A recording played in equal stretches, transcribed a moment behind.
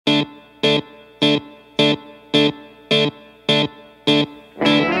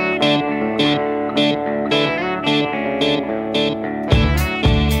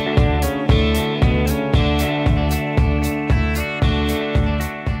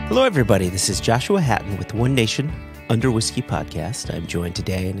Hello, everybody. This is Joshua Hatton with One Nation Under Whisky podcast. I'm joined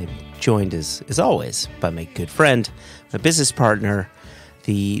today, and I'm joined as always by my good friend, my business partner,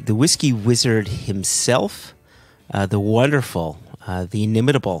 the whiskey wizard himself, the wonderful, the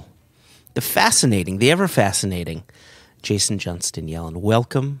inimitable, the fascinating, the ever fascinating Jason Johnston Yellen.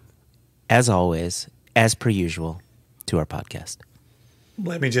 Welcome, as always, as per usual, to our podcast.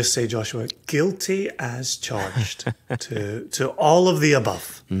 Let me just say, Joshua, guilty as charged to all of the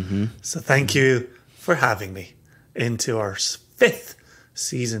above. Mm-hmm. So thank you for having me into our fifth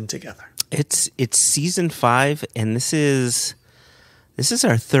season together. It's season 5, and this is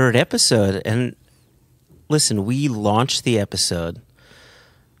our third episode. And listen, we launched the episode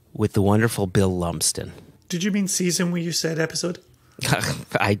with the wonderful Bill Lumsden. Did you mean season when you said episode?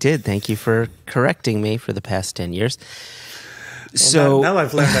 I did. Thank you for correcting me for the past 10 years. Well, so now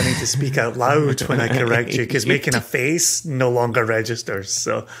I've learned I need to speak out loud when I correct you, because making a face no longer registers.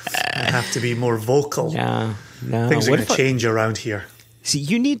 So I have to be more vocal. No. Things are going to change around here. See,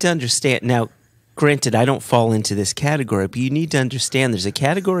 you need to understand. Now, granted, I don't fall into this category, but you need to understand there's a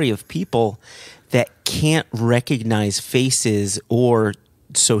category of people that can't recognize faces or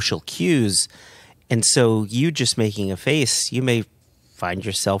social cues. And so you just making a face, you may find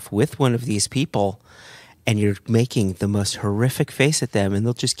yourself with one of these people and you're making the most horrific face at them, and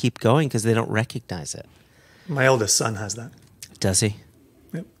they'll just keep going because they don't recognize it. My oldest son has that. Does he?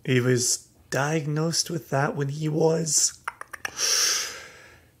 Yep. He was diagnosed with that when he was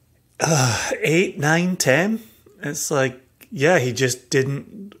 8, 9, 10. It's like, yeah, he just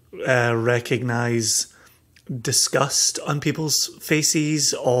didn't recognize disgust on people's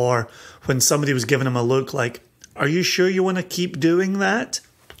faces, or when somebody was giving him a look like, are you sure you want to keep doing that?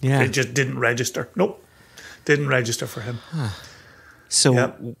 Yeah. It just didn't register. Nope. Didn't register for him.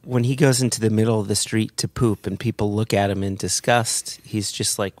 So when he goes into the middle of the street to poop and people look at him in disgust, he's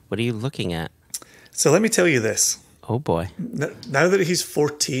just like, what are you looking at? So let me tell you this. Oh, boy. Now that he's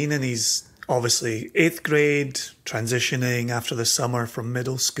 14 and he's obviously 8th grade, transitioning after the summer from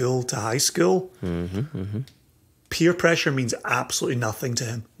middle school to high school, peer pressure means absolutely nothing to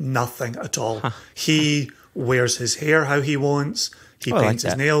him. Nothing at all. He wears his hair how he wants. He paints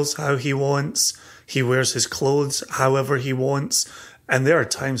his nails how he wants. He wears his clothes however he wants. And there are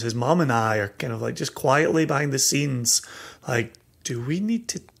times his mom and I are kind of like just quietly behind the scenes, like, do we need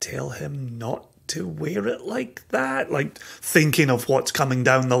to tell him not to wear it like that? Like thinking of what's coming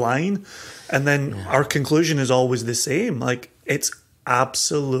down the line. And then our conclusion is always the same. Like, it's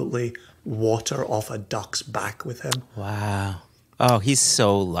absolutely water off a duck's back with him. Wow. Oh, he's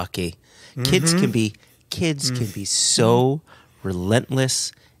so lucky. Kids can be so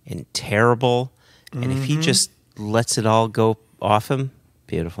relentless and terrible. And if he just lets it all go off him,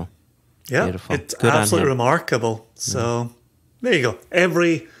 beautiful. Yeah, beautiful. It's Good absolutely remarkable. So there you go.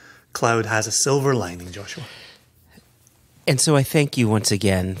 Every cloud has a silver lining, Joshua. And so I thank you once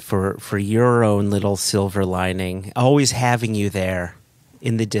again for your own little silver lining, always having you there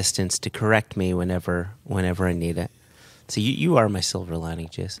in the distance to correct me whenever I need it. So you are my silver lining,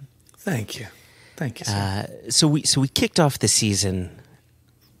 Jason. Thank you. Thank you, sir. So we kicked off the season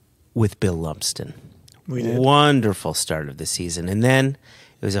with Bill Lumsden. We did. Wonderful start of the season. And then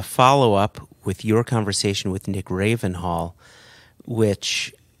it was a follow-up with your conversation with Nick Ravenhall,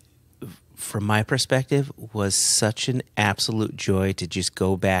 which, from my perspective, was such an absolute joy to just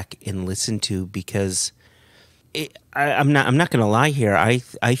go back and listen to, because I'm not going to lie here. I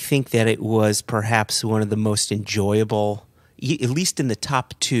think that it was perhaps one of the most enjoyable, at least in the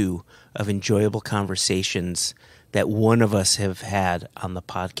top 2 of enjoyable conversations that one of us have had on the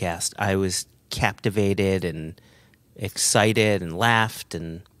podcast. I was captivated and excited and laughed.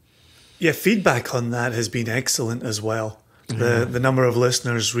 And yeah, feedback on that has been excellent as well. The number of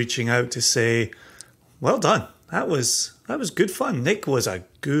listeners reaching out to say, well done. That was good fun. Nick was a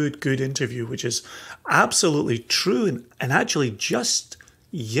good interview, which is absolutely true. And actually just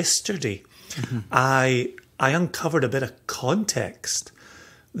yesterday, I uncovered a bit of context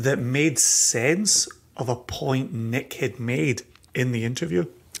that made sense of a point Nick had made in the interview.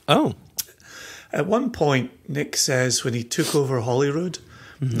 Oh. At one point, Nick says when he took over Holyrood,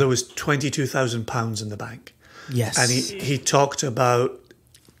 there was £22,000 in the bank. Yes. And he talked about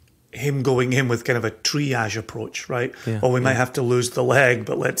him going in with kind of a triage approach, right? Yeah, we might have to lose the leg,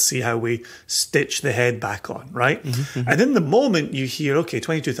 but let's see how we stitch the head back on, right? And in the moment you hear, okay,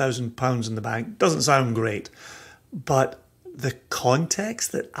 £22,000 in the bank, doesn't sound great. But the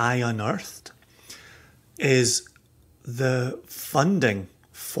context that I unearthed is the funding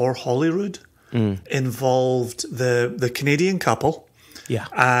for Holyrood involved the Canadian couple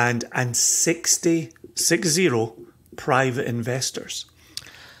and 60 private investors.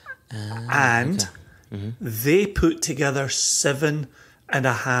 And they put together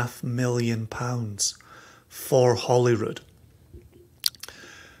 £7.5 million for Holyrood.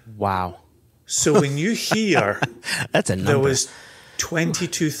 Wow. So when you hear that's a number. There was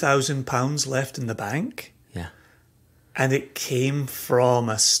 £22,000 left in the bank, Yeah. and it came from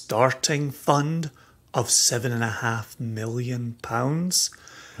a starting fund of £7.5 million,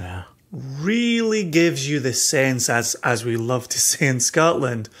 Yeah. really gives you the sense, as we love to say in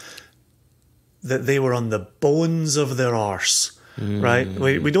Scotland, that they were on the bones of their arse, right?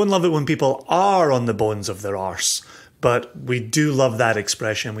 We don't love it when people are on the bones of their arse, but we do love that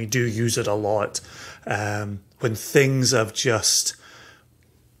expression. We do use it a lot when things have just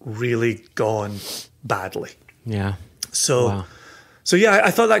really gone badly. Yeah. So, Wow. so yeah, I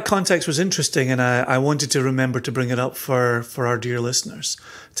thought that context was interesting, and I wanted to remember to bring it up for our dear listeners,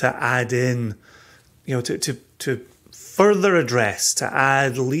 to add in, to further address, to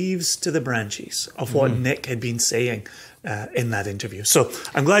add leaves to the branches of what Nick had been saying in that interview. So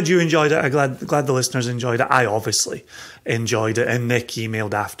I'm glad you enjoyed it. I'm glad the listeners enjoyed it. I obviously enjoyed it, and Nick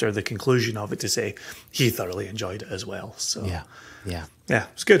emailed after the conclusion of it to say he thoroughly enjoyed it as well. So Yeah. yeah,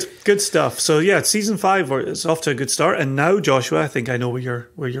 it's good stuff. So yeah, season 5 it's off to a good start. And now, Joshua, I think I know where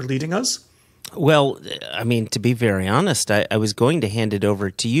you're leading us. Well, I mean, to be very honest, I was going to hand it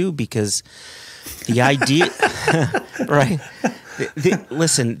over to you because the idea, right?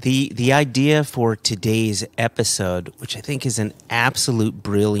 Listen, the idea for today's episode, which I think is an absolute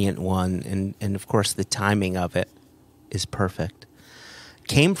brilliant one, and of course the timing of it is perfect,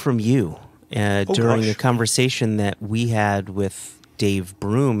 came from you during a conversation that we had with Dave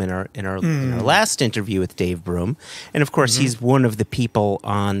Broom in our last interview with Dave Broom, and of course he's one of the people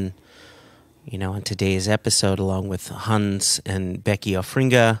on today's episode, along with Hans and Becky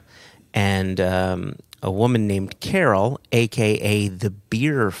Offringa, and a woman named Carol, a.k.a. the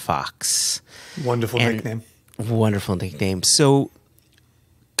Beer Fox. Wonderful nickname. Wonderful nickname. So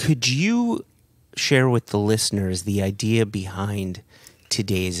could you share with the listeners the idea behind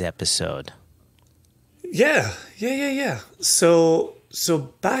today's episode? Yeah. So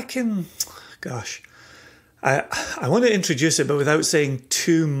back in, gosh, I want to introduce it, but without saying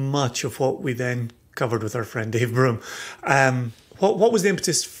too much of what we then covered with our friend Dave Broom. What was the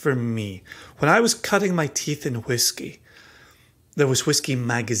impetus for me? When I was cutting my teeth in whiskey, there was Whisky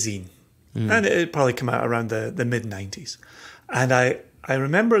magazine, and it probably came out around the mid-90s. And I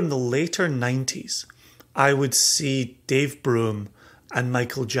remember in the later 90s, I would see Dave Broom and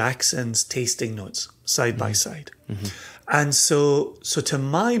Michael Jackson's tasting notes side by side. And so to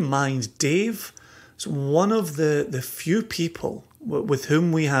my mind, Dave is one of the few people with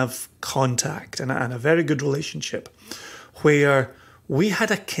whom we have contact and a very good relationship, where we had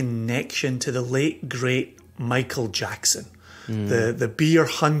a connection to the late, great Michael Jackson, the beer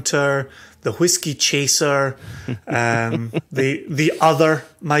hunter, the whiskey chaser, the other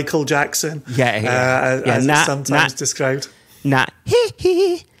Michael Jackson, as it's sometimes described. Not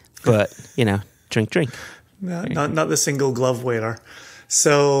hee, but, drink. Not the single glove wearer.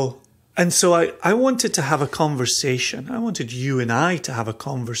 So I wanted to have a conversation. I wanted you and I to have a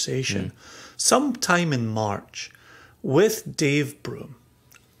conversation sometime in March with Dave Broom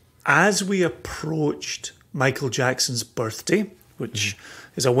as we approached Michael Jackson's birthday, which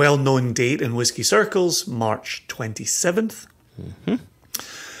is a well-known date in whiskey circles, March 27th.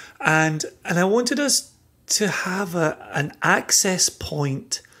 And I wanted us to have an access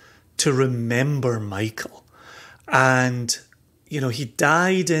point to remember Michael. And, he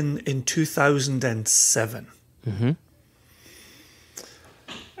died in 2007.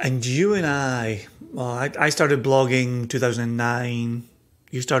 And you and I started blogging 2009.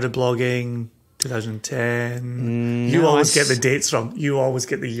 You started blogging 2010. You always get the dates wrong. You always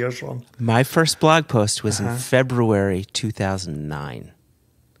get the years wrong. My first blog post was in February 2009.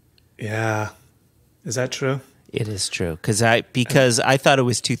 Yeah. Is that true? It is true. Because I thought it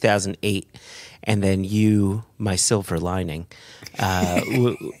was 2008. And then you, my silver lining,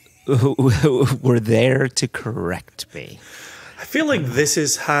 were there to correct me. I feel like this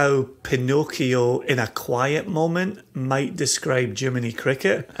is how Pinocchio in a quiet moment might describe Jiminy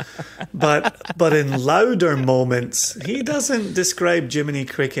Cricket. But in louder moments, he doesn't describe Jiminy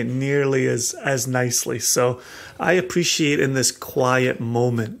Cricket nearly as nicely. So I appreciate in this quiet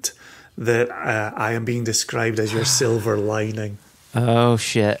moment that I am being described as your silver lining. Oh,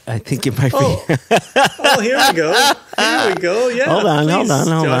 shit. I think it might be. Here we go. Yeah. Hold on.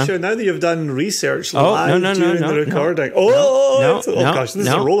 Joshua, now that you've done research during the recording. Gosh, this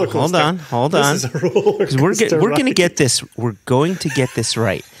is a roller coaster. Hold on. This is a roller coaster. We're going to get this. We're going to get this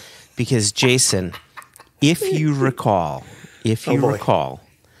right. Because, Jason, if you recall,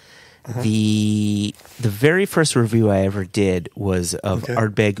 The very first review I ever did was of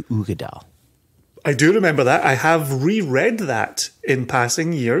Ardbeg Ugadal. I do remember that. I have reread that in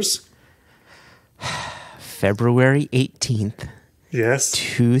passing years. February 18th. Yes.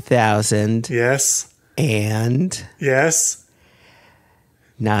 2000. Yes. And. Yes.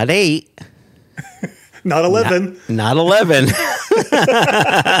 Not 8. Not 11. Not 11.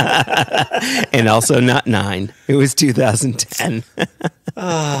 And also not 9. It was 2010.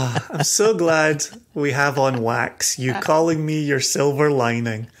 I'm so glad we have on wax you calling me your silver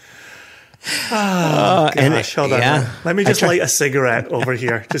lining. Gosh, hold on. Let me just light a cigarette over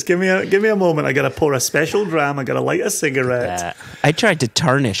here. Just give me a moment. I got to pour a special dram. I got to light a cigarette. I tried to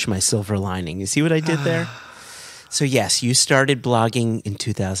tarnish my silver lining. You see what I did there? So yes, you started blogging in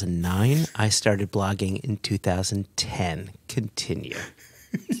 2009. I started blogging in 2010. Continue.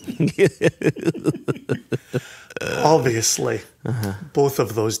 Obviously, both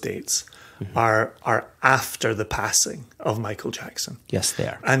of those dates are after the passing of Michael Jackson. Yes, they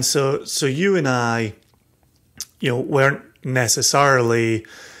are. And so you and I, weren't necessarily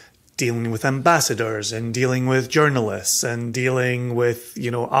dealing with ambassadors and dealing with journalists and dealing with,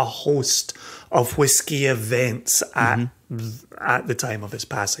 a host of whiskey events at the time of his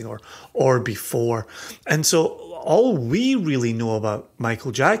passing or before. And so all we really know about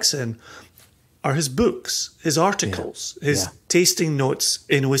Michael Jackson are his books, his articles, his tasting notes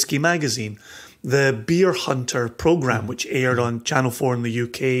in Whisky magazine, the Beer Hunter program, which aired on Channel 4 in the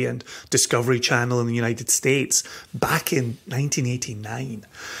UK and Discovery Channel in the United States back in 1989.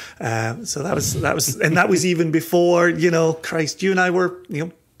 So that was even before, Christ, you and I were,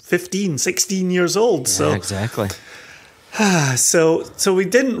 15, 16 years old. So yeah, exactly. So we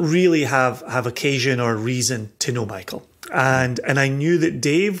didn't really have occasion or reason to know Michael. And I knew that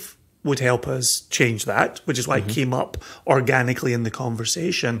Dave would help us change that, which is why it came up organically in the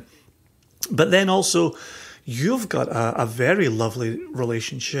conversation. But then also, you've got a very lovely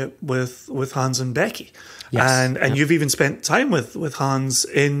relationship with Hans and Becky. Yes. And you've even spent time with Hans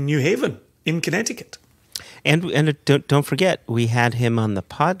in New Haven, in Connecticut. And don't forget, we had him on the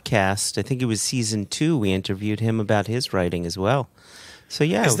podcast. I think it was season 2. We interviewed him about his writing as well. So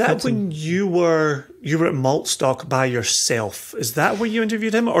yeah, is that when you were at Maltstock by yourself? Is that where you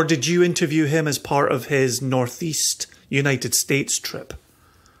interviewed him, or did you interview him as part of his Northeast United States trip?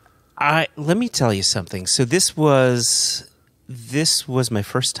 Let me tell you something. So this was my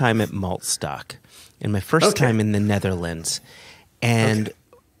first time at Maltstock, and my first time in the Netherlands, and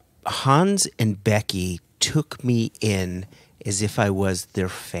Hans and Becky took me in as if I was their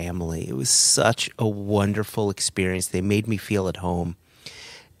family. It was such a wonderful experience. They made me feel at home.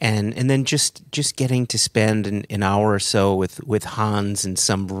 And then just getting to spend an hour or so with Hans in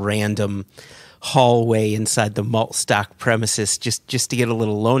some random hallway inside the Maltstock premises, just to get a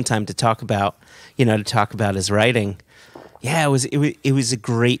little alone time to talk about his writing. Yeah, it was a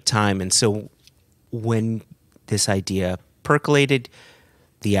great time. And so when this idea percolated,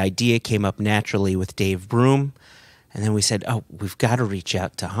 the idea came up naturally with Dave Broom. And then we said, we've got to reach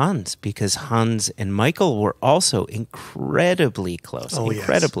out to Hans, because Hans and Michael were also incredibly close.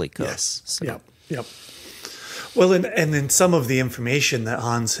 Incredibly close. Yes. So. Yep. Well, and in some of the information that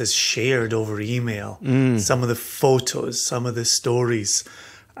Hans has shared over email, some of the photos, some of the stories,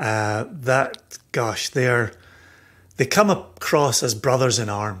 they come across as brothers in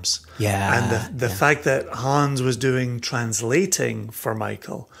arms. Yeah. And the fact that Hans was doing translating for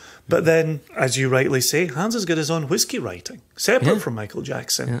Michael. But then, as you rightly say, Hans has got his own whiskey writing, separate from Michael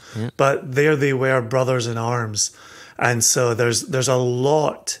Jackson. Yeah. But there they were, brothers in arms. And so there's a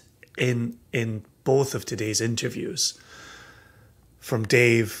lot in both of today's interviews, from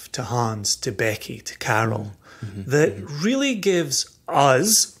Dave to Hans to Becky to Carol, that really gives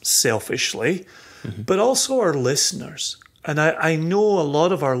us, selfishly, but also our listeners. And I know a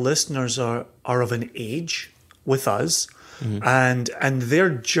lot of our listeners are of an age with us, and their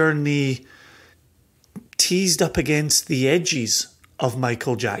journey teased up against the edges of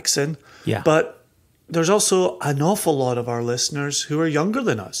Michael Jackson. Yeah. But there's also an awful lot of our listeners who are younger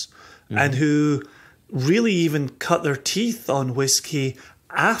than us and who really even cut their teeth on whiskey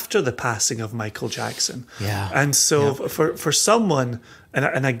after the passing of Michael Jackson. Yeah. And so for someone,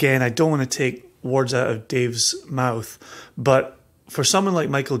 and again, I don't want to take words out of Dave's mouth, but for someone like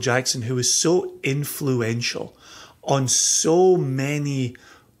Michael Jackson, who was so influential on so many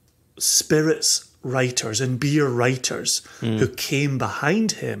spirits writers and beer writers who came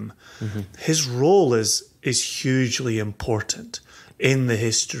behind him, his role is hugely important in the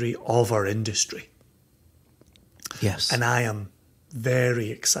history of our industry. Yes. And I am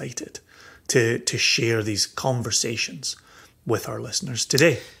very excited to share these conversations with our listeners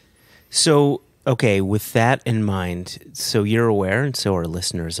today. So, okay, with that in mind, so you're aware, and so our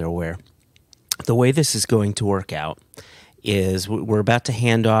listeners are aware, the way this is going to work out is we're about to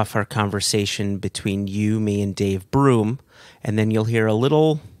hand off our conversation between you, me, and Dave Broom, and then you'll hear a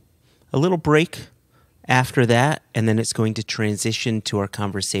little break after that, and then it's going to transition to our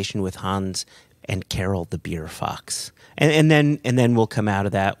conversation with Hans and Carol, the beer fox, and then we'll come out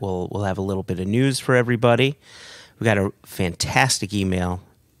of that. We'll have a little bit of news for everybody. We got a fantastic email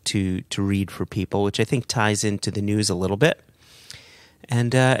to read for people, which I think ties into the news a little bit,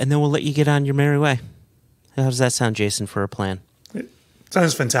 and then we'll let you get on your merry way. How does that sound, Jason, for a plan? It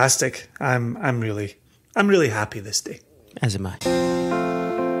sounds fantastic. I'm really happy this day. As am I.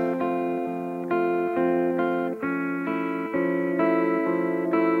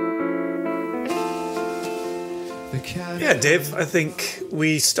 Yeah, Dave, I think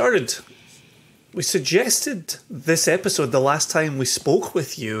we suggested this episode the last time we spoke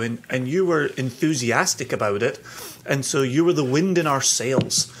with you, and you were enthusiastic about it, and so you were the wind in our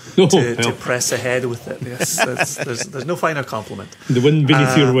sails to press ahead with it. Yes, there's no finer compliment. The wind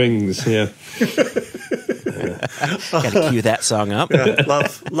beneath your wings, yeah. Got to cue that song up. Yeah,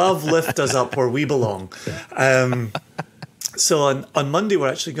 love lift us up where we belong. So on Monday, we're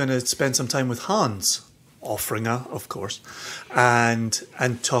actually going to spend some time with Hans. Offringa, of course, and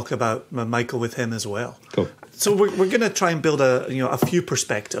talk about Michael with him as well. Cool. So we're going to try and build a few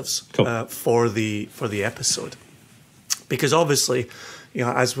perspectives for the episode, because obviously,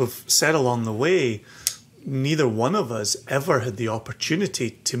 as we've said along the way, neither one of us ever had the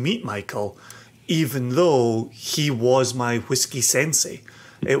opportunity to meet Michael, even though he was my whiskey sensei.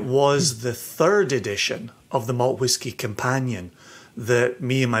 It was the third edition of the Malt Whiskey Companion that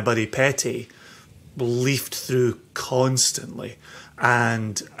me and my buddy Petty leafed through constantly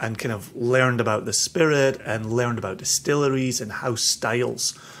and kind of learned about the spirit and learned about distilleries and house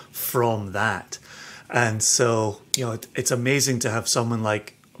styles from that. And so, it's amazing to have someone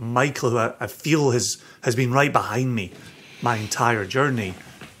like Michael, who I feel has been right behind me my entire journey,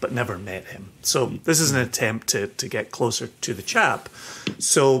 but never met him. So this is an attempt to get closer to the chap.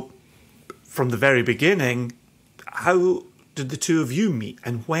 So from the very beginning, how did the two of you meet,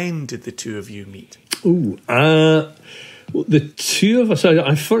 and when did the two of you meet? The two of us,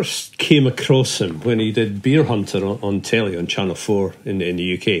 I first came across him when he did Beer Hunter on telly on Channel 4 in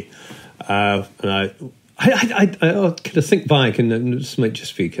the UK. And I kind of think back, and this might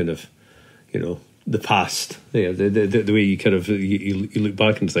just be kind of, the past, the way you kind of you look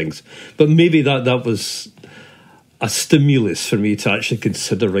back on things. But maybe that was a stimulus for me to actually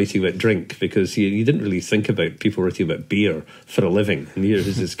consider writing about drink, because you didn't really think about people writing about beer for a living. And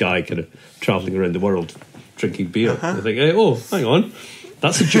here's this guy kind of travelling around the world drinking beer. I think, oh, hang on,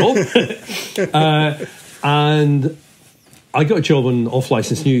 that's a job. And I got a job on Off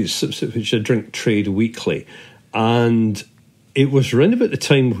Licence News, which is a drink trade weekly. And it was around about the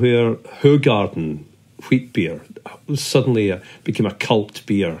time where Hoegaarden wheat beer suddenly became a cult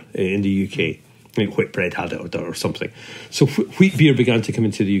beer in the UK. I think Whitbread had it or something. So wheat beer began to come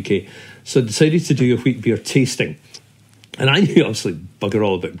into the UK. So I decided to do a wheat beer tasting. And I knew obviously bugger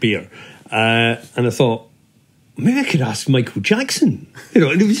all about beer. And I thought, maybe I could ask Michael Jackson.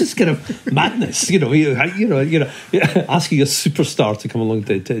 And it was just kind of madness, asking a superstar to come along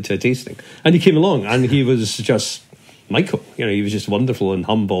to a tasting. And he came along, and he was just Michael. He was just wonderful and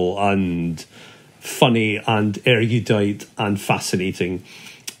humble and funny and erudite and fascinating.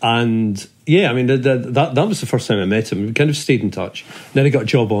 And yeah, I mean, that was the first time I met him. We kind of stayed in touch. Then I got a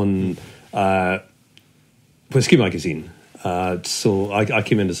job on Whisky Magazine. So I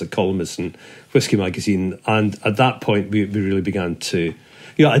came in as a columnist in Whisky Magazine. And at that point, we really began to...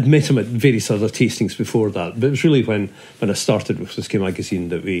 I'd met him at various other tastings before that. But it was really when I started with Whisky Magazine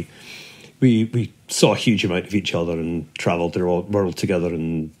that we saw a huge amount of each other and travelled the world together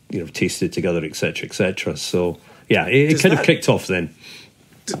and, tasted together, etc., etc. So, yeah, it kind of kicked off then.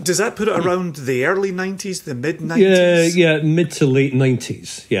 Does that put it around the early 90s, the mid-90s? Yeah, mid to late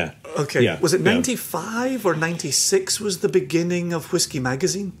 90s, yeah. Okay. Yeah, was it 95 or 96 was the beginning of Whisky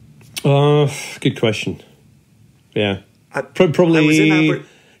Magazine? Good question. Yeah. Probably... I was in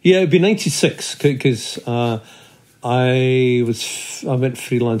it'd be 96, because I went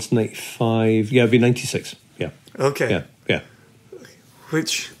freelance 95. Yeah, it'd be 96, yeah. Okay. Yeah.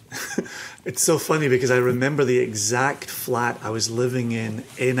 Which... It's so funny because I remember the exact flat I was living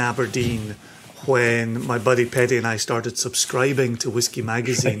in Aberdeen when my buddy Petty and I started subscribing to Whisky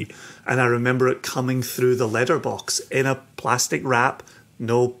Magazine. Right. And I remember it coming through the letterbox in a plastic wrap,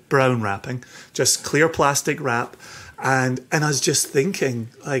 no brown wrapping, just clear plastic wrap. And I was just thinking,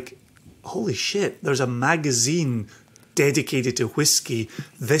 like, holy shit, there's a magazine dedicated to whiskey,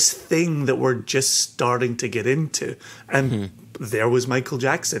 this thing that we're just starting to get into. And there was Michael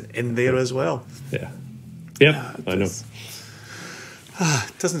Jackson in there as well. Yeah. Yeah, I know.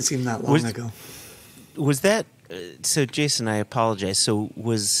 It doesn't seem that long ago. Was that... so, Jason, I apologize. So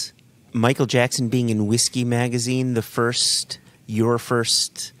was Michael Jackson being in Whisky magazine your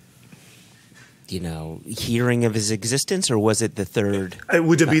first... hearing of his existence, or was it the third? It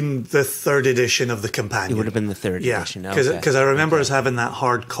would have been the third edition of the Companion. It would have been the third edition. Because I remember us having that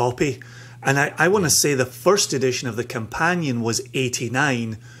hard copy. And I want to say the first edition of the Companion was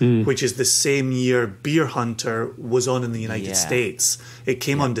 89, which is the same year Beer Hunter was on in the United States. It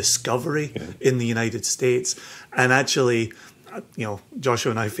came on Discovery in the United States. And actually,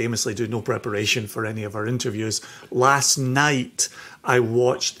 Joshua and I famously do no preparation for any of our interviews. Last night, I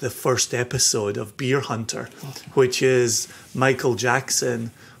watched the first episode of Beer Hunter, which is Michael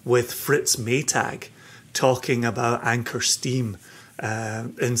Jackson with Fritz Maytag talking about Anchor Steam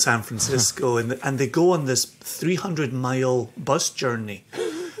in San Francisco. And they go on this 300-mile bus journey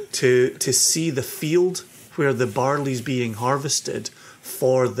to see the field where the barley's being harvested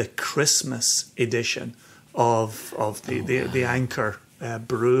for the Christmas edition of the Anchor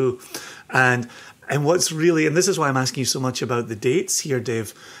brew. And what's really, and this is why I'm asking you so much about the dates here,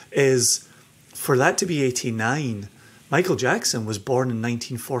 Dave, is for that to be 89, Michael Jackson was born in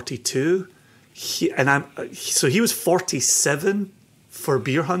 1942. So he was 47 for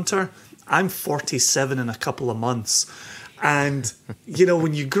Beer Hunter. I'm 47 in a couple of months. And,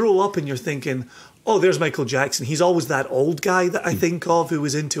 when you grow up and you're thinking, oh, there's Michael Jackson. He's always that old guy that I think of who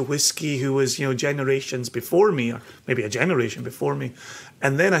was into whiskey, who was, generations before me, or maybe a generation before me.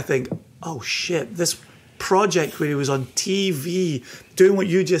 And then I think, oh, shit, this project where he was on TV doing what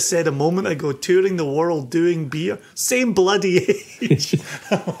you just said a moment ago, touring the world, doing beer, same bloody age.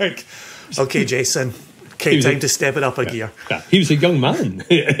 I'm like, okay, Jason, time to step it up a gear. Yeah. He was a young man.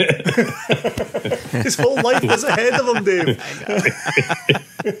 His whole life was ahead of him, Dave.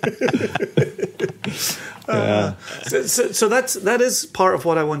 So that is part of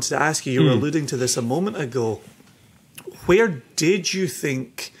what I wanted to ask you. You were alluding to this a moment ago. Where did you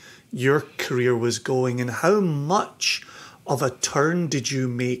think your career was going, and how much of a turn did you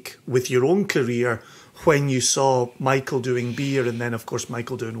make with your own career when you saw Michael doing beer and then, of course,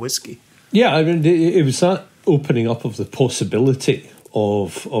 Michael doing whiskey? Yeah, I mean, it was that opening up of the possibility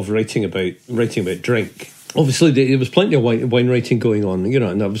of writing about drink. Obviously, there was plenty of wine writing going on,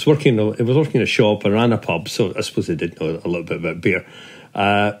 and I was working in a shop. I ran a pub, so I suppose I did know a little bit about beer.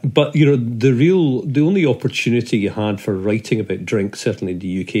 But the only opportunity you had for writing about drink, certainly in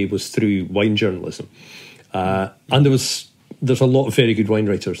the UK, was through wine journalism, and there's a lot of very good wine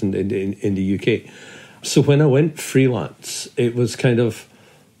writers in the UK. So when I went freelance, it was kind of,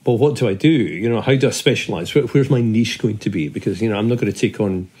 well, what do I do? How do I specialise? Where's my niche going to be? Because I'm not going to take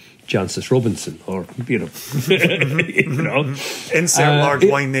on Jancis Robinson or insert large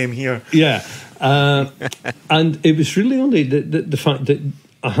wine name here. Yeah. And it was really only the fact that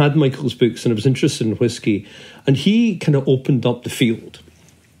I had Michael's books and I was interested in whiskey, and he kind of opened up the field.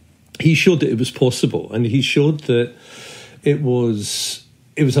 He showed that it was possible, and he showed that it was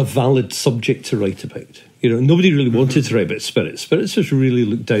a valid subject to write about. Nobody really wanted to write about spirits. Spirits was really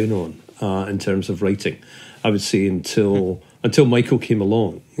looked down on in terms of writing, I would say, until Michael came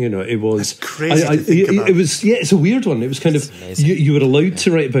along. It was that's crazy to think about. It was, it's a weird one. It was kind of, you were allowed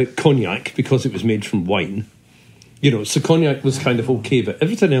to write about cognac because it was made from wine. So cognac was kind of okay, but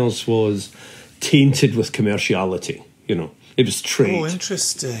everything else was tainted with commerciality. It was trade. Oh,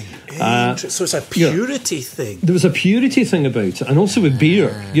 interesting. So it's a purity thing. There was a purity thing about it, and also with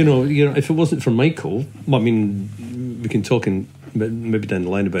beer. If it wasn't for Michael, I mean, we can talk maybe down the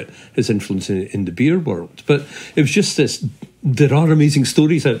line about his influence in the beer world. But it was just this, there are amazing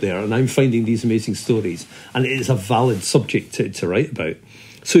stories out there, and I'm finding these amazing stories, and it is a valid subject to write about.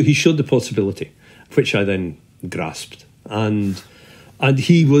 So he showed the possibility, which I then grasped. And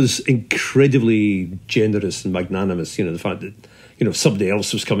he was incredibly generous and magnanimous, the fact that, somebody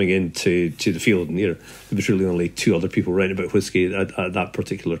else was coming into the field, and there was really only two other people writing about whiskey at that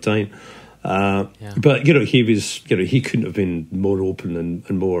particular time. But he couldn't have been more open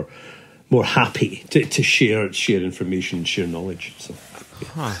and more happy to share information, share knowledge. So,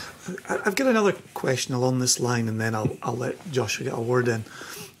 yeah. I've got another question along this line, and then I'll let Joshua get a word in.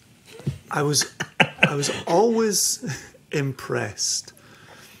 I was always impressed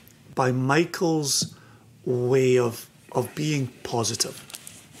by Michael's way of being positive,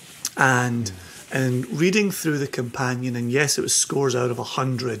 and reading through the Companion, and yes, it was scores out of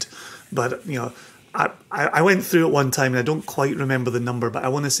 100. But, I went through it one time, and I don't quite remember the number, but I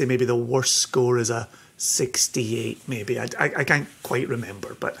want to say maybe the worst score is a 68 maybe. I can't quite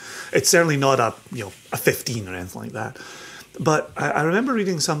remember, but it's certainly not a 15 or anything like that. But I remember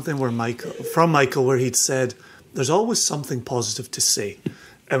reading something from Michael where he'd said, there's always something positive to say.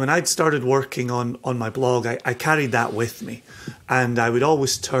 And when I'd started working on my blog, I carried that with me. And I would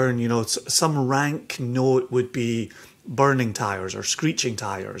always turn, some rank note would be burning tires or screeching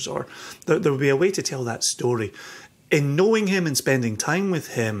tires, or there would be a way to tell that story. In knowing him and spending time with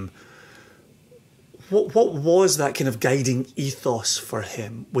him, what was that kind of guiding ethos for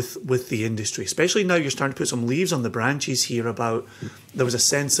him with the industry? Especially now you're starting to put some leaves on the branches here about there was a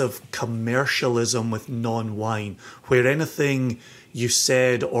sense of commercialism with non-wine, where anything you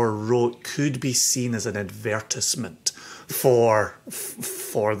said or wrote could be seen as an advertisement for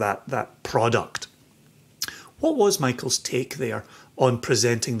that product. What was Michael's take there on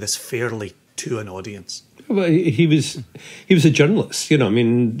presenting this fairly to an audience? Well, he was a journalist, I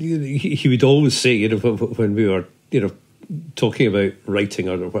mean, he would always say, when we were, talking about writing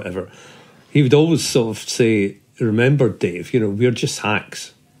or whatever, he would always sort of say, remember, Dave, we're just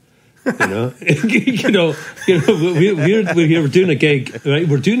hacks. We're doing a gig, right?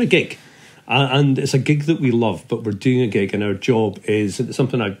 We're doing a gig, and it's a gig that we love, but we're doing a gig, and our job is, and it's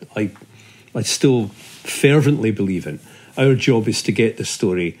something I still fervently believe in. Our job is to get the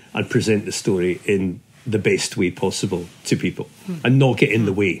story and present the story in the best way possible to people, and not get in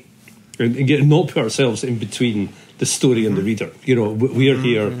the way, and not put ourselves in between the story and the reader. We're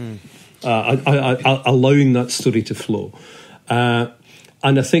here allowing that story to flow.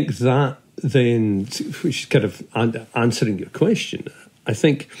 And I think that then, which is kind of answering your question, I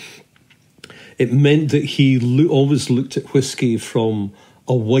think it meant that he always looked at whiskey from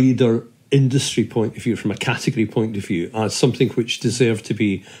a wider industry point of view, from a category point of view, as something which deserved to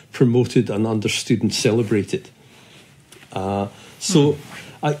be promoted and understood and celebrated. He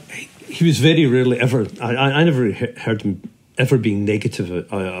was very rarely ever, I never heard him ever being negative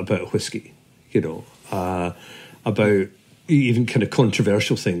about whiskey, about even kind of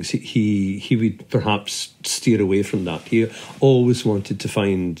controversial things. He would perhaps steer away from that. He always wanted to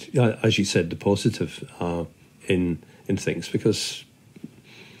find, as you said, the positive in things, because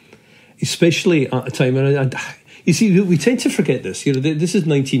especially at a time, and you see, we tend to forget this. This is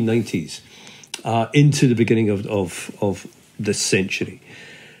 1990s into the beginning of this century.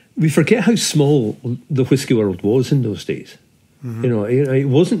 We forget how small the whiskey world was in those days. Mm-hmm. It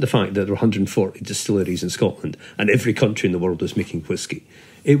wasn't the fact that there were 140 distilleries in Scotland and every country in the world was making whiskey.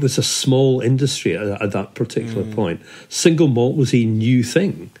 It was a small industry at that particular point. Single malt was a new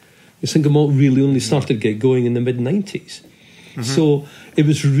thing. Single malt really only started to get going in the mid-90s. Mm-hmm. So it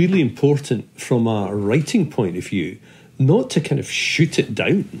was really important from a writing point of view not to kind of shoot it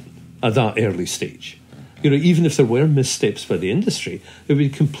down at that early stage. Even if there were missteps by the industry, it would be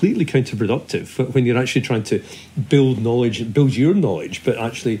completely counterproductive when you're actually trying to build knowledge, build your knowledge, but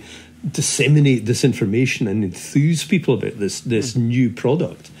actually disseminate this information and enthuse people about this new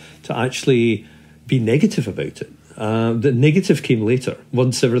product, to actually be negative about it. The negative came later.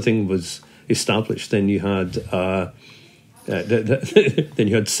 Once everything was established, then you had then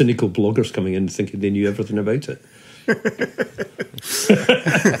you had cynical bloggers coming in thinking they knew everything about it.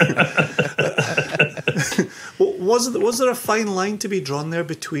 Was there a fine line to be drawn there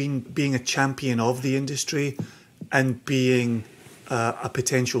between being a champion of the industry and being a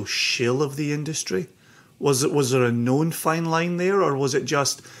potential shill of the industry? Was there a known fine line there, or was it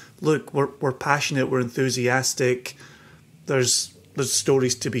just, look, we're passionate, we're enthusiastic, there's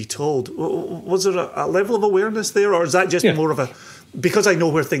stories to be told? Was there a level of awareness there, or is that just more of a, because I know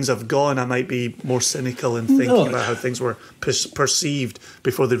where things have gone, I might be more cynical in thinking about how things were perceived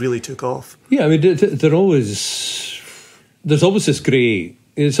before they really took off? Yeah, I mean, there's always this grey.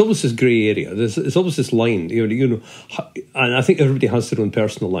 It's always this grey area. There's always this line, and I think everybody has their own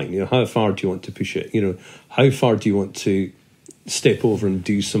personal line. How far do you want to push it? How far do you want to step over and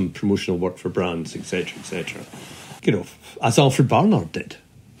do some promotional work for brands, etc., etc. As Alfred Barnard did.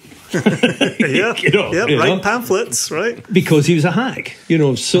 Write pamphlets, right? Because he was a hack,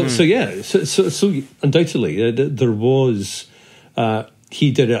 So undoubtedly there was.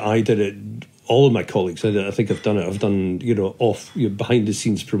 He did it. I did it. All of my colleagues. I think I've done it. I've done behind the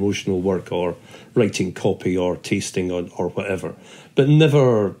scenes promotional work, or writing copy, or tasting, or whatever, but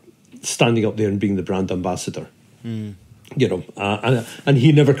never standing up there and being the brand ambassador. And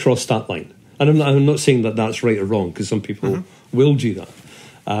he never crossed that line. And I'm not saying that that's right or wrong, because some people will do that.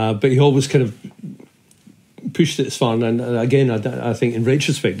 But he always kind of pushed it as far. And again, I think in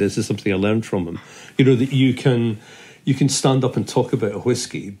retrospect, this is something I learned from him. That you can stand up and talk about a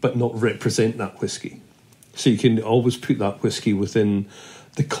whiskey, but not represent that whiskey. So you can always put that whiskey within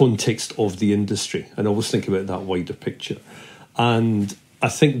the context of the industry, and always think about that wider picture. And I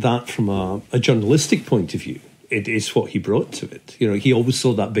think that from a journalistic point of view, it is what he brought to it. You know, he always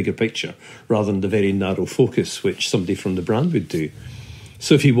saw that bigger picture rather than the very narrow focus which somebody from the brand would do.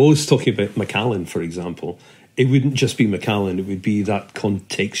 So if he was talking about Macallan, for example, it wouldn't just be Macallan, it would be that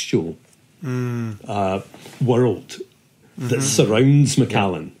contextual world that surrounds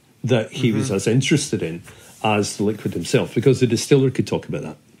Macallan that he was as interested in as the liquid himself, because the distiller could talk about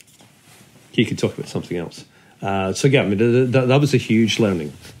that. He could talk about something else. So yeah, I mean, that was a huge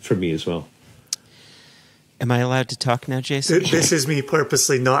learning for me as well. Am I allowed to talk now, Jason? This is me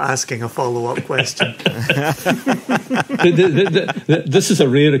purposely not asking a follow-up question. This is a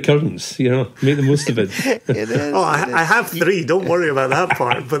rare occurrence, you know. Make the most of it. It is. Oh, I have 3. Don't worry about that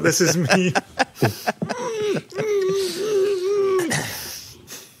part. But this is me.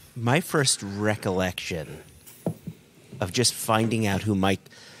 My first recollection of just finding out who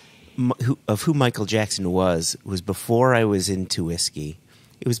Michael Jackson was before I was into whiskey.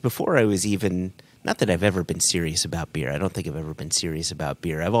 It was before I was even... Not that I've ever been serious about beer. I don't think I've ever been serious about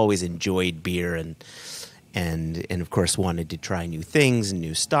beer. I've always enjoyed beer and of course wanted to try new things and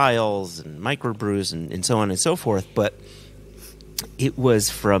new styles and microbrews and so on and so forth. But it was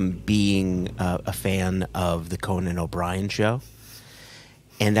from being a fan of the Conan O'Brien show.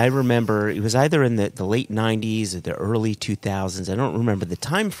 And I remember it was either in the late 90s or the early 2000s. I don't remember the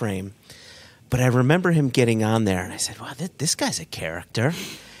time frame. But I remember him getting on there and I said, wow, this guy's a character.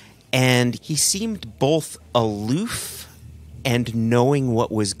 And he seemed both aloof and knowing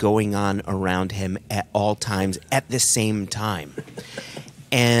what was going on around him at all times at the same time.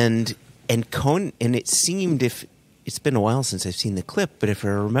 And Conan, and it seemed, if it's been a while since I've seen the clip, but if I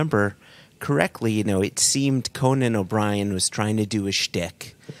remember correctly, you know, it seemed Conan O'Brien was trying to do his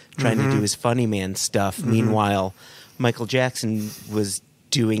shtick, trying to do his funny man stuff. Meanwhile, Michael Jackson was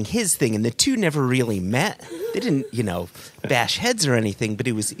doing his thing, and the two never really met. They didn't, you know, bash heads or anything, but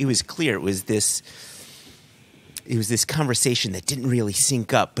it was clear it was this conversation that didn't really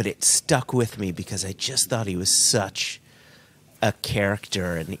sync up, but it stuck with me because I just thought he was such a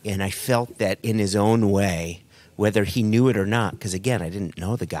character, and I felt that in his own way, whether he knew it or not, because again, I didn't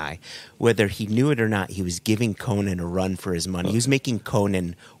know the guy, whether he knew it or not, he was giving Conan a run for his money. He was making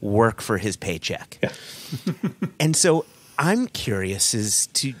Conan work for his paycheck. Yeah. And so I'm curious as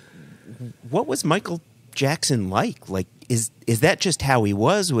to what was Michael Jackson like? Like, is that just how he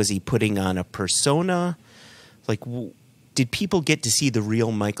was? Was he putting on a persona? Like, did people get to see the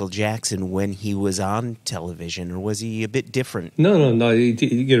real Michael Jackson when he was on television, or was he a bit different? No. You know,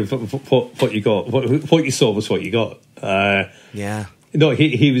 what you got, what you saw was what you got. Yeah. No,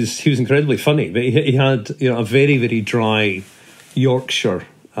 he was incredibly funny, but he had, you know, a very, very dry Yorkshire,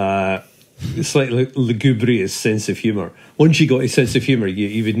 slightly lugubrious sense of humour. Once you got his sense of humour,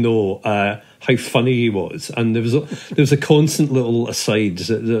 you would know how funny he was. And there was a constant little asides.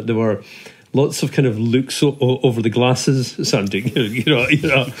 There were lots of kind of looks over the glasses, Sandy. You know,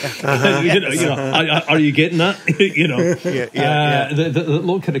 are you getting that? You know, the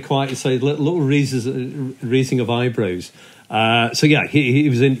little kind of quiet side, little raising of eyebrows. So yeah, he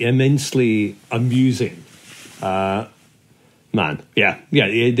was immensely amusing. Man, yeah.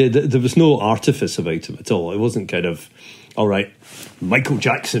 There was no artifice about him at all. It wasn't kind of, all right, Michael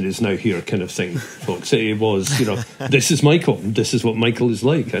Jackson is now here kind of thing, folks. It was, you know, this is Michael. This is what Michael is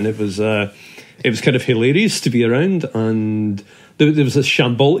like, and it was kind of hilarious to be around, and there was a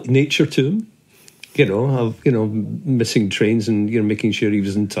shambolic nature to him. You know, missing trains and, you know, making sure he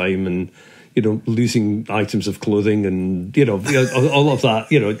was in time, and, you know, losing items of clothing, and, you know, all of that,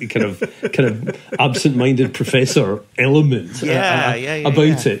 you know, kind of absent-minded professor element about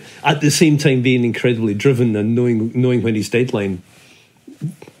it. At the same time, being incredibly driven and knowing when his deadline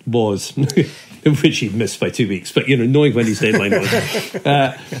was, which he'd missed by 2 weeks, but, you know, knowing when his deadline was.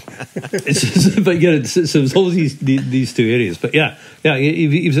 But yeah, so there's all these two areas. But yeah,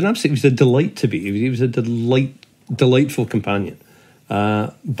 he was he was a delight to be. He was a delightful companion.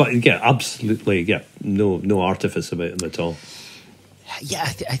 But yeah, absolutely, yeah, no artifice about him at all.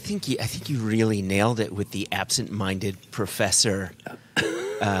 Yeah, I think you really nailed it with the absent-minded professor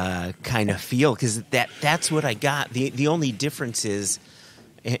kind of feel, because that's what I got. The only difference is,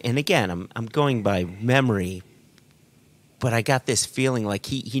 and again, I'm going by memory, but I got this feeling like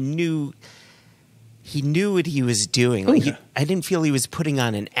he knew what he was doing. Like I didn't feel he was putting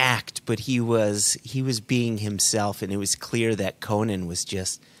on an act, but he was being himself, and it was clear that Conan was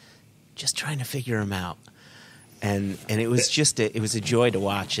just trying to figure him out. And it was it was a joy to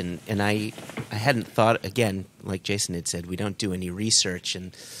watch, and I hadn't thought, again, like Jason had said, we don't do any research,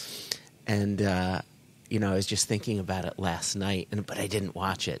 and I was just thinking about it last night, but I didn't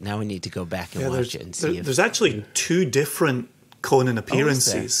watch it. Now I need to go back and watch it and see if... There's actually 2 different Conan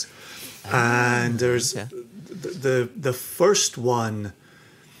appearances. And there's the first one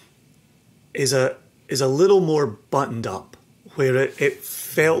is a little more buttoned up, where it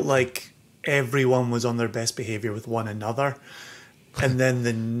felt like everyone was on their best behavior with one another. And then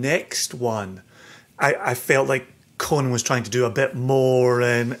the next one, I felt like Conan was trying to do a bit more,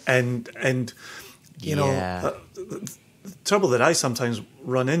 and you know, the trouble that I sometimes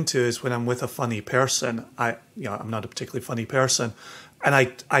run into is when I'm with a funny person. I'm not a particularly funny person, and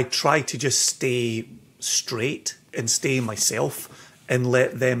I try to just stay straight and stay myself and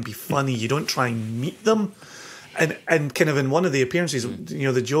let them be funny. You don't try and meet them, and kind of in one of the appearances,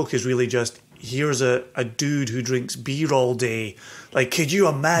 the joke is really just, here's a dude who drinks beer all day. Like, could you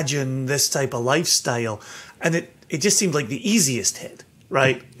imagine this type of lifestyle? And it just seemed like the easiest hit,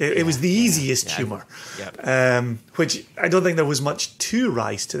 right? It was the easiest humour, which I don't think there was much to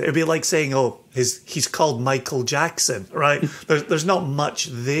rise to. It'd be like saying, he's called Michael Jackson, right? There's not much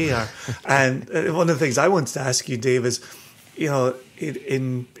there. And one of the things I wanted to ask you, Dave, is,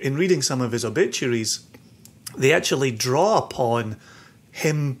 in reading some of his obituaries, they actually draw upon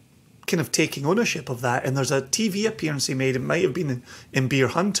him kind of taking ownership of that. And there's a TV appearance he made, it might have been in Beer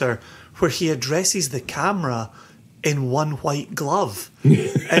Hunter, where he addresses the camera in one white glove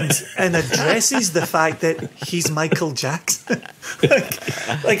and addresses the fact that he's Michael Jackson.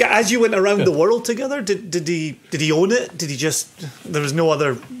 like as you went around the world together, did he own it? Did he just, there was no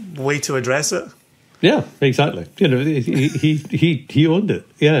other way to address it? Yeah, exactly. He owned it.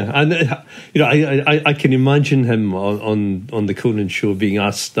 Yeah, and I can imagine him on the Conan show being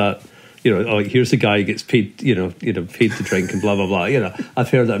asked that. Here's the guy who gets paid, paid to drink and blah blah blah. I've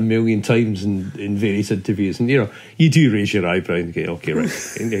heard that a million times in various interviews, and you do raise your eyebrow and go, okay, right,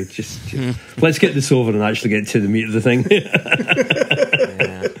 just let's get this over and actually get to the meat of the thing.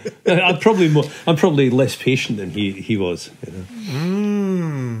 I'm probably less patient than he was.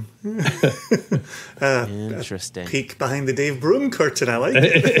 Interesting. Peek behind the Dave Broom curtain, I like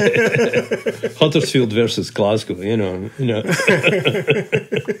it. Huddersfield versus Glasgow,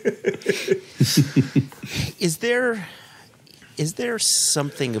 Is there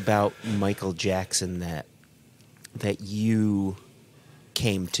something about Michael Jackson that you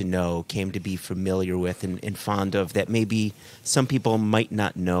came to be familiar with and fond of, that maybe some people might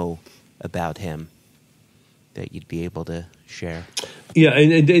not know about him, that you'd be able to share? Yeah,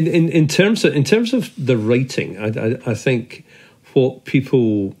 in terms of the writing, I think what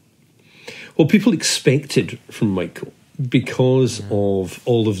people expected from Michael, because of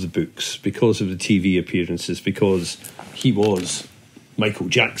all of the books, because of the TV appearances, because he was Michael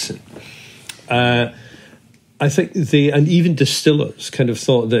Jackson. I think and even distillers kind of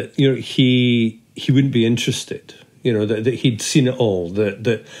thought that he wouldn't be interested. That he'd seen it all.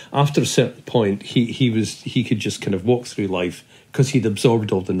 That after a certain point, he could just kind of walk through life because he'd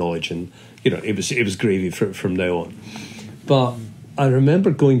absorbed all the knowledge, and it was gravy from now on. But I remember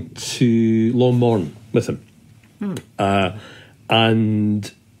going to Longmorn with him.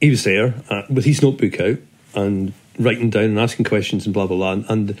 And he was there with his notebook out and writing down and asking questions and blah blah blah.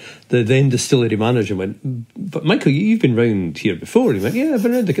 And the then distillery manager went, "But Michael, you've been round here before." And he went, "Yeah, I've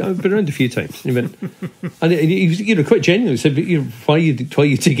been around a few times." And he went, and he was quite genuine. He said, "But why are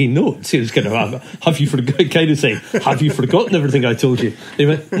you taking notes?" He was kind of have you forgotten everything I told you? And he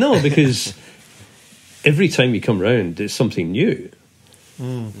went, "No, because every time you come round, it's something new."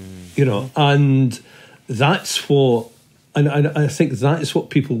 And that's what, and I think that is what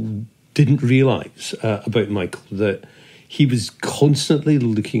people didn't realise about Michael, that he was constantly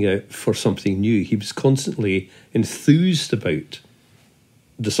looking out for something new. He was constantly enthused about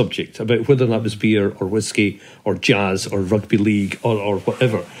the subject, about whether that was beer or whiskey or jazz or rugby league or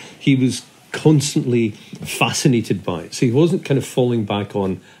whatever. He was constantly fascinated by it. So he wasn't kind of falling back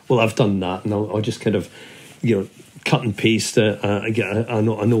on, well, I've done that and I'll just kind of, cut and paste it. I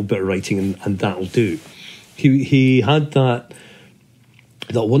know a bit of writing and that'll do. He had that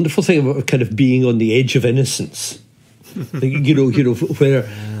wonderful thing about kind of being on the edge of innocence. Where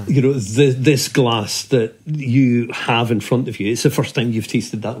this glass that you have in front of you, it's the first time you've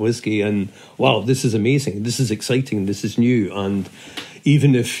tasted that whiskey, and wow, this is amazing, this is exciting, this is new. And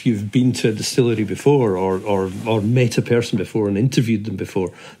even if you've been to a distillery before or met a person before and interviewed them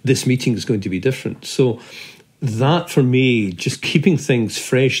before, this meeting is going to be different. So that, for me, just keeping things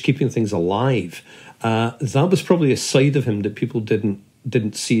fresh, keeping things alive, that was probably a side of him that people didn't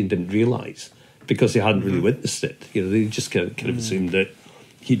see and didn't realise because they hadn't really witnessed it. They just kind of assumed that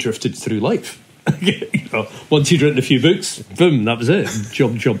he drifted through life, Once he'd written a few books, boom, that was it.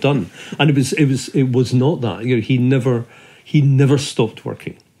 Job done. And it was not that. He never stopped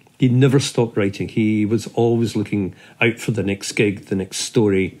working. He never stopped writing. He was always looking out for the next gig, the next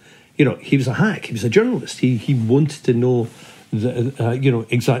story. He was a hack. He was a journalist. He wanted to know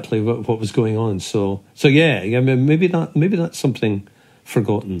exactly what was going on. So yeah. I mean, maybe that's something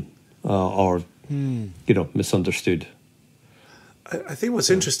forgotten or misunderstood. I think what's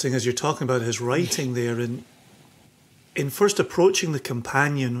interesting as you're talking about his writing there, in first approaching the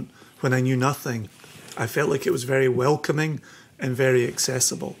companion when I knew nothing, I felt like it was very welcoming and very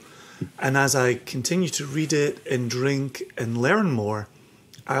accessible. And as I continued to read it and drink and learn more,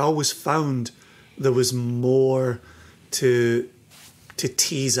 I always found there was more to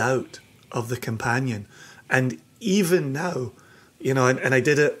tease out of the companion. And even now, and I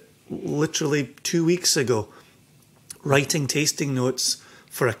did it literally 2 weeks ago, writing tasting notes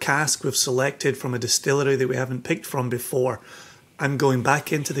for a cask we've selected from a distillery that we haven't picked from before. I'm going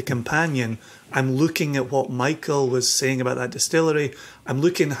back into the companion. I'm looking at what Michael was saying about that distillery. I'm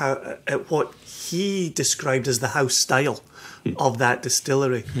looking at what he described as the house style of that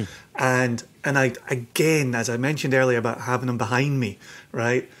distillery. And I, again, as I mentioned earlier about having them behind me,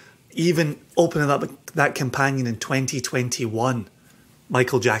 right? Even opening up that companion in 2021,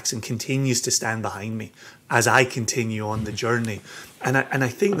 Michael Jackson continues to stand behind me as I continue on the journey. And I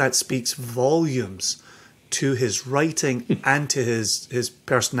think that speaks volumes to his writing and to his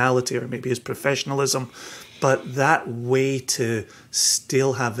personality, or maybe his professionalism, but that way to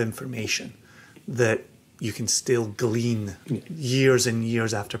still have information that you can still glean years and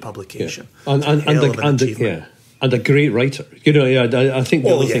years after publication. Yeah. And a great writer. I think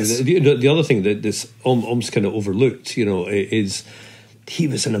the other thing that this almost kind of overlooked, is he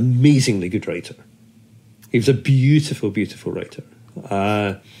was an amazingly good writer. He was a beautiful, beautiful writer.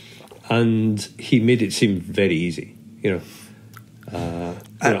 And he made it seem very easy, and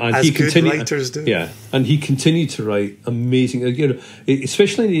as he good writers do. Yeah, and he continued to write amazing,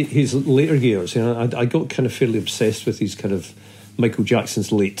 especially in his later years. I got kind of fairly obsessed with his kind of Michael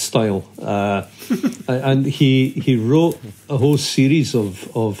Jackson's late style, and he wrote a whole series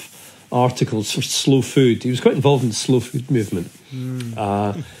of articles for Slow Food. He was quite involved in the slow food movement.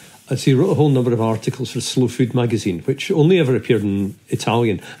 So he wrote a whole number of articles for Slow Food magazine, which only ever appeared in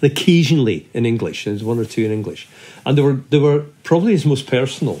Italian and occasionally in English. There's one or two in English, and they were probably his most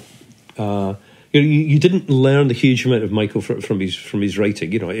personal. You didn't learn the huge amount of Michael from his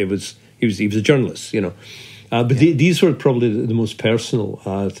writing. He was a journalist. These were probably the most personal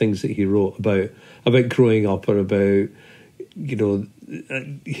things that he wrote about growing up, or about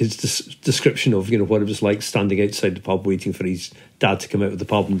his description of what it was like standing outside the pub waiting for his dad to come out of the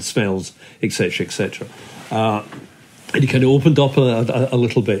pub, and the smells, etc., etc. And he kind of opened up a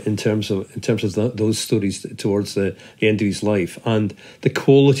little bit in terms of those stories towards the end of his life, and the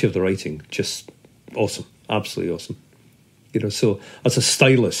quality of the writing, just awesome, absolutely awesome. So as a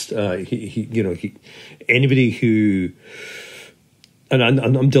stylist, anybody who. And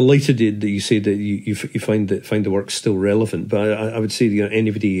I'm delighted that you say that you find the work still relevant. But I would say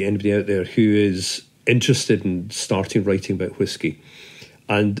anybody out there who is interested in starting writing about whiskey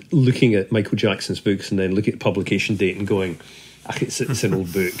and looking at Michael Jackson's books and then looking at publication date and going, it's an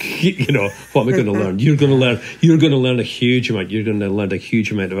old book. What am I going to learn? You're going to learn a huge amount. You're going to learn a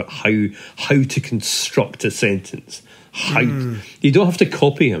huge amount about how to construct a sentence. You don't have to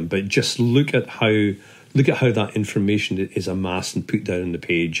copy him, but just look at how that information is amassed and put down on the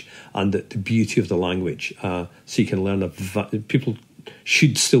page, and the beauty of the language. So you can learn people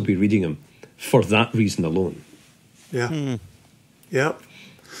should still be reading him for that reason alone. Yeah. Yeah.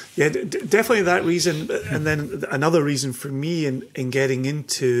 Yeah, definitely that reason. And then another reason for me in getting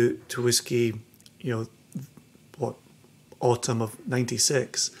into whiskey, autumn of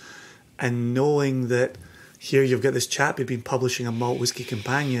 96, and knowing that here you've got this chap who'd been publishing a malt whiskey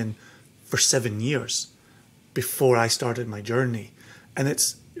companion for 7 years before I started my journey. And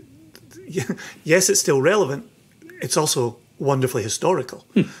it's, yes, it's still relevant. It's also wonderfully historical.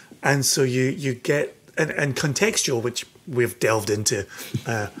 And so you get, and contextual, which we've delved into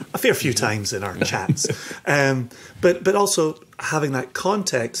a fair few times in our chats. But also having that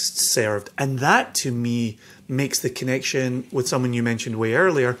context served. And that, to me, makes the connection with someone you mentioned way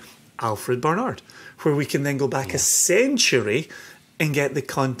earlier, Alfred Barnard, where we can then go back a century and get the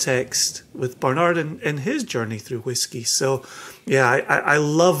context with Barnard and his journey through whiskey. So, yeah, I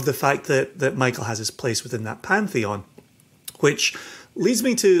love the fact that Michael has his place within that pantheon, which leads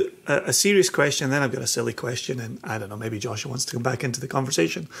me to a serious question, and then I've got a silly question, and I don't know, maybe Joshua wants to come back into the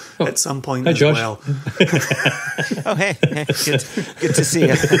conversation at some point as Josh. well. Oh, hey, good to see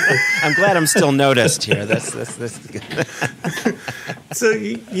you. I'm glad I'm still noticed here. That's good. So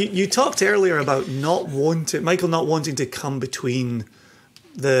you talked earlier about Michael not wanting to come between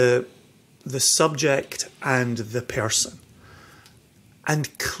the subject and the person.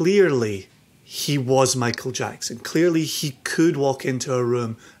 And clearly he was Michael Jackson. Clearly he could walk into a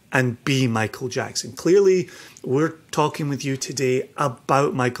room and be Michael Jackson. Clearly we're talking with you today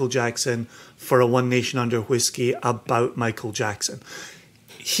about Michael Jackson for a One Nation Under Whisky about Michael Jackson.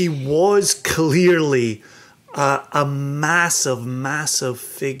 He was clearly a massive, massive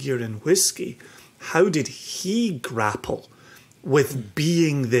figure in whisky. How did he grapple with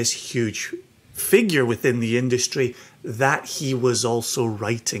being this huge figure within the industry that he was also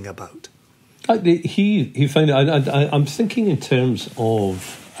writing about? He found it. I'm thinking in terms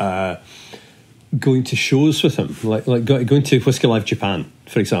of going to shows with him, like going to Whisky Live Japan,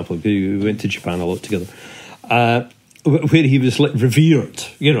 for example. We went to Japan a lot together, where he was like revered,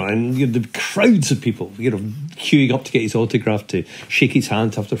 and the crowds of people, queuing up to get his autograph, to shake his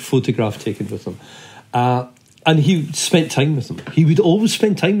hand, to have their photograph taken with him. And he spent time with them. He would always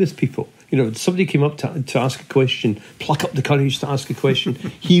spend time with people. Somebody came up to ask a question, pluck up the courage to ask a question.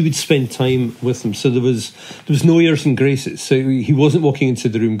 He would spend time with them. So there was no airs and graces. So he wasn't walking into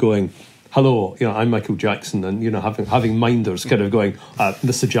the room going, "Hello, I'm Michael Jackson," and having minders kind of going,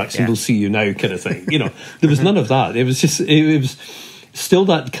 "Mr. Jackson, we'll see you now," kind of thing. There was none of that. It was still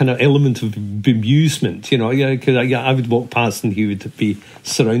that kind of element of bemusement. Because I would walk past and he would be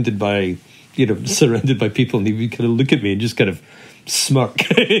surrounded by people, and he would kind of look at me and just kind of smirk,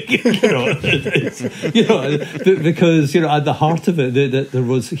 because at the heart of it, there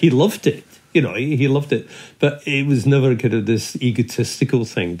was, he loved it. He loved it, but it was never kind of this egotistical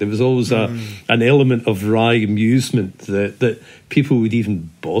thing. There was always an element of wry amusement that people would even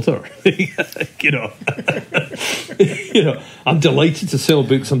bother. I'm delighted to sell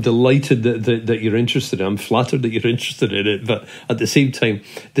books. I'm delighted that you're interested. I'm flattered that you're interested in it, but at the same time,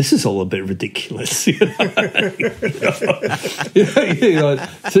 this is all a bit ridiculous.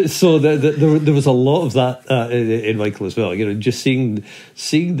 So there was a lot of that in Michael as well. Just seeing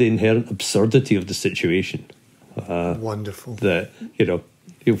the inherent absurdity of the situation. Wonderful. That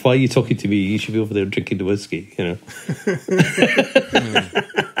why are you talking to me? You should be over there drinking the whiskey.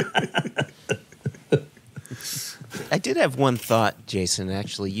 I did have one thought, Jason.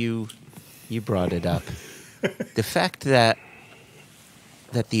 Actually, you brought it up. The fact that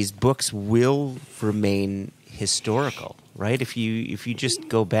these books will remain historical, right? If you just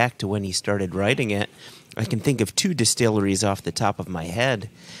go back to when he started writing it, I can think of 2 distilleries off the top of my head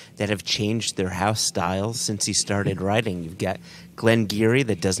that have changed their house styles since he started writing. You've got Glengarry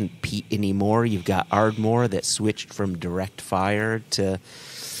that doesn't peat anymore. You've got Ardmore that switched from direct fire to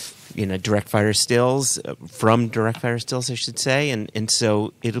direct fire stills, from direct fire stills, I should say. And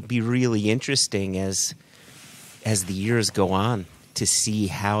so it'll be really interesting as the years go on to see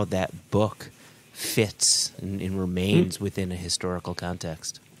how that book fits and remains within a historical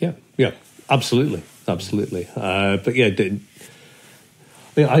context. Yeah, absolutely. But yeah,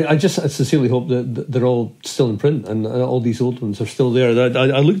 I just sincerely hope that they're all still in print and all these old ones are still there.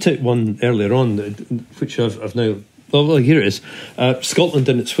 I looked at one earlier on, which I've now. Well, here it is. Scotland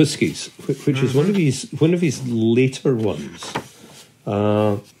and its Whiskies, which is one of his later ones,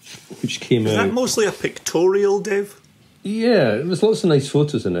 which came out. Is that mostly a pictorial, Dave? Yeah, there's lots of nice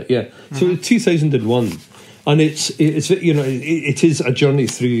photos in it. Yeah, so 2001, and it is a journey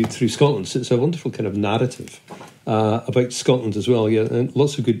through Scotland. So it's a wonderful kind of narrative about Scotland as well. Yeah, and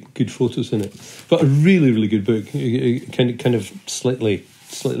lots of good photos in it. But a really, really good book. Kind of slightly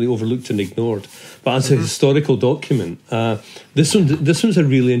overlooked and ignored, but as a historical document, this one's a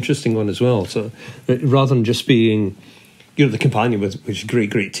really interesting one as well. So rather than just being, the companion, which is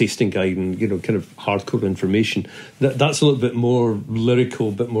great tasting guide and kind of hardcore information, that's a little bit more lyrical,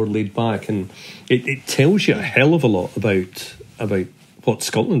 a bit more laid back, and it tells you a hell of a lot about what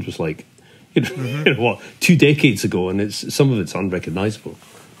Scotland was like, 2 decades ago, and some of it's unrecognisable,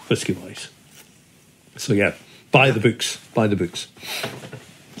 whisky wise. So yeah, buy the books.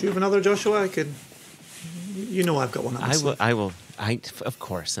 Do you have another, Joshua? I've got one. I will. Of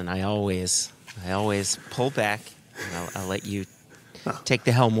course, and I always pull back. And I'll let you take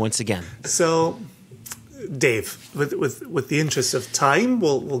the helm once again. So, Dave, with the interest of time,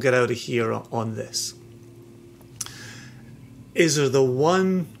 we'll get out of here on this. Is there the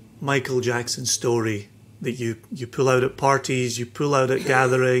one Michael Jackson story that you pull out at parties, you pull out at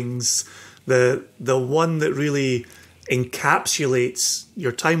gatherings, the one that really encapsulates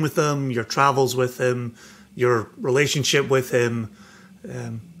your time with him, your travels with him, your relationship with him.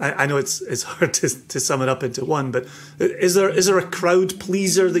 I know it's hard to sum it up into one, but is there a crowd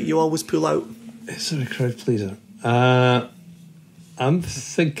pleaser that you always pull out? Is there a crowd pleaser? I'm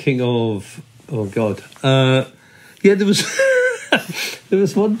thinking of, oh God, yeah, there was there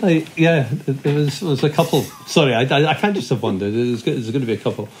was one night. Yeah, there was a couple. Sorry, I can't just have one. There's going to be a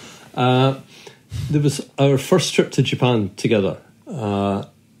couple. There was our first trip to Japan together,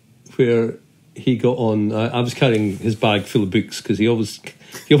 where he got on. I was carrying his bag full of books because he always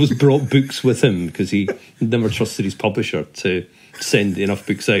brought books with him because he never trusted his publisher to send enough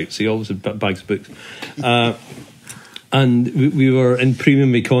books out. So he always had bags of books. And we were in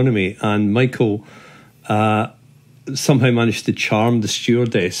premium economy, and Michael somehow managed to charm the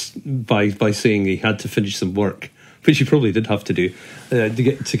stewardess by saying he had to finish some work, which he probably did have to do, to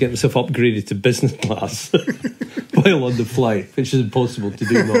get himself upgraded to business class while on the flight, which is impossible to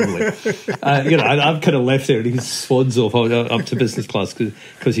do normally. I'm kind of left there, and he swans off up to business class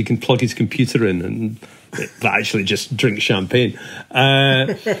because he can plug his computer in and actually just drink champagne. And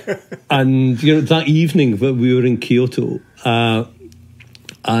that evening we were in Kyoto,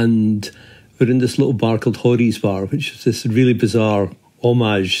 and we're in this little bar called Hori's Bar, which is this really bizarre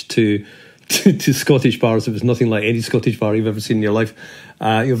homage to Scottish bars. It was nothing like any Scottish bar you've ever seen in your life.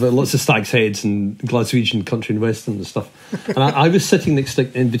 You've got lots of stag's heads and Glaswegian country and western and stuff. And I was sitting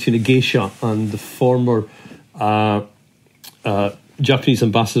in between a geisha and the former Japanese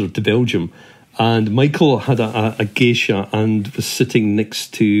ambassador to Belgium. And Michael had a geisha and was sitting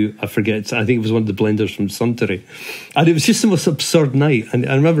next to, I think it was one of the blenders from Suntory. And it was just the most absurd night. And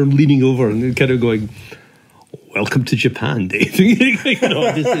I remember him leaning over and kind of going, "Welcome to Japan, Dave."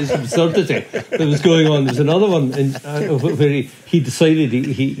 This absurdity that was going on. There's another one where he decided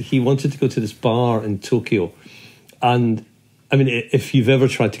he wanted to go to this bar in Tokyo. And I mean, if you've ever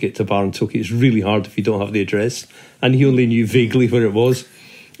tried to get to a bar in Tokyo, it's really hard if you don't have the address. And he only knew vaguely where it was.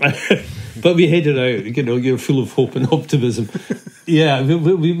 But we headed out, you're full of hope and optimism. Yeah,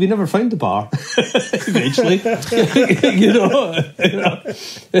 we never found the bar eventually.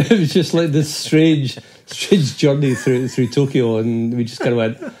 It was just like this strange journey through Tokyo, and we just kind of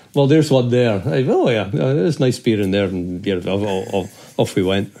went, well, there's one there. There's nice beer in there, and off we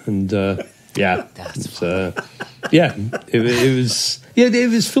went. And it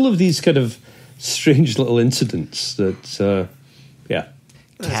was full of these kind of strange little incidents that.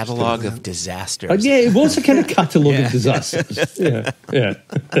 Catalogue of disasters. It was a kind of catalogue of disasters. Yeah.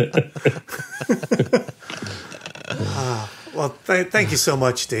 Well, thank you so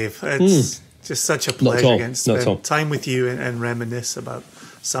much, Dave. It's just such a pleasure again to spend time with you and reminisce about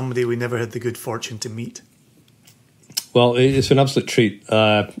somebody we never had the good fortune to meet. Well, it's an absolute treat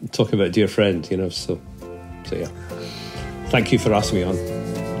talking about a dear friend, so yeah. Thank you for asking me on.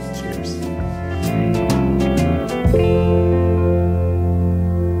 Cheers.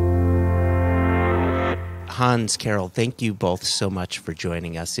 Hans, Carol, thank you both so much for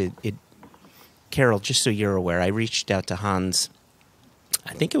joining us. Carol, just so you're aware, I reached out to Hans,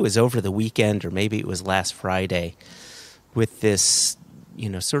 I think it was over the weekend or maybe it was last Friday, with this,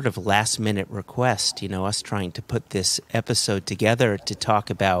 sort of last-minute request, us trying to put this episode together to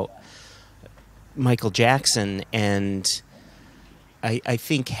talk about Michael Jackson. And I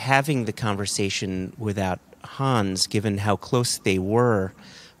think having the conversation without Hans, given how close they were,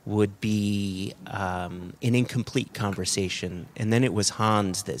 would be an incomplete conversation. And then it was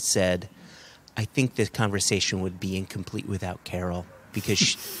Hans that said, I think this conversation would be incomplete without Carol, because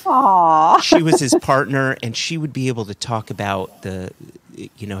she was his partner, and she would be able to talk about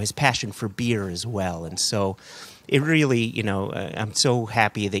his passion for beer as well. And so it really, I'm so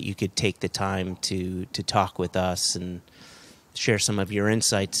happy that you could take the time to talk with us and share some of your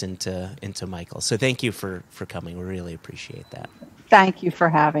insights into Michael. So thank you for coming. We really appreciate that. Thank you for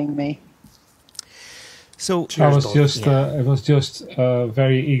having me. So it was just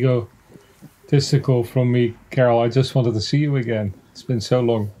very egotistical from me, Carol. I just wanted to see you again. It's been so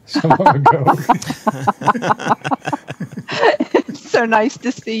long ago. It's so nice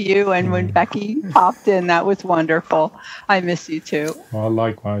to see you. And when Becky popped in, that was wonderful. I miss you too. Well,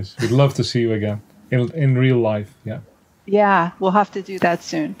 likewise. We'd love to see you again in real life. Yeah. Yeah, we'll have to do that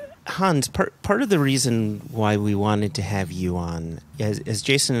soon. Hans, part of the reason why we wanted to have you on, as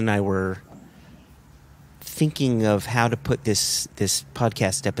Jason and I were thinking of how to put this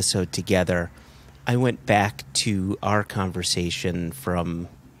podcast episode together, I went back to our conversation from,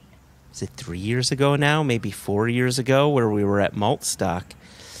 is it 3 years ago now, maybe 4 years ago, where we were at Maltstock,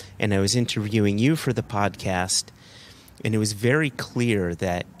 and I was interviewing you for the podcast, and it was very clear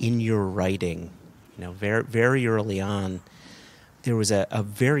that in your writing, very, very early on, there was a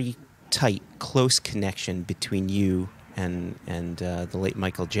very tight, close connection between you and the late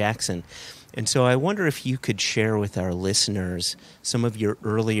Michael Jackson. And so I wonder if you could share with our listeners some of your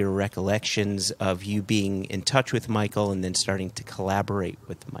earlier recollections of you being in touch with Michael and then starting to collaborate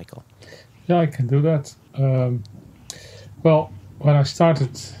with Michael. Yeah, I can do that. Well, when I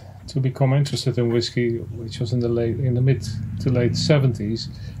started to become interested in whiskey, which was in the mid to late 70s,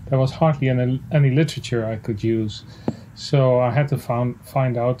 there was hardly any literature I could use. So I had to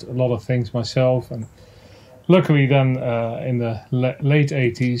find out a lot of things myself. And luckily then, in the late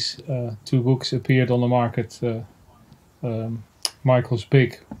 80s, two books appeared on the market. Michael's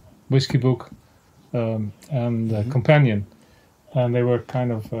big whiskey book and Companion. And they were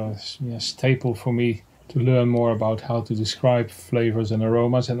kind of a staple for me to learn more about how to describe flavors and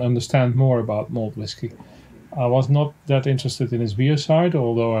aromas and understand more about malt whiskey. I was not that interested in his beer side,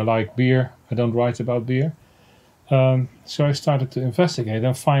 although I like beer. I don't write about beer. So I started to investigate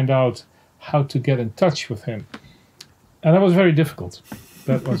and find out how to get in touch with him. And that was very difficult.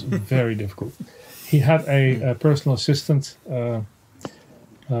 Very difficult. He had a personal assistant.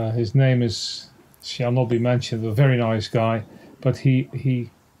 His name shall not be mentioned, a very nice guy. But he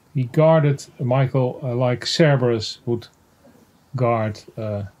guarded Michael like Cerberus would guard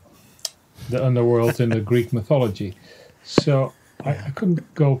the underworld in the Greek mythology. So I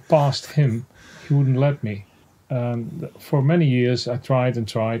couldn't go past him. He wouldn't let me. For many years I tried and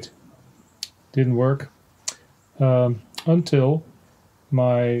tried. Didn't work. Until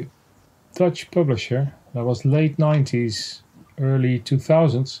my Dutch publisher, that was late 90s, early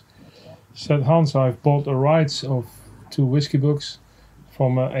 2000s, said, Hans, I've bought the rights of 2 whiskey books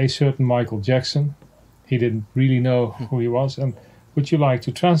from a certain Michael Jackson. He didn't really know who he was, and would you like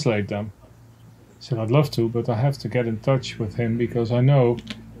to translate them? I said, I'd love to, but I have to get in touch with him because I know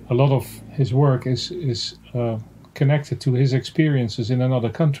a lot of his work is connected to his experiences in another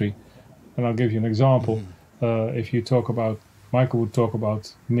country. And I'll give you an example. If you talk about, Michael would talk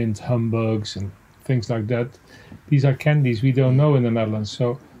about mint humbugs and things like that. These are candies we don't know in the Netherlands.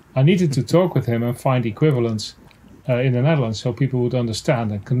 So I needed to talk with him and find equivalents in the Netherlands so people would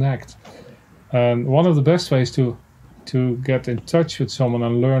understand and connect. And one of the best ways to get in touch with someone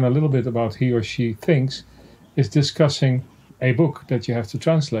and learn a little bit about he or she thinks is discussing a book that you have to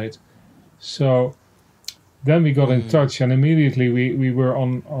translate. So then we got in touch, and immediately we were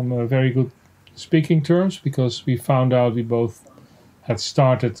on a very good speaking terms because we found out we both had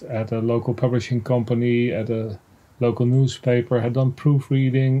started at a local publishing company, at a local newspaper, had done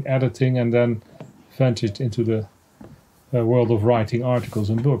proofreading, editing, and then ventured into the world of writing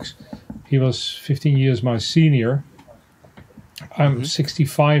articles and books. He was 15 years my senior. I'm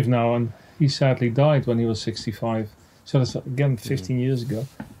 65 now, and he sadly died when he was 65. So that's again 15 years ago.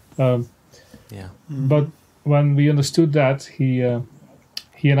 But when we understood that, he and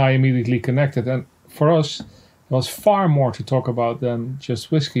I immediately connected. And for us, there was far more to talk about than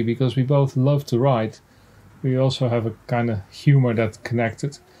just whiskey because we both love to write. We also have a kind of humor that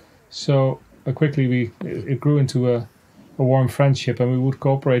connected. So quickly it grew into a warm friendship, and we would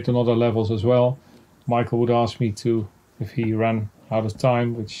cooperate on other levels as well. Michael would ask me to, if he ran out of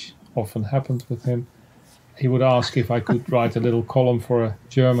time, which often happened with him, he would ask if I could write a little column for a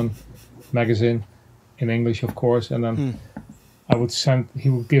German magazine, in English of course, and then he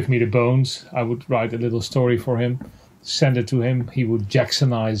would give me the bones. I would write a little story for him, send it to him. He would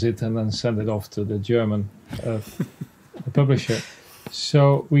Jacksonize it and then send it off to the German publisher.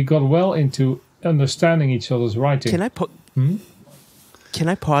 So we got well into understanding each other's writing. Can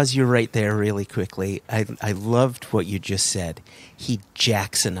I pause you right there really quickly? I loved what you just said. He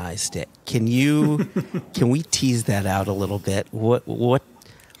Jacksonized it. Can we tease that out a little bit?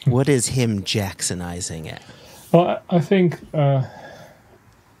 What is him Jacksonizing it? Well, I think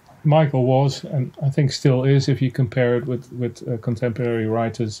Michael was, and I think still is, if you compare it with contemporary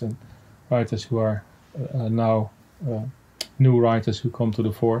writers and writers who are now new writers who come to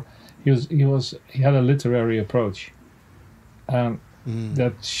the fore. He had a literary approach, and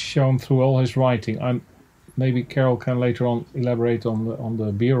that's shown through all his writing. Maybe Carol can later on elaborate on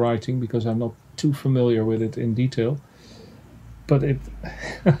the beer writing because I'm not too familiar with it in detail. But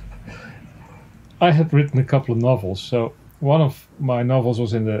I had written a couple of novels. So one of my novels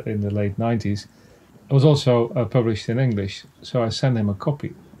was in the late 90s. It was also published in English. So I sent him a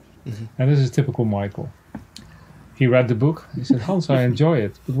copy. And this is typical Michael. He read the book. He said, Hans, I enjoy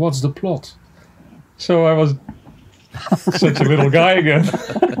it, but what's the plot? So I was such a little guy again.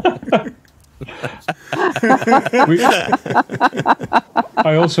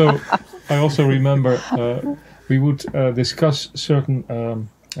 I also remember we would discuss certain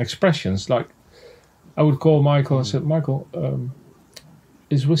expressions. Like I would call Michael and said, Michael,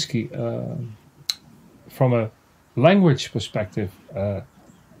 is whiskey, from a language perspective,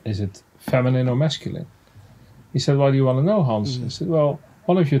 is it feminine or masculine? He said, why do you want to know, Hans? I said, well,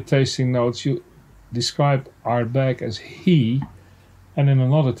 one of your tasting notes, you describe Art Beck as he, and in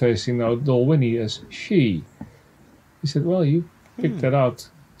another tasting note, Dalwhinnie as she. He said, well, you picked that out.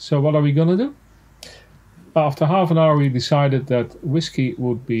 So what are we going to do? After half an hour, we decided that whiskey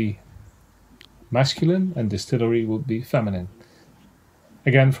would be masculine and distillery would be feminine.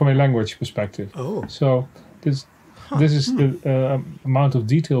 Again, from a language perspective. Oh. So this is the amount of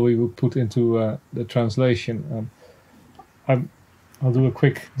detail we would put into the translation. I'll do a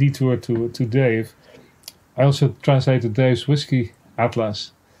quick detour to Dave. I also translated Dave's whiskey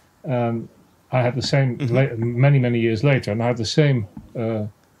atlas. I had the same many years later, and I had the same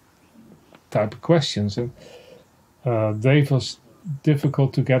type of questions. And Dave was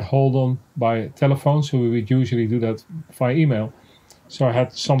difficult to get hold on by telephone, so we would usually do that via email. So I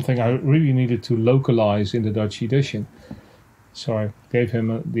had something I really needed to localize in the Dutch edition. So I gave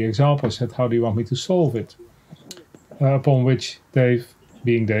him the example. I said, how do you want me to solve it? Upon which Dave,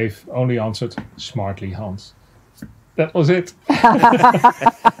 being Dave, only answered, smartly, Hans. That was it.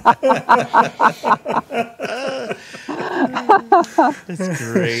 That's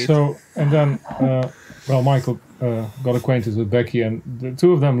great. So, and then, Michael got acquainted with Becky, and the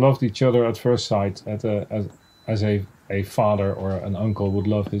two of them loved each other at first sight, as a father or an uncle would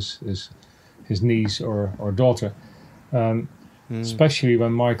love his niece or daughter. Especially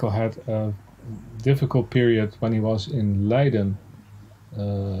when Michael had a difficult period when he was in Leiden,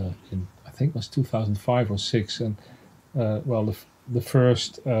 in I think it was 2005 or 6, and the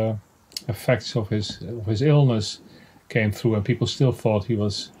first effects of his illness came through, and people still thought he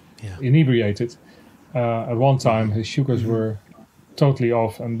was inebriated. At one time, his sugars were totally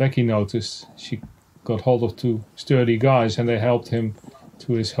off, and Becky noticed. She got hold of two sturdy guys, and they helped him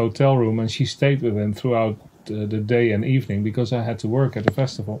to his hotel room, and she stayed with him throughout the day and evening because I had to work at the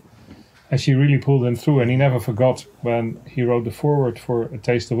festival. And she really pulled him through, and he never forgot when he wrote the foreword for A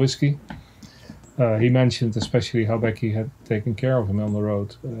Taste of Whiskey. He mentioned especially how Becky had taken care of him on the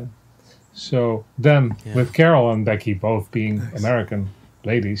road. So then, with Carol and Becky both being American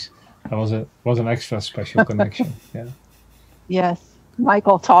ladies, that was an extra special connection. Yeah. Yes.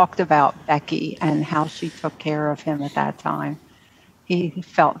 Michael talked about Becky and how she took care of him at that time. He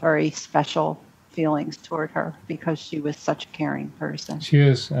felt very special feelings toward her because she was such a caring person. She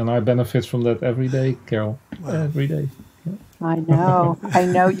is, and I benefit from that every day, Carol. Wow. Every day. Yeah. I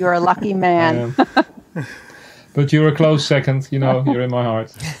know you're a lucky man. But you're a close second, you're in my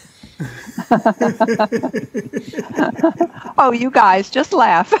heart. Oh, you guys, just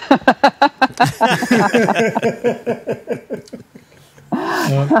laugh.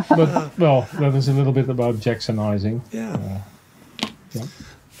 That is a little bit about Jacksonizing. Yeah.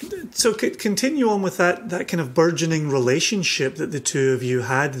 So continue on with that kind of burgeoning relationship that the two of you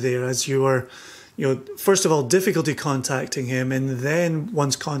had there as you were, first of all, difficulty contacting him, and then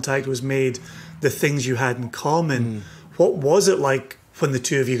once contact was made, the things you had in common. What was it like when the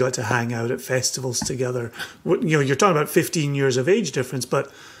two of you got to hang out at festivals together? You're talking about 15 years of age difference,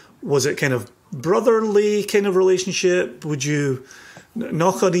 but was it kind of brotherly kind of relationship? Would you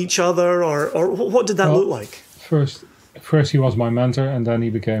knock on each other, or what did that look like? First he was my mentor, and then he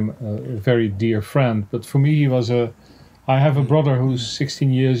became a very dear friend. But for me, I have a brother who's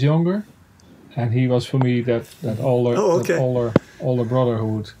 16 years younger, and he was for me that older brother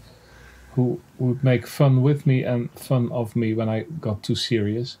who would make fun with me and fun of me when I got too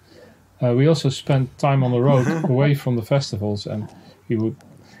serious. We also spent time on the road away from the festivals, and we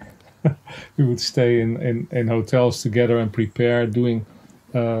would stay in hotels together and prepare, doing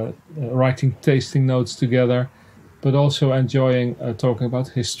writing tasting notes together, but also enjoying talking about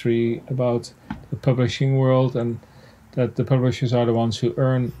history, about the publishing world, and that the publishers are the ones who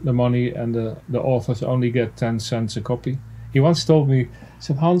earn the money and the authors only get 10 cents a copy. He once told me, he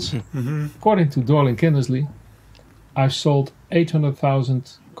said, Hans, according to Dorling Kindersley, I've sold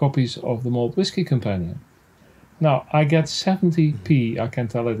 800,000 copies of the Malt Whisky Companion. Now, I get 70p, I can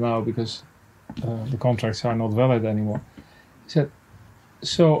tell it now because the contracts are not valid anymore. He said,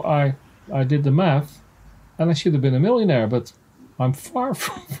 so I did the math, and I should have been a millionaire, but I'm far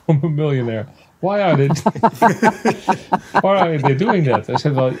from a millionaire. Why are they doing that? I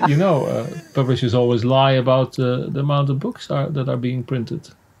said, well, publishers always lie about the amount of books that are being printed.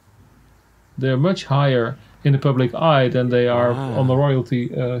 They're much higher in the public eye than they are on the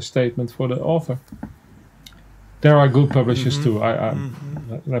royalty statement for the author. There are good publishers too.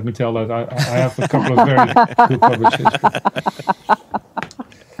 Let me tell that I have a couple of very good publishers.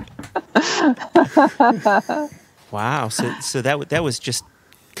 Wow. So that was just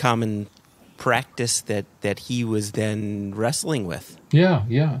common practice that he was then wrestling with.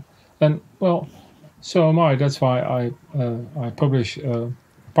 Yeah. And well, so am I. That's why I publish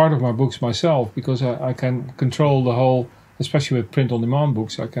part of my books myself, because I can control the whole, especially with print-on-demand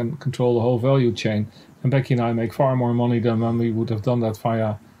books, I can control the whole value chain. And Becky and I make far more money than when we would have done that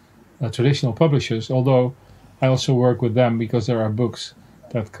via traditional publishers, although I also work with them because there are books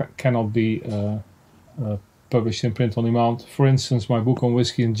that cannot be published in print-on-demand. For instance, my book on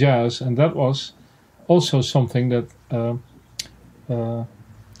whiskey and jazz, and that was also something that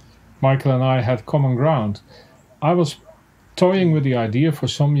Michael and I had common ground. I was toying with the idea for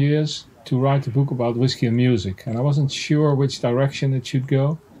some years to write a book about whiskey and music, and I wasn't sure which direction it should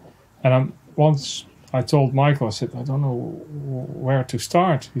go. And once I told Michael, I said, I don't know where to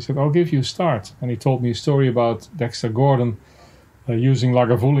start. He said, I'll give you a start. And he told me a story about Dexter Gordon using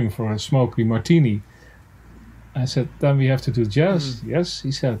Lagavulin for a smoky martini. I said, then we have to do jazz. Yes,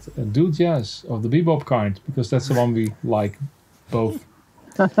 he said, do jazz of the bebop kind, because that's the one we like both.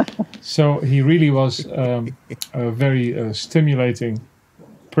 So he really was a very stimulating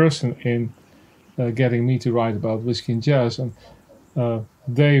person in getting me to write about whiskey and jazz. And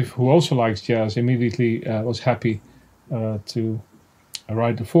Dave, who also likes jazz, immediately was happy to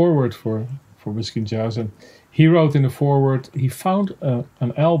write the foreword for Whiskey and Jazz. And he wrote in the foreword, he found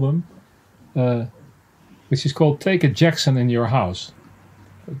an album which is called Take a Jackson in Your House.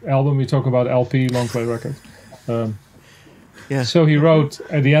 Album, we talk about LP, long play record. Yeah. So he wrote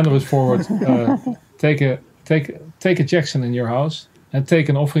at the end of his foreword, take a Jackson in your house and take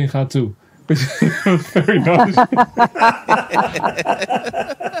an Offringa too. Which was very nice.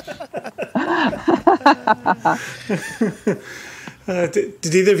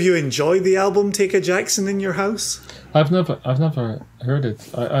 Did either of you enjoy the album Take a Jackson in Your House? I've never heard it.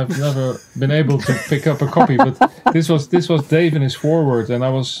 I've never been able to pick up a copy. But this was Dave in his foreword, and I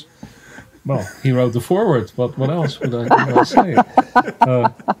was, well, he wrote the foreword. What else would I say?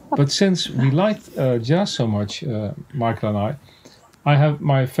 But since we liked jazz so much, Michael and I have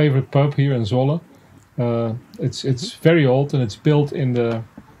my favorite pub here in Zwolle. It's very old, and it's built in the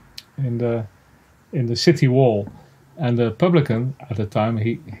city wall. And the publican at the time,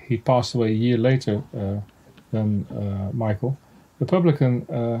 he passed away a year later than Michael. The publican,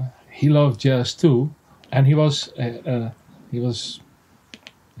 he loved jazz too, and he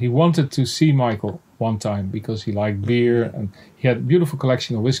wanted to see Michael one time because he liked beer and he had a beautiful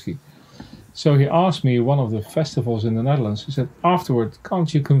collection of whiskey. So he asked me one of the festivals in the Netherlands. He said, afterward,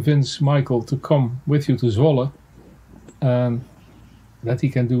 can't you convince Michael to come with you to Zwolle and that he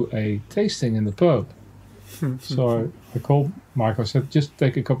can do a tasting in the pub? So I called Michael. I said, just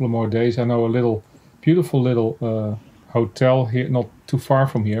take a couple of more days. I know a beautiful little hotel here, not too far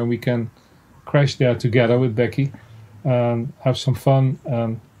from here, and we can crash there together with Becky and have some fun.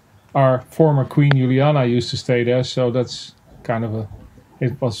 Our former Queen Juliana used to stay there, so that's kind of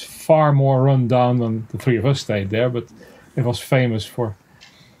it was far more run down than the three of us stayed there, but it was famous for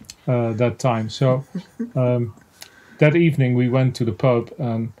that time. So that evening we went to the pub,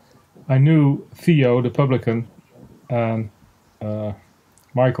 and I knew Theo, the publican, and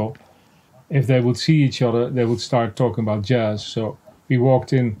Michael, if they would see each other, they would start talking about jazz. So we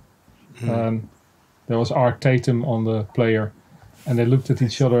walked in, and there was Art Tatum on the player, and they looked at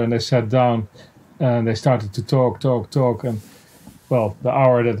each other and they sat down, and they started to talk, and well, the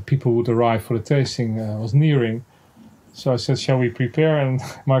hour that the people would arrive for the tasting was nearing. So I said, shall we prepare? And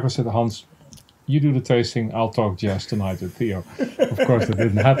Michael said, Hans, you do the tasting, I'll talk jazz tonight with Theo. Of course, that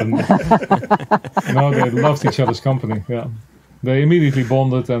didn't happen. No, they loved each other's company. Yeah, they immediately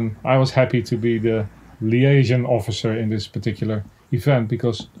bonded, and I was happy to be the liaison officer in this particular event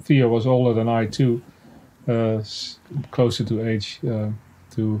because Theo was older than I too, closer to age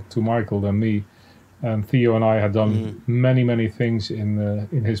to Michael than me. And Theo and I had done many things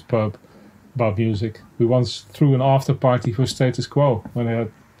in his pub about music. We once threw an after party for Status Quo when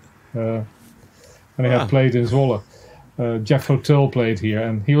they had played in Zwolle. Jeff Hotel played here,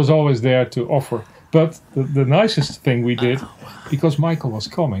 and he was always there to offer. But the nicest thing we did, because Michael was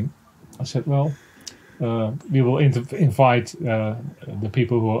coming, I said, well, we will invite the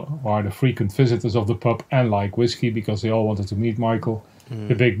people who are the frequent visitors of the pub and like whiskey, because they all wanted to meet Michael.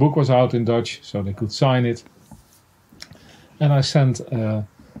 The big book was out in Dutch, so they could sign it. And I sent a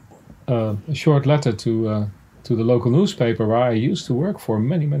short letter to the local newspaper where I used to work for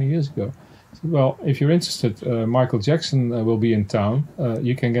many years ago. I said, well, if you're interested, Michael Jackson will be in town.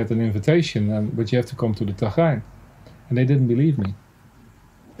 You can get an invitation, but you have to come to the Tagrijn. And they didn't believe me.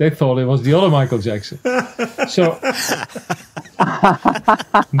 They thought it was the other Michael Jackson. So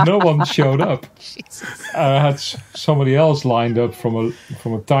no one showed up. I had somebody else lined up from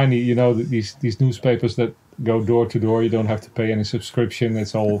a tiny, these newspapers that go door to door. You don't have to pay any subscription.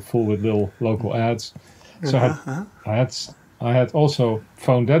 It's all full with little local ads. So I had also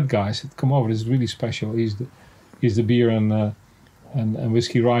phoned that guy. I said, "Come over. This is really special. He's the beer and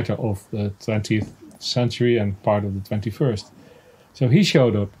whiskey writer of the 20th century and part of the 21st." So he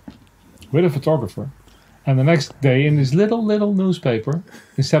showed up with a photographer. And the next day, in this little newspaper,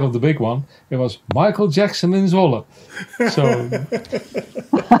 instead of the big one, it was Michael Jackson in Zwolle. So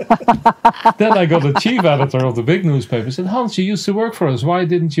then I got the chief editor of the big newspaper. Said, "Hans, you used to work for us. Why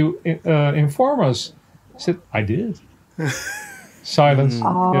didn't you inform us?" I said, "I did." Silence.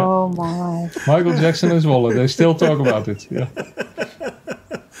 Oh, my. Michael Jackson in Zwolle. They still talk about it. Yeah.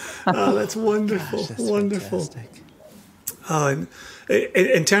 Oh, that's wonderful. Gosh, that's wonderful. fantastic. Oh, and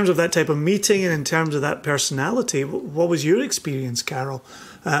in terms of that type of meeting and in terms of that personality, what was your experience, Carol?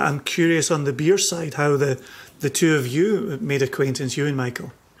 I'm curious on the beer side, how the two of you made acquaintance, you and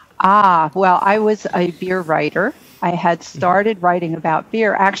Michael. Well, I was a beer writer. I had started writing about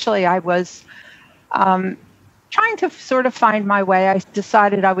beer. Actually, I was trying to sort of find my way. I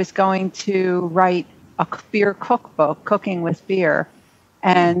decided I was going to write a beer cookbook, cooking with beer.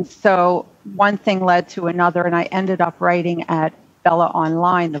 And so one thing led to another, and I ended up writing at Bella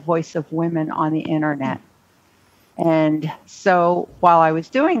Online, the voice of women on the internet. And so while I was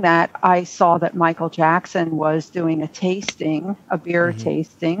doing that, I saw that Michael Jackson was doing a beer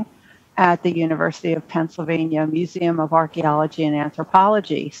tasting at the University of Pennsylvania Museum of Archaeology and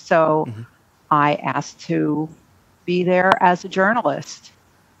Anthropology. So I asked to be there as a journalist.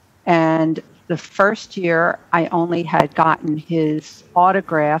 And the first year, I only had gotten his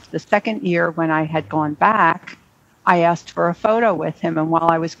autograph. The second year, when I had gone back, I asked for a photo with him. And while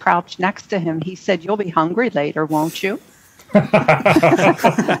I was crouched next to him, he said, "You'll be hungry later, won't you?" I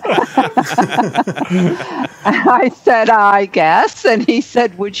said, "I guess." And he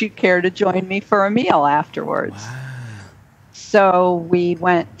said, "Would you care to join me for a meal afterwards?" Wow. So we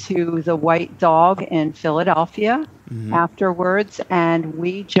went to the White Dog in Philadelphia afterwards, and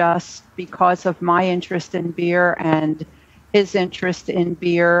we just, because of my interest in beer and his interest in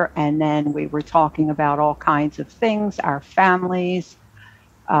beer, and then we were talking about all kinds of things, our families,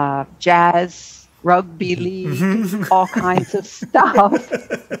 jazz, rugby league, all kinds of stuff.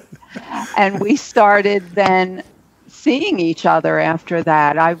 And we started then seeing each other after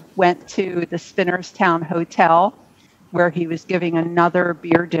that. I went to the Spinnerstown Hotel, where he was giving another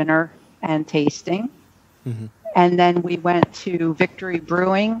beer dinner and tasting. And then we went to Victory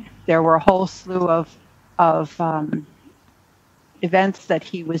Brewing. There were a whole slew of events that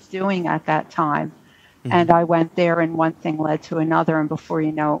he was doing at that time. And I went there, and one thing led to another. And before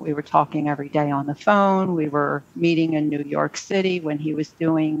you know it, we were talking every day on the phone. We were meeting in New York City when he was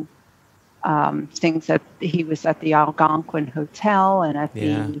doing things he was at the Algonquin Hotel and at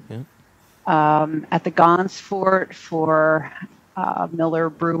the Gonsfort for Miller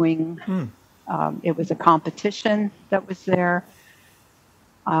Brewing. It was a competition that was there.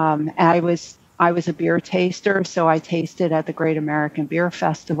 And I was a beer taster, so I tasted at the Great American Beer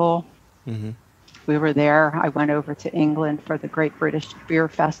Festival. We were there. I went over to England for the Great British Beer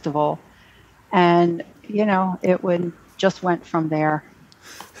Festival. And, it just went from there.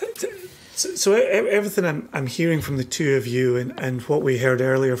 So everything I'm hearing from the two of you and what we heard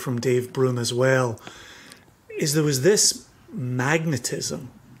earlier from Dave Broom as well, is there was this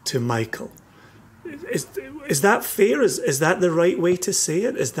magnetism to Michael. Is that fair? Is that the right way to say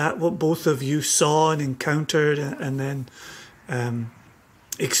it? Is that what both of you saw and encountered and then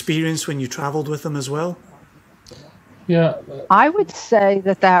experienced when you travelled with him as well? Yeah. I would say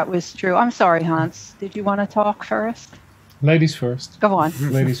that was true. I'm sorry, Hans. Did you want to talk first? Ladies first. Go on.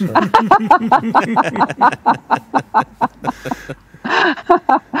 Ladies first.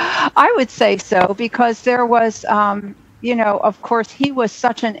 I would say so, because there was, of course, he was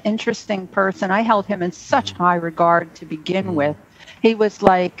such an interesting person. I held him in such high regard to begin with. He was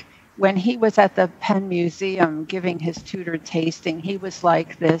like, when he was at the Penn Museum giving his tutored tasting, he was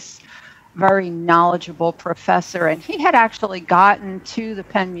like this very knowledgeable professor. And he had actually gotten to the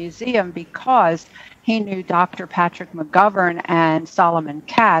Penn Museum because he knew Dr. Patrick McGovern and Solomon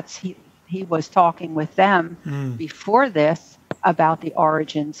Katz. He was talking with them before this about the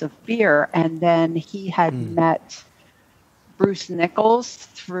origins of beer. And then he had met Bruce Nichols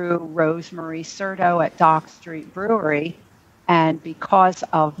through Rosemary Serto at Dock Street Brewery. And because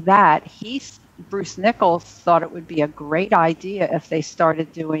of that, Bruce Nichols thought it would be a great idea if they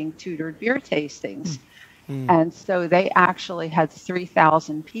started doing tutored beer tastings. And so they actually had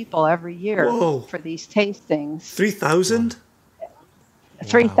 3,000 people every year Whoa. for these tastings. 3,000?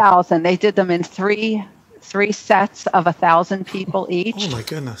 3,000. They did them in three sets of 1,000 people each. Oh my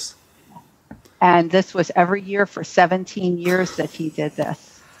goodness. And this was every year for 17 years that he did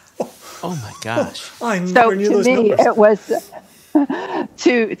this. Oh my gosh. I So never knew to those me, numbers. it was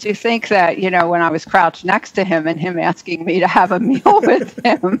to think that, when I was crouched next to him and him asking me to have a meal with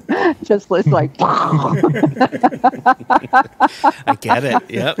him, just was like, I get it.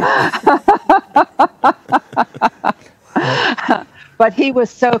 Yep. but he was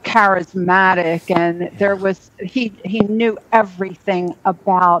so charismatic, and he knew everything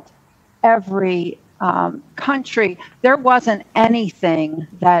about every country. There wasn't anything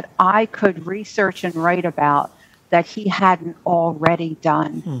that I could research and write about that he hadn't already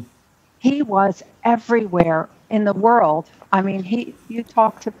done. He was everywhere in the world. I mean, you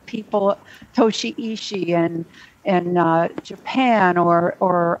talk to people, Toshi Ishii in Japan, or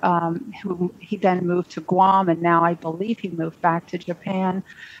who he then moved to Guam, and now I believe he moved back to Japan.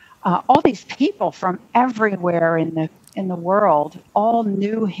 All these people from everywhere in the world all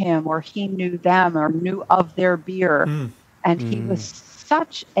knew him, or he knew them, or knew of their beer. And he was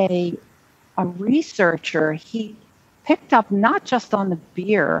such a researcher. He picked up not just on the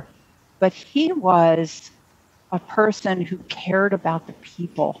beer, but he was a person who cared about the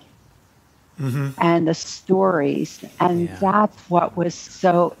people and the stories. And that's what was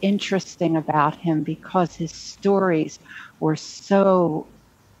so interesting about him, because his stories were so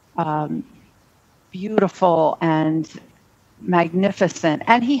beautiful and magnificent.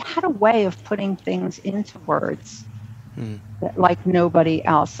 And he had a way of putting things into words like nobody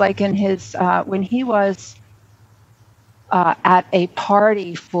else. Like in his, when he was at a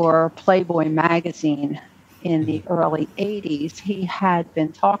party for Playboy magazine in the early 80s, he had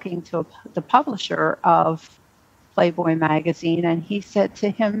been talking to the publisher of Playboy magazine, and he said to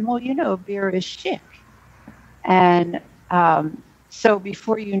him, well, beer is chic. And so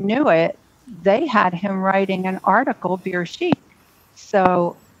before you knew it, they had him writing an article, Beer Chic.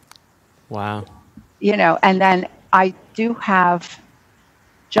 So, wow. And then I do have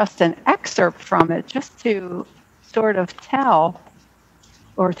just an excerpt from it, just to sort of tell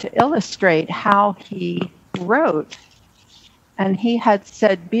or to illustrate how he wrote. And he had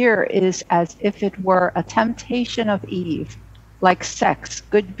said, beer is as if it were a temptation of Eve. Like sex,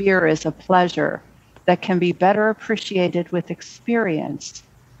 good beer is a pleasure that can be better appreciated with experience,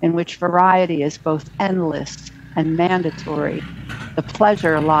 in which variety is both endless and mandatory. The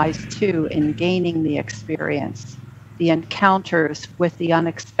pleasure lies, too, in gaining the experience, the encounters with the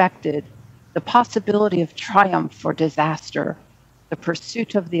unexpected, the possibility of triumph or disaster, the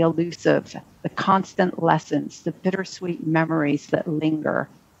pursuit of the elusive, the constant lessons, the bittersweet memories that linger.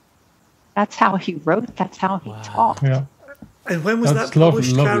 That's how he wrote. That's how he talked. Yeah. And when was That's that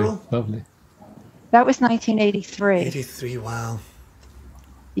published, lovely, Carol? lovely. That was 1983. 83, wow.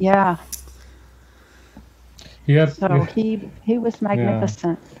 Yeah. He had, So he was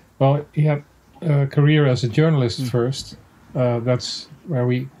magnificent. well, he had a career as a journalist first. That's where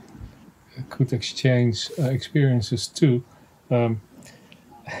we could exchange experiences too.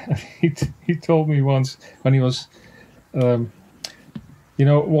 He told me once when he was, Wallace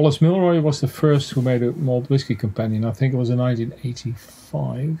Milroy was the first who made a malt whiskey companion. I think it was in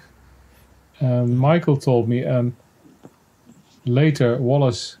 1985. Michael told me, and later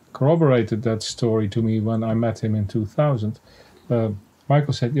Wallace corroborated that story to me when I met him in 2000.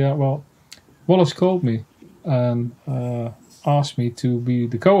 Michael said, Wallace called me and asked me to be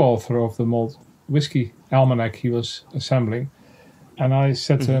the co-author of the malt whiskey almanac he was assembling. And I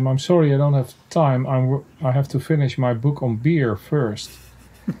said to him, I'm sorry, I don't have time. I have to finish my book on beer first.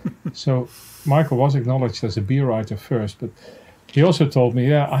 So Michael was acknowledged as a beer writer first, but he also told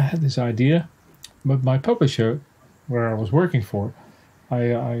me, I had this idea, but my publisher, where I was working for,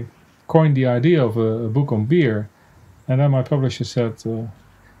 I coined the idea of a book on beer, and then my publisher said,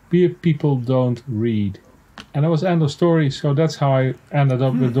 beer people don't read. And that was the end of story. So that's how I ended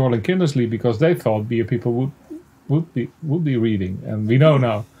up with Dorling Kindersley, because they thought beer people would be reading, and we know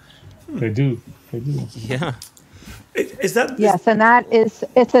now they do. Yeah. Is that Yes, and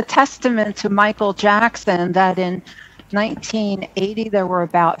it's a testament to Michael Jackson that in 1980 there were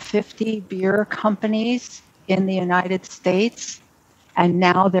about 50 beer companies in the United States, and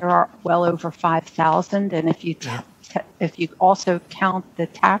now there are well over 5,000. And if you also count the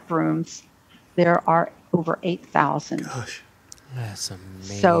tap rooms, there are over 8,000. Gosh. That's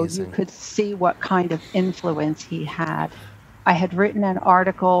amazing. So you could see what kind of influence he had. I had written an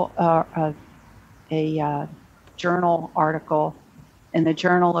article, a journal article in the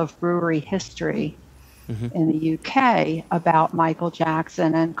Journal of Brewery History in the UK about Michael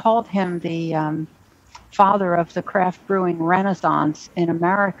Jackson and called him the father of the craft brewing renaissance in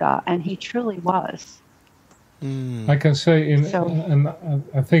America, and he truly was. I can say, So- and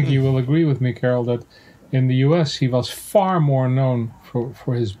I think you will agree with me, Carol, that in the US he was far more known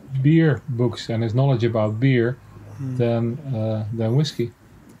for his beer books and his knowledge about beer than whiskey.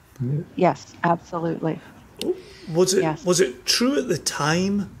 Yes, absolutely. Was it Yes. was it true at the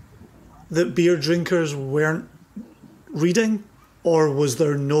time that beer drinkers weren't reading, or was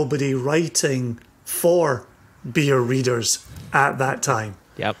there nobody writing for beer readers at that time?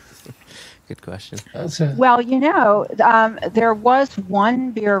 Yep. Good question. Well, there was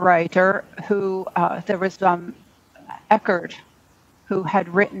one beer writer who, there was Eckert, who had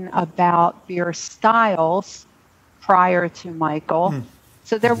written about beer styles prior to Michael.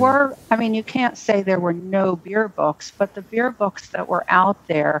 So there were, you can't say there were no beer books, but the beer books that were out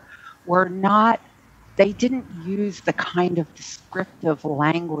there were not, they didn't use the kind of descriptive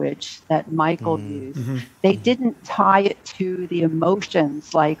language that Michael used. They didn't tie it to the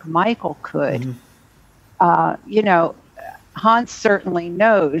emotions like Michael could. Hans certainly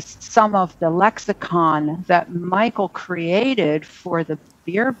knows some of the lexicon that Michael created for the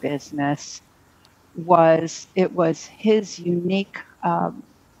beer business was his unique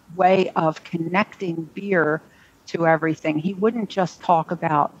way of connecting beer to everything. He wouldn't just talk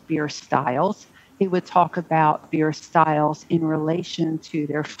about beer styles. He would talk about beer styles in relation to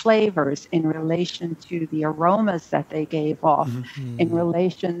their flavors, in relation to the aromas that they gave off, in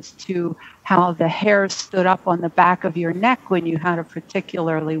relations to how the hairs stood up on the back of your neck when you had a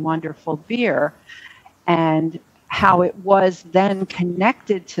particularly wonderful beer, and how it was then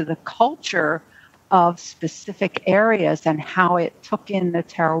connected to the culture of specific areas and how it took in the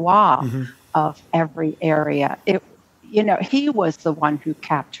terroir of every area. He was the one who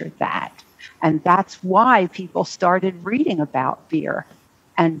captured that. And that's why people started reading about beer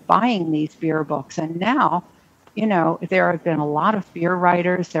and buying these beer books. And now, there have been a lot of beer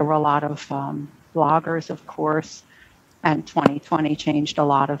writers. There were a lot of bloggers, of course. And 2020 changed a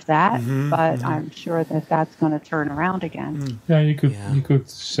lot of that. But I'm sure that that's going to turn around again. Yeah, you could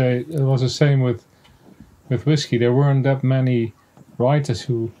say it was the same with whiskey. There weren't that many writers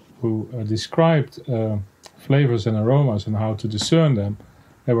who described flavors and aromas and how to discern them.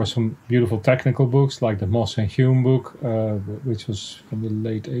 There were some beautiful technical books like the Moss and Hume book, which was from the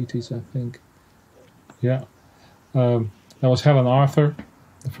late 80s, I think. Yeah. There was Helen Arthur,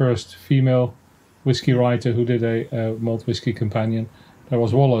 the first female whiskey writer who did a malt whiskey companion. There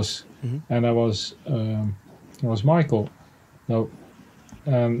was Wallace, and there was Michael. There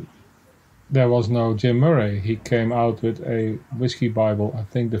was no Jim Murray. He came out with a whiskey Bible. I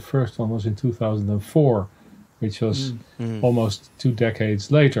think the first one was in 2004. Which was almost 2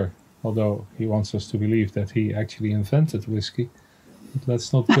 decades later, although he wants us to believe that he actually invented whiskey. But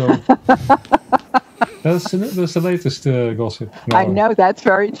let's not go. That's the latest gossip. No. I know that's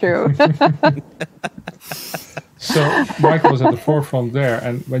very true. So Michael was at the forefront there,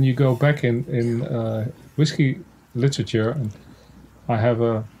 and when you go back in whiskey literature, and I have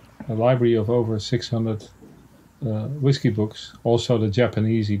a library of over 600 whiskey books, also the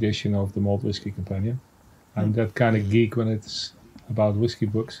Japanese edition of the Malt Whiskey Companion. I'm that kind of geek when it's about whiskey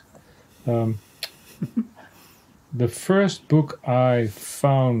books. The first book I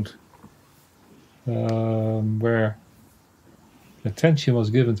found where attention was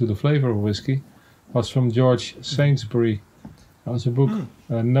given to the flavor of whiskey was from George Sainsbury. That was a book,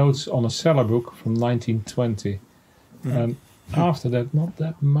 Notes on a Cellar book from 1920. And after that, not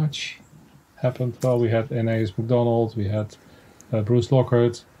that much happened. Well, we had N.A.S. MacDonald, we had Bruce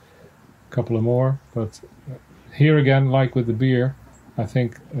Lockhart, a couple of more, but here again, like with the beer, I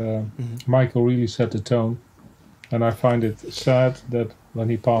think Michael really set the tone, and I find it sad that when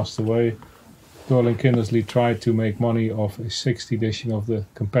he passed away, Dorling Kindersley tried to make money off a 6th edition of the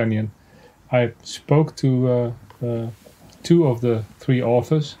companion. I spoke to 2 of the 3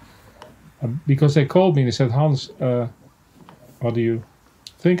 authors because they called me and they said, Hans, what do you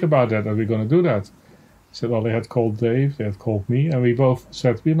think about that? Are we going to do that? I said, well, they had called Dave, they had called me, and we both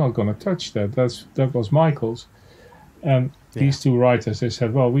said, we're not going to touch that. That was Michael's. And these 2 writers, they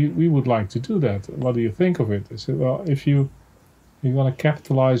said, well, we would like to do that. What do you think of it? I said, well, if you're going to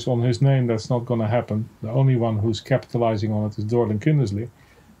capitalize on his name, that's not going to happen. The only one who's capitalizing on it is Dorling Kindersley.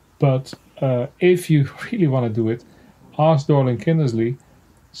 But if you really want to do it, ask Dorling Kindersley,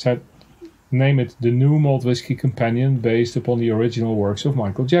 said, name it the New Malt Whiskey Companion based upon the original works of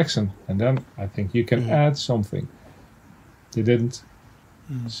Michael Jackson. And then I think you can add something. They didn't.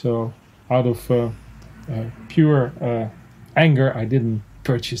 So out of pure anger, I didn't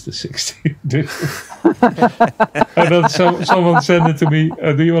purchased the 60th edition. And then someone sent it to me.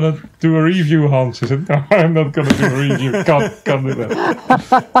 Do you want to do a review, Hans? I said, no, I'm not going to do a review. Can't do that.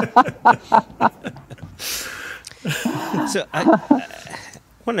 So I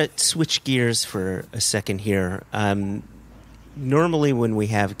want to switch gears for a second here. Normally when we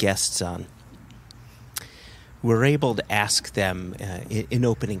have guests on, we're able to ask them an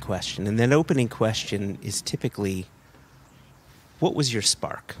opening question. And that opening question is typically, what was your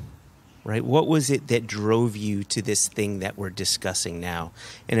spark? Right? What was it that drove you to this thing that we're discussing now?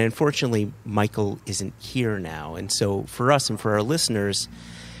 And unfortunately, Michael isn't here now. And so for us and for our listeners,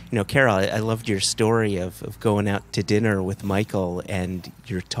 Carol, I loved your story of going out to dinner with Michael and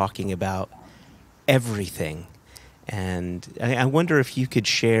you're talking about everything. And I wonder if you could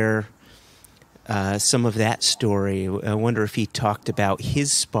share some of that story. I wonder if he talked about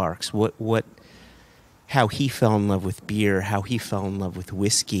his sparks, how he fell in love with beer, how he fell in love with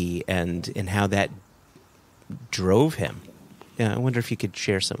whiskey, and how that drove him. Yeah, I wonder if you could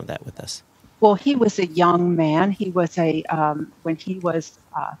share some of that with us. Well, he was a young man. He was when he was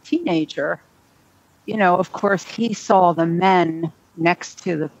a teenager, of course, he saw the men next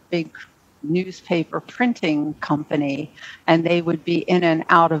to the big newspaper printing company, and they would be in and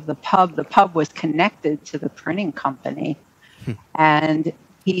out of the pub. The pub was connected to the printing company, and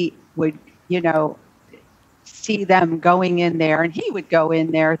he would, see them going in there, and he would go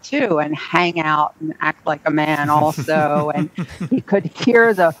in there too and hang out and act like a man also. And he could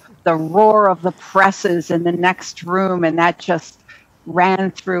hear the roar of the presses in the next room, and that just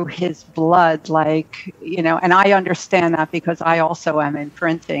ran through his blood, and I understand that because I also am in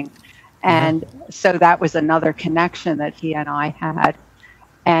printing. And so that was another connection that he and I had.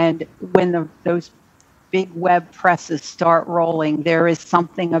 And when those big web presses start rolling, there is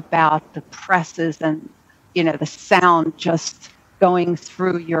something about the presses and, the sound just going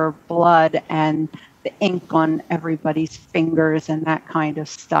through your blood and the ink on everybody's fingers and that kind of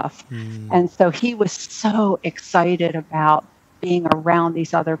stuff. And so he was so excited about being around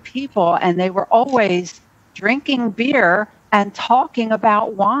these other people, and they were always drinking beer and talking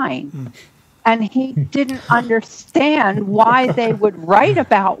about wine. And he didn't understand why they would write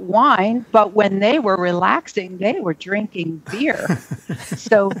about wine, but when they were relaxing, they were drinking beer.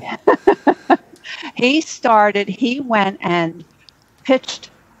 So he went and pitched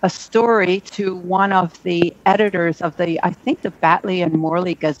a story to one of the editors of I think the Batley and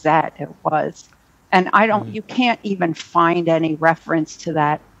Morley Gazette it was. And you can't even find any reference to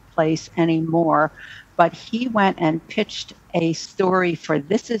that place anymore. But he went and pitched a story for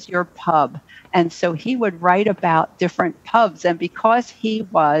This Is Your Pub. And so he would write about different pubs. And because he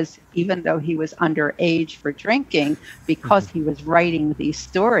was, even though he was underage for drinking, because he was writing these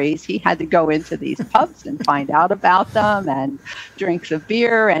stories, he had to go into these pubs and find out about them and drink the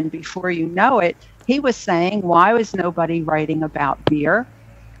beer. And before you know it, he was saying, why was nobody writing about beer?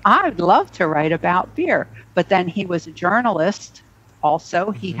 I'd love to write about beer. But then he was a journalist.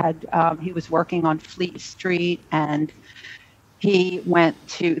 Also, he was working on Fleet Street, and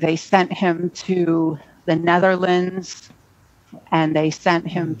they sent him to the Netherlands, and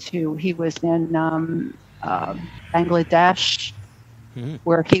he was in Bangladesh,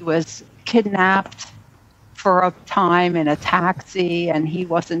 where he was kidnapped for a time in a taxi, and he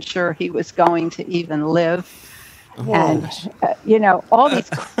wasn't sure he was going to even live. And all these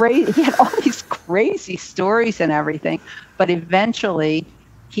he had all these crazy stories and everything. But eventually,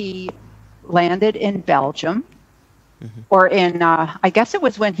 he landed in Belgium, or in I guess it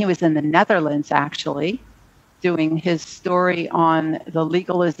was when he was in the Netherlands, actually, doing his story on the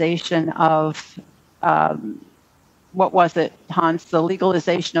legalization of what was it, Hans? The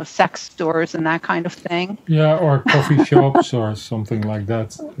legalization of sex stores and that kind of thing. Yeah, or coffee shops or something like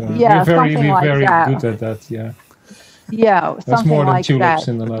that. We're very good at that. Yeah. Yeah, that's more than like tulips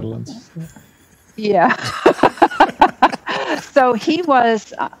that. In the Netherlands. Yeah. So he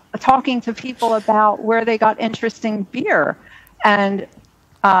was talking to people about where they got interesting beer, and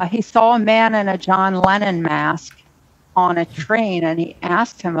he saw a man in a John Lennon mask on a train, and he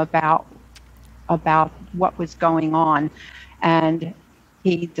asked him about what was going on, and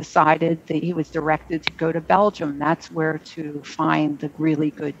he decided that he was directed to go to Belgium. That's where to find the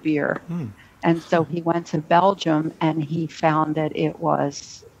really good beer. And so he went to Belgium, and he found that it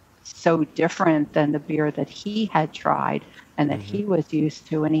was so different than the beer that he had tried and that he was used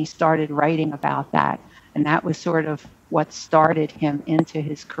to, and he started writing about that. And that was sort of what started him into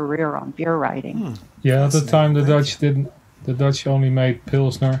his career on beer writing. Yeah, at the time the Dutch only made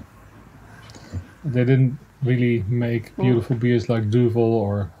Pilsner. They didn't really make beautiful beers like Duvel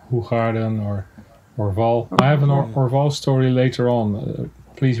or Hoegaarden or Orval. I have an Orval story later on.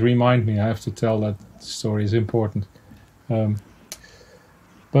 Please remind me. I have to tell that story is important.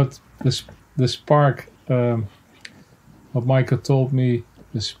 But the spark, what Michael told me,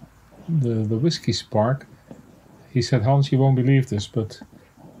 the whiskey spark. He said, Hans, you won't believe this, but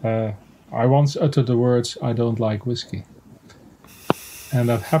I once uttered the words, "I don't like whiskey," and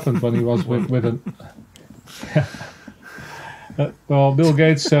that happened when he was with an. Well, Bill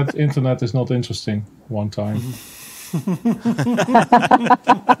Gates said internet is not interesting one time.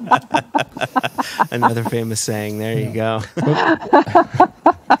 Another famous saying. There you go.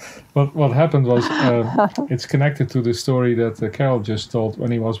 But what happened was, it's connected to the story that Carol just told.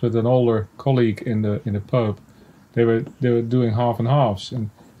 When he was with an older colleague in the pub, they were doing half and halves, and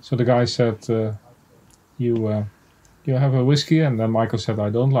so the guy said, "You have a whiskey?" And then Michael said, "I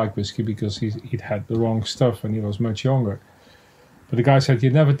don't like whiskey," because he'd had the wrong stuff when he was much younger. But the guy said,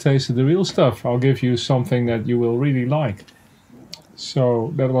 "You never tasted the real stuff. I'll give you something that you will really like."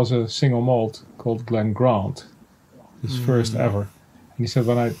 So that was a single malt called Glen Grant, his first ever. And he said,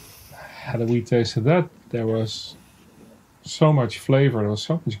 when I had a wee taste of that, there was so much flavor, there was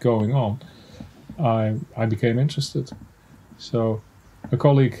so much going on. I became interested. So a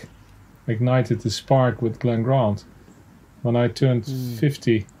colleague ignited the spark with Glen Grant. When I turned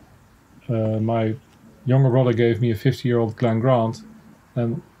 50, my younger brother gave me a 50-year-old Glen Grant,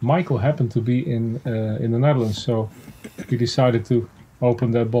 and Michael happened to be in the Netherlands, so we decided to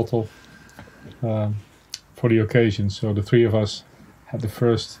open that bottle for the occasion. So the three of us had the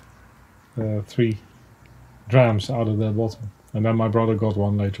first 3 drams out of that bottle, and then my brother got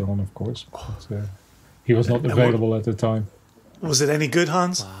one later on, of course. But, he was not available at the time. Was it any good,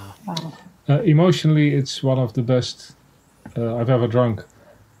 Hans? Wow. Emotionally, it's one of the best I've ever drunk.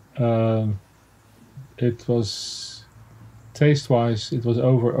 It was, taste-wise, it was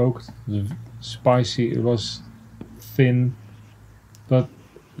over-oaked, it was spicy, it was thin. But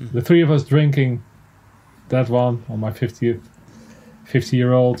the three of us drinking that one on my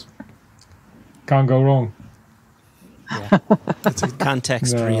 50-year-old, can't go wrong. Yeah.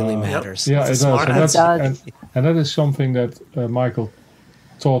 Context really matters. Yeah, it does. And that is something that Michael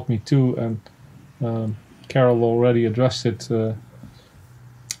taught me too, and Carol already addressed it.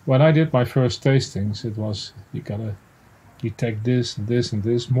 When I did my first tastings, it was you take this and this and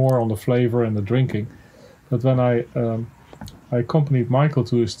this, more on the flavor and the drinking. But when I accompanied Michael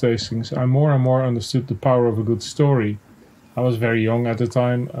to his tastings, I more and more understood the power of a good story. I was very young at the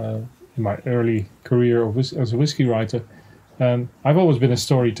time, in my early career as a whiskey writer, and I've always been a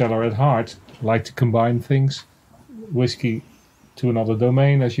storyteller at heart. I like to combine things, whiskey to another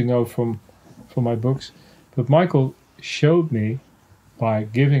domain, as you know from my books. But Michael showed me, by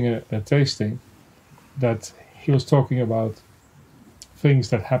giving a tasting, that he was talking about things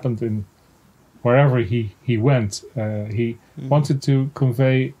that happened in wherever he went. He wanted to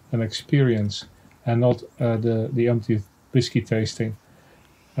convey an experience and not the empty whiskey tasting.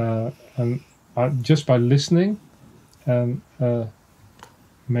 And just by listening and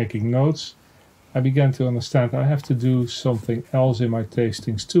making notes, I began to understand I have to do something else in my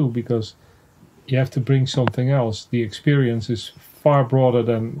tastings too, because you have to bring something else. The experience is far broader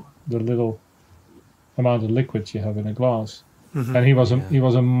than the little amount of liquid you have in a glass. Mm-hmm. And he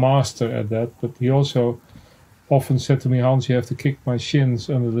was a master at that, but he also often said to me, Hans, you have to kick my shins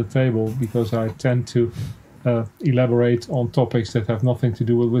under the table, because I tend to elaborate on topics that have nothing to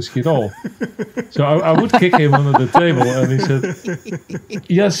do with whiskey at all. So I would kick him under the table, and he said,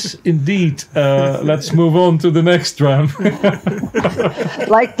 yes, indeed, let's move on to the next dram.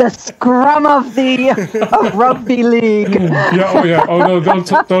 Like the scrum of the rugby league. Oh no, don't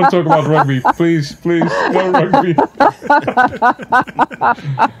talk about rugby. Please, no rugby.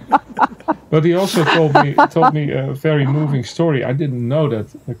 But he also told me a very moving story. I didn't know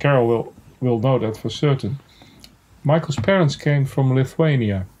that. Carol will know that for certain. Michael's parents came from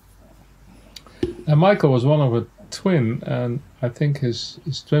Lithuania, and Michael was one of a twin, and I think his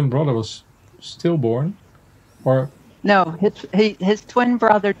twin brother was stillborn, or no, his twin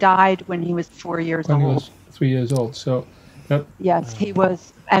brother died when he was 4 years old. When he was 3 years old. So that yes, he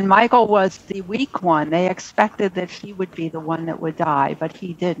was, and Michael was the weak one. They expected that he would be the one that would die, but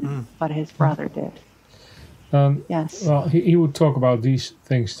he didn't. But his brother did. Yes. Well, he would talk about these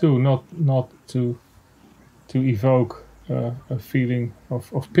things too, not to evoke a feeling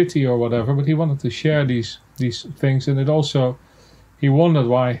of pity or whatever, but he wanted to share these things, and it also, he wondered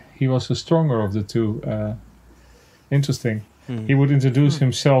why he was the stronger of the two. Interesting. He would introduce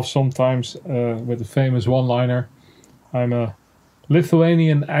himself sometimes with a famous one-liner, I'm a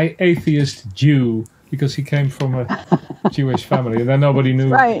Lithuanian atheist Jew, because he came from Jewish family, and then nobody knew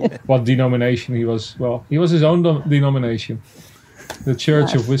Right. what denomination he was. Well, he was his own denomination, the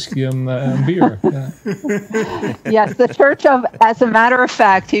Church of Whiskey and Beer. Yeah. Yes, the Church of. As a matter of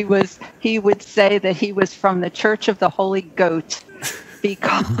fact, he would say that he was from the Church of the Holy Goat,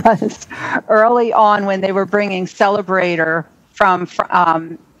 because early on, when they were bringing Celebrator from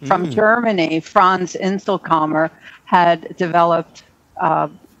Germany, Franz Inselkammer had developed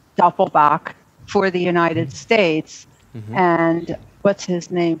Doppelbock for the United States, and what's his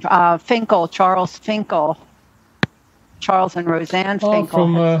name? Charles and Roseanne Finkel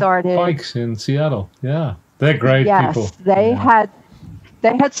from had started Pikes in Seattle. Yeah, they're great people. Yes,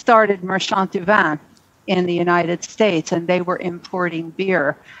 they had started Marchand du Vin in the United States, and they were importing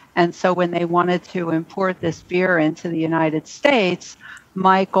beer. And so when they wanted to import this beer into the United States,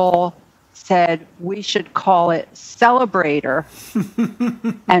 Michael said we should call it Celebrator,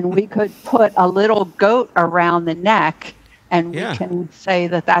 and we could put a little goat around the neck, and we can say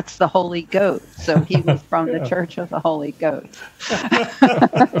that that's the Holy Goat. So he was from the Church of the Holy Goat.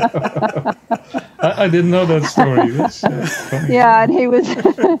 I didn't know that story. That's funny. Yeah, and he was,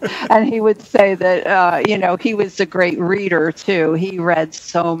 and he would say that he was a great reader too. He read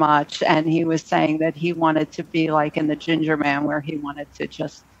so much, and he was saying that he wanted to be like in the Ginger Man, where he wanted to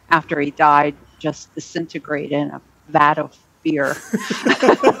just, after he died, just disintegrate in a vat of beer. I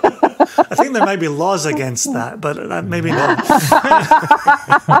think there might be laws against that, but maybe not.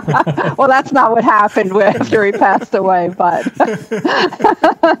 Well, that's not what happened after he passed away, but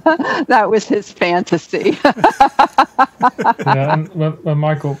that was his fantasy. Yeah, and when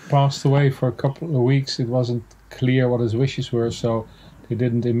Michael passed away for a couple of weeks, it wasn't clear what his wishes were, so they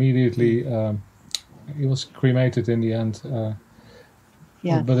didn't immediately. He was cremated in the end.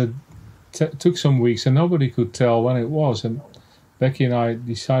 Yes. But it took some weeks, and nobody could tell when it was. And Becky and I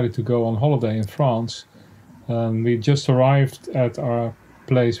decided to go on holiday in France. We just arrived at our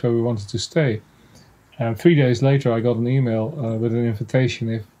place where we wanted to stay. And 3 days later, I got an email with an invitation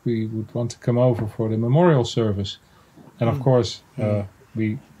if we would want to come over for the memorial service. And of course,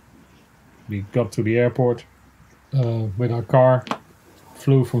 we got to the airport with our car,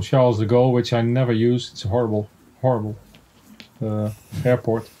 flew from Charles de Gaulle, which I never used. It's a horrible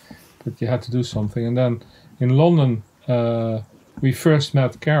airport, but you had to do something. And then in London, we first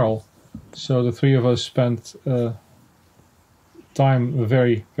met Carol, so the three of us spent a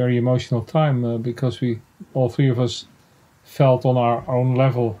very, very emotional time because all three of us felt on our own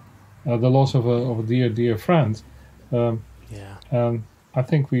level the loss of a dear, dear friend. And I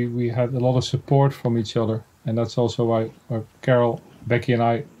think we had a lot of support from each other, and that's also why Carol, Becky, and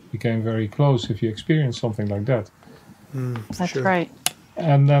I became very close. If you experience something like that. That's right.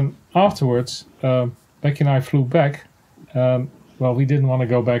 And then afterwards, Becky and I flew back. Well, we didn't want to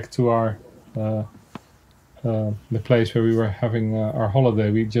go back to our the place where we were having our holiday.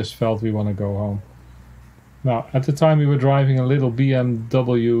 We just felt we want to go home. Now, at the time, we were driving a little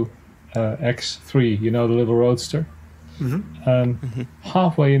BMW X3, the little roadster. And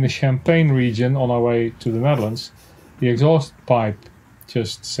halfway in the Champagne region, on our way to the Netherlands, the exhaust pipe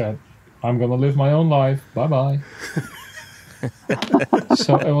just said, "I'm going to live my own life. Bye-bye."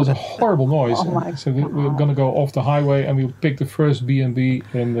 So it was a horrible noise. So we were going to go off the highway, and we picked the first B&B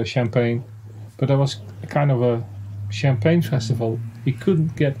in the Champagne. But there was kind of a champagne festival. We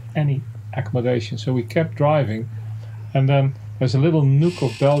couldn't get any accommodation, so we kept driving. And then there's a little nook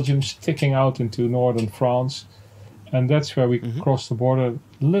of Belgium sticking out into northern France. And that's where we crossed the border.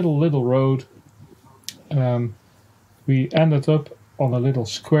 Little road. We ended up on a little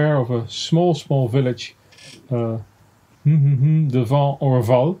square of a small village. Devant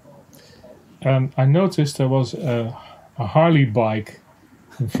Orval. And I noticed there was a Harley bike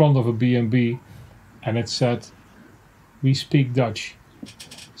in front of a B&B, and it said, "We speak Dutch."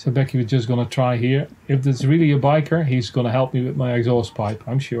 So Becky was just going to try here. If there's really a biker, he's going to help me with my exhaust pipe,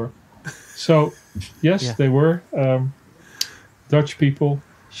 I'm sure. So, yes, they were Dutch people.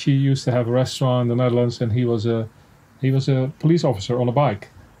 She used to have a restaurant in the Netherlands, and he was a police officer on a bike.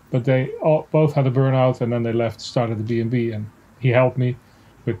 But they both had a burnout, and then they left, started the B&B, and he helped me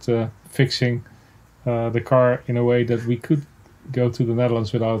with fixing the car in a way that we could go to the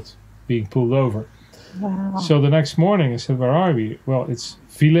Netherlands without being pulled over. Wow. So the next morning I said, "Where are we?" "Well, it's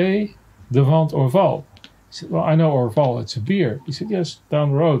Villers devant Orval." I said, "Well, I know Orval, it's a beer." He said, "Yes, down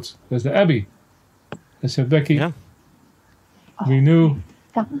the road, there's the Abbey." I said, "Becky, we knew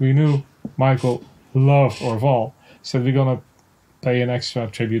Michael loved Orval." I said, "We're going to pay an extra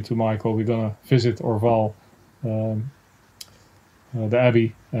tribute to Michael. We're going to visit Orval, the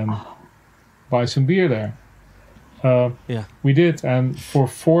Abbey, and buy some beer there." We did, and for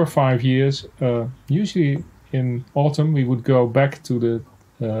 4 or 5 years, usually in autumn, we would go back to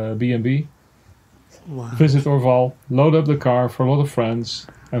the B&B, visit Orval, load up the car for a lot of friends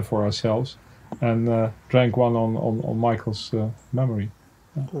and for ourselves, and drank one on Michael's memory.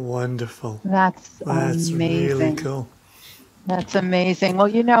 Wonderful. That's That's amazing. really cool. That's amazing. Well,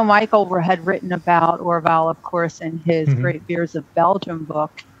 you know, Michael had written about Orval, of course, in his Great Beers of Belgium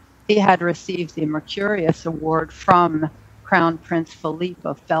book. He had received the Mercurius Award from Crown Prince Philippe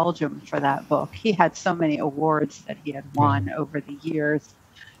of Belgium for that book. He had so many awards that he had won over the years.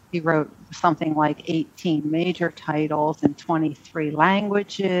 He wrote something like 18 major titles in 23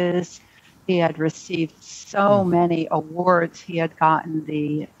 languages. He had received so many awards. He had gotten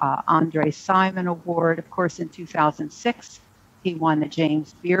the Andre Simon Award. Of course, in 2006, he won the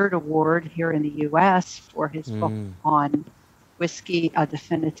James Beard Award here in the U.S. for his book on Whisky, A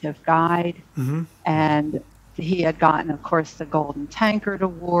Definitive Guide. And he had gotten, of course, the Golden Tankard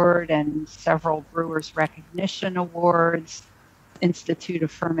Award and several Brewers Recognition Awards, Institute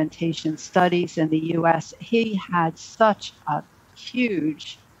of Fermentation Studies in the U.S. He had such a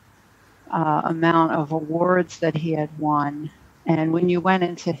huge amount of awards that he had won. And when you went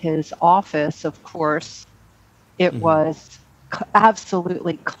into his office, of course, it was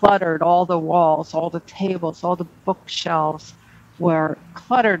absolutely cluttered. All the walls, all the tables, all the bookshelves were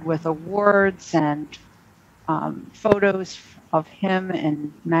cluttered with awards and photos of him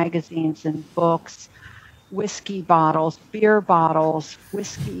in magazines and books, whiskey bottles, beer bottles,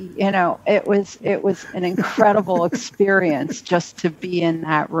 whiskey. You know, it was an incredible experience just to be in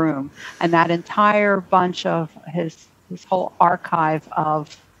that room. And that entire bunch of his whole archive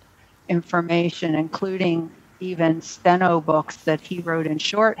of information, including even steno books that he wrote in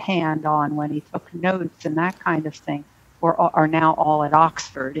shorthand on when he took notes and that kind of thing, are now all at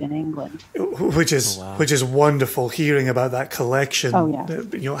Oxford in England. Which is wonderful, hearing about that collection. Oh, yeah.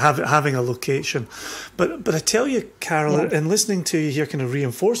 You know, having a location. But I tell you, Carol, and listening to you here kind of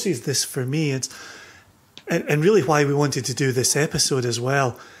reinforces this for me. It's and really why we wanted to do this episode as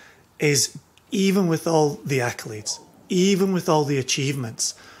well is, even with all the accolades, even with all the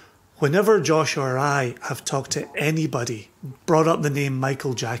achievements, whenever Josh or I have talked to anybody, brought up the name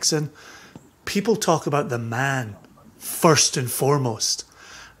Michael Jackson, people talk about the man first and foremost.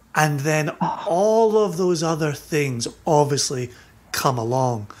 And then all of those other things obviously come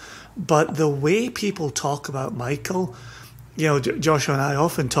along. But the way people talk about Michael, you know, Joshua and I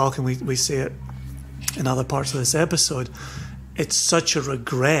often talk, and we say it in other parts of this episode, it's such a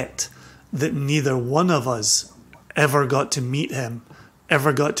regret that neither one of us ever got to meet him,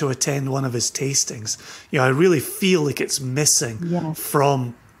 ever got to attend one of his tastings. You know, I really feel like it's missing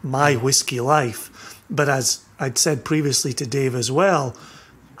from my whiskey life. But as I'd said previously to Dave as well,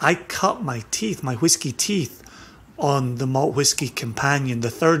 I cut my teeth, my whiskey teeth, on the Malt Whiskey Companion, the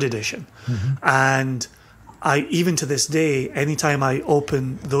 3rd edition. And I, even to this day, anytime I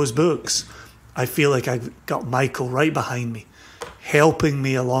open those books, I feel like I've got Michael right behind me, helping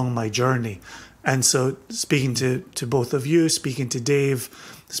me along my journey. And so speaking to both of you, speaking to Dave,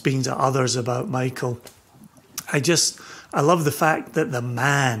 speaking to others about Michael, I love the fact that the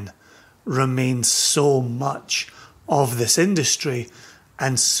man remains so much of this industry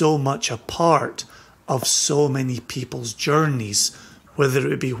and so much a part of so many people's journeys, whether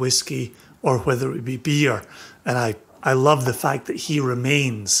it be whiskey or whether it be beer. And I love the fact that he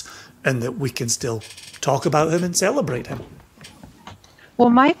remains and that we can still talk about him and celebrate him.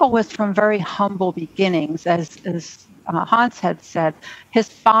 Well, Michael was from very humble beginnings. As Hans had said, his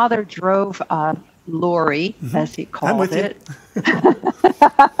father drove a lorry, as he called it.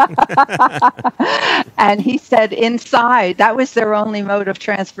 And he said inside, that was their only mode of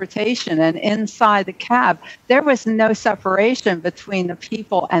transportation. And inside the cab, there was no separation between the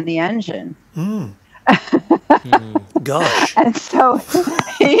people and the engine. Gosh. And so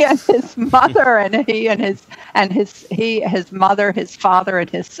he and his mother and his mother, his father, and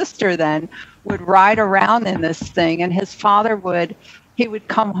his sister then would ride around in this thing. And his father would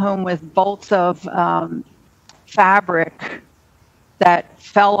come home with bolts of fabric that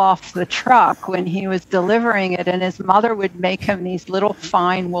fell off the truck when he was delivering it, and his mother would make him these little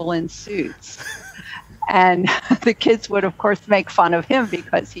fine woolen suits. And the kids would, of course, make fun of him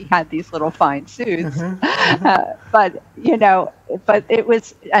because he had these little fine suits. But it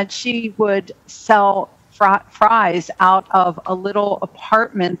was, and she would sell fries out of a little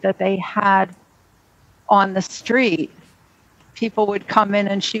apartment that they had on the street. People would come in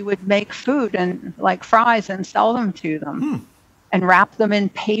and she would make food and like fries and sell them to them and wrap them in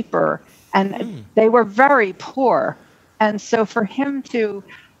paper. And they were very poor. And so for him to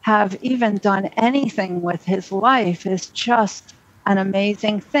have even done anything with his life is just an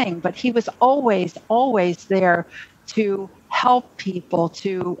amazing thing. But he was always, always there to help people,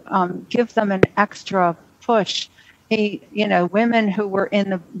 to give them an extra push. He, women who were in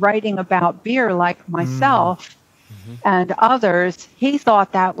the writing about beer, like myself and others, he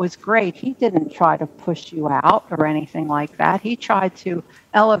thought that was great. He didn't try to push you out or anything like that. He tried to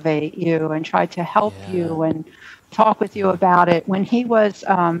elevate you and tried to help you and talk with you about it. When he was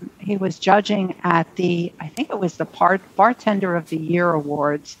judging at I think it was the Bartender of the Year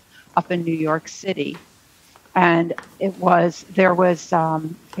Awards up in New York City, and it was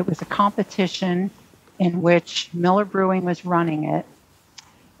a competition in which Miller Brewing was running it,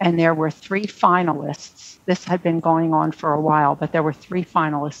 and there were 3 finalists. This had been going on for a while, but there were 3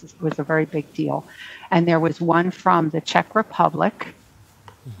 finalists. It was a very big deal. And there was one from the Czech Republic,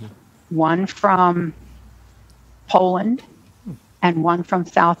 one from Poland, and one from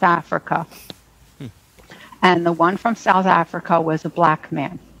South Africa. And the one from South Africa was a black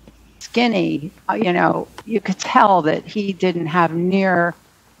man. Skinny, you could tell that he didn't have near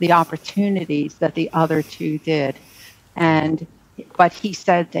the opportunities that the other 2 did. But he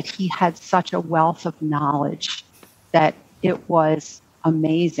said that he had such a wealth of knowledge that it was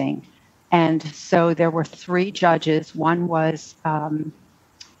amazing. And so there were 3 judges. One was, I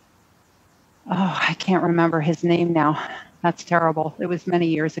can't remember his name now. That's terrible. It was many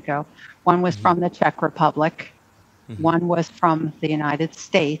years ago. One was from the Czech Republic. One was from the United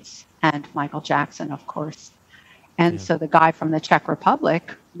States, and Michael Jackson, of course. And so the guy from the Czech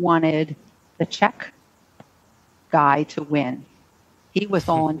Republic wanted the Czech guy to win. He was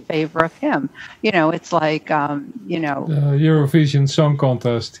all in favor of him. It's like, The Eurovision Song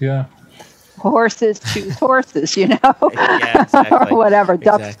Contest, yeah. Horses choose horses, Yeah, exactly. or whatever,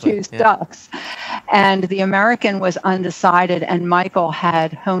 ducks Exactly. choose ducks. And the American was undecided, and Michael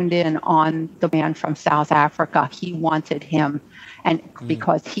had honed in on the man from South Africa. He wanted him, and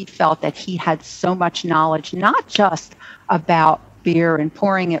because he felt that he had so much knowledge, not just about beer and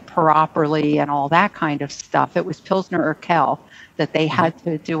pouring it properly and all that kind of stuff. It was Pilsner Urquell that they had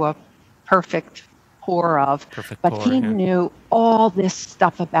to do a perfect pour of. But he knew all this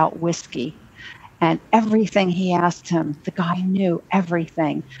stuff about whiskey. And everything he asked him, the guy knew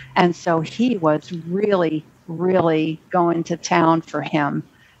everything. And so he was really, really going to town for him.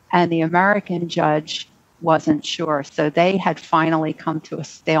 And the American judge wasn't sure. So they had finally come to a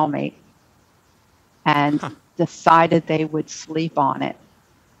stalemate and decided they would sleep on it.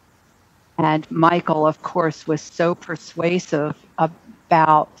 And Michael, of course, was so persuasive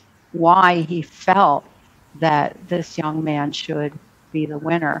about why he felt that this young man should be the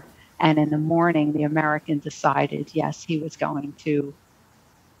winner. And in the morning, the American decided, yes, he was going to,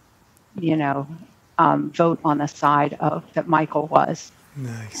 vote on the side of that Michael was.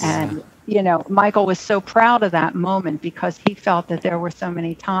 Nice. And, Michael was so proud of that moment because he felt that there were so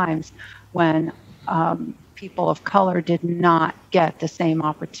many times when people of color did not get the same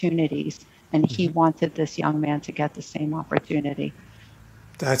opportunities. And he wanted this young man to get the same opportunity.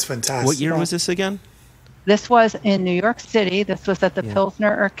 That's fantastic. What year was this again? This was in New York City. This was at the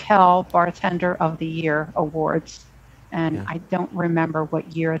Pilsner Urquell Bartender of the Year Awards. And I don't remember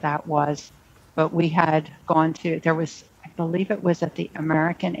what year that was, but we had gone to, I believe it was at the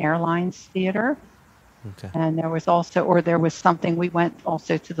American Airlines Theater. Okay. And there was something, we went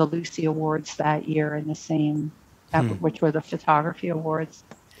also to the Lucy Awards that year in the same, which were the photography awards.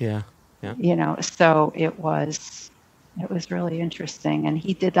 Yeah. Yeah. So it was really interesting. And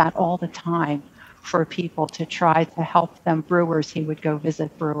he did that all the time for people to try to help them. Brewers, he would go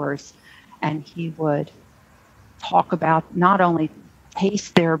visit brewers and he would talk about not only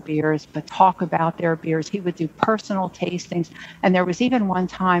taste their beers, but talk about their beers. He would do personal tastings. And there was even one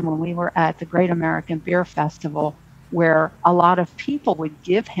time when we were at the Great American Beer Festival where a lot of people would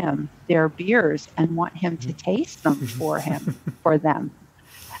give him their beers and want him to taste them for them.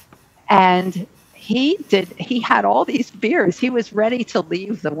 And he had all these beers. He was ready to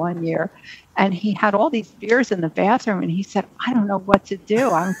leave the one year. And he had all these beers in the bathroom. And he said, I don't know what to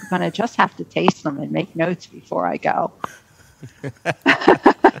do. I'm going to just have to taste them and make notes before I go.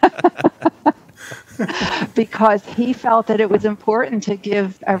 Because he felt that it was important to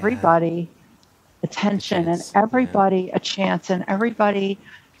give everybody attention and everybody a chance and everybody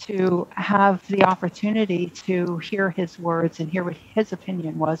to have the opportunity to hear his words and hear what his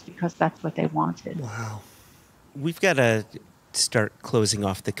opinion was, because that's what they wanted. Wow. We've got to start closing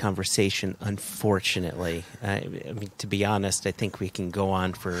off the conversation, unfortunately. I mean, to be honest, I think we can go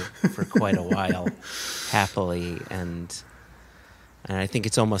on for quite a while, happily, and I think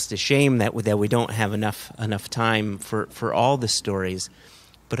it's almost a shame that we don't have enough time for all the stories.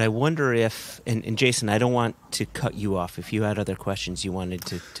 But I wonder if, and Jason, I don't want to cut you off. If you had other questions you wanted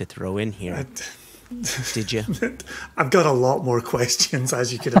to throw in here, did you? I've got a lot more questions,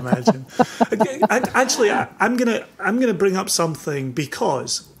 as you could imagine. Actually, I'm gonna bring up something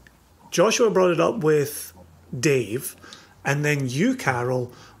because Joshua brought it up with Dave, and then you,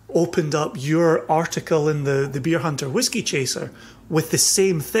 Carol, opened up your article in the Beer Hunter Whiskey Chaser with the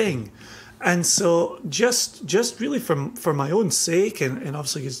same thing. And so just really for my own sake, and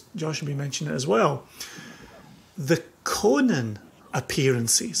obviously because Josh will be mentioning it as well, the Conan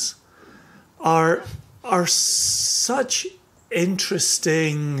appearances are such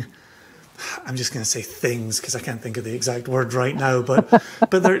interesting. I'm just going to say things because I can't think of the exact word right now, but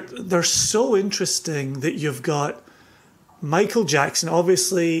they're so interesting that you've got Michael Jackson.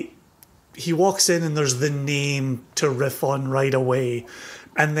 Obviously, he walks in and there's the name to riff on right away,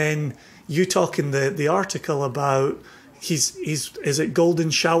 and then you talk in the article about is it Golden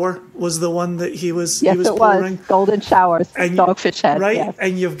Shower was the one that he was pouring? Was Golden Showers, and Dogfish Head, right? Yes.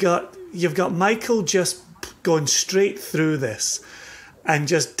 And you've got Michael just going straight through this and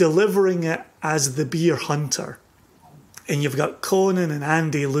just delivering it as the beer hunter, and you've got Conan and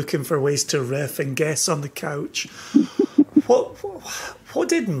Andy looking for ways to riff and guess on the couch. What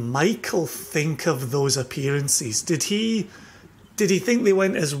did Michael think of those appearances? Did he think they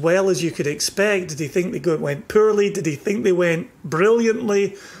went as well as you could expect? Did he think they went poorly? Did he think they went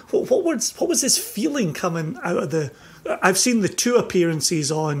brilliantly? What was his feeling coming out of the... I've seen the 2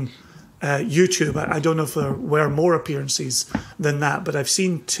 appearances on YouTube. I don't know if there were more appearances than that, but I've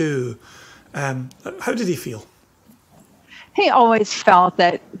seen 2. How did he feel? He always felt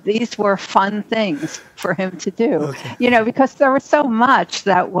that these were fun things for him to do, Okay. Because there was so much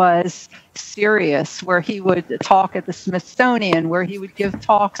that was serious, where he would talk at the Smithsonian, where he would give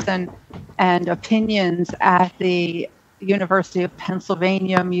talks and opinions at the University of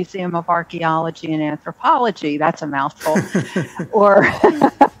Pennsylvania Museum of Archaeology and Anthropology. That's a mouthful.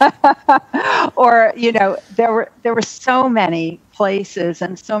 or there were so many places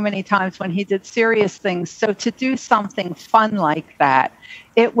and so many times when he did serious things. So to do something fun like that,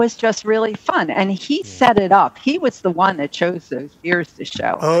 it was just really fun. And he set it up. He was the one that chose those beers to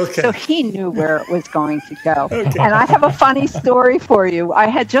show. Okay. So he knew where it was going to go. Okay. And I have a funny story for you. I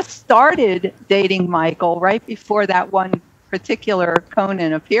had just started dating Michael right before that one particular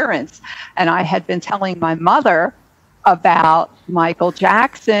Conan appearance. And I had been telling my mother about Michael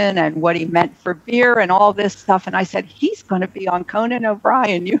Jackson and what he meant for beer and all this stuff. And I said, he's going to be on Conan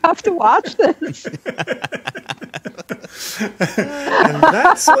O'Brien. You have to watch this. And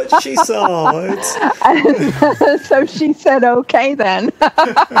that's what she saw. And so she said, okay, then.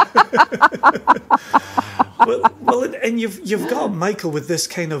 well, and you've got Michael with this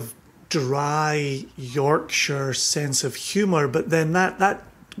kind of dry Yorkshire sense of humour, but then that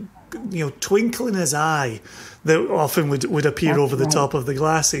twinkle in his eye that often would appear over the top of the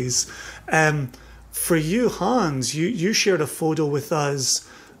glasses. For you, Hans, you shared a photo with us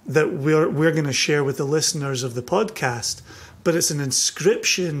that we're going to share with the listeners of the podcast, but it's an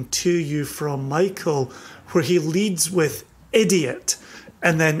inscription to you from Michael where he leads with idiot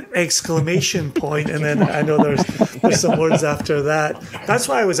and then exclamation point, and then I know there's some words after that. That's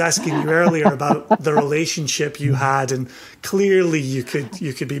why I was asking you earlier about the relationship you had, and clearly you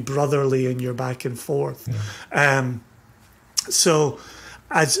could be brotherly in your back and forth. So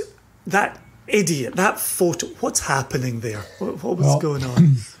as that idiot, that photo, what's happening there? What was going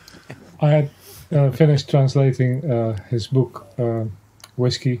on? I had finished translating his book,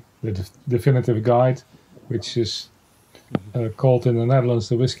 Whisky, the Definitive Guide, which is called in the Netherlands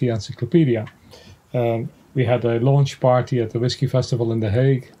the Whisky Encyclopedia. We had a launch party at the Whisky Festival in The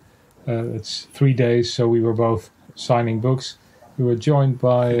Hague. It's 3 days, so we were both signing books. We were joined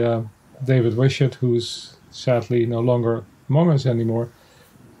by David Wishart, who's sadly no longer among us anymore,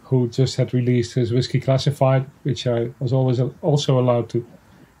 who just had released his Whisky Classified, which I was always also allowed to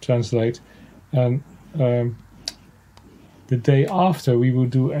translate. And the day after, we would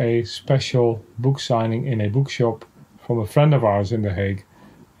do a special book signing in a bookshop from a friend of ours in The Hague.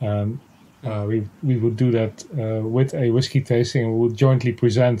 We would do that with a whiskey tasting, and we would jointly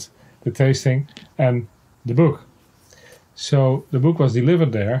present the tasting and the book. So the book was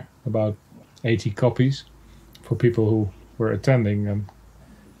delivered there, about 80 copies for people who were attending and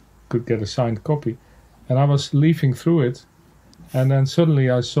could get a signed copy. And I was leafing through it, and then suddenly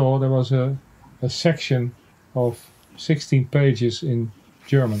I saw there was a section of 16 pages in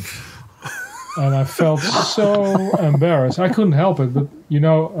German. And I felt so embarrassed. I couldn't help it, but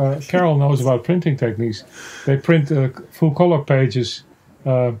Carol knows about printing techniques. They print full color pages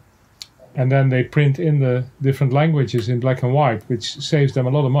and then they print in the different languages in black and white, which saves them a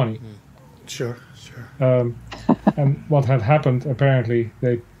lot of money. Sure. And what had happened, apparently,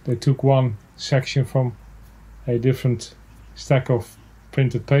 they took one section from a different stack of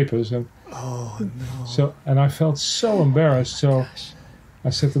printed papers, and and I felt so embarrassed. So I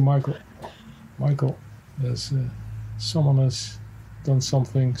said to Michael, there's someone has done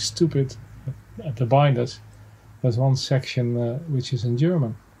something stupid at the binders. There's one section which is in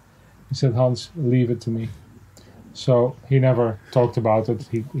German. He said, Hans, leave it to me. So he never talked about it.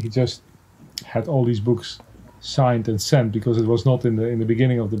 He just had all these books signed and sent because it was not in the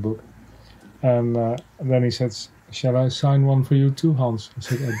beginning of the book. And then he said, shall I sign one for you too, Hans? I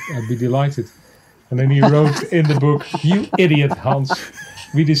said, I'd be delighted. And then he wrote in the book, you idiot, Hans.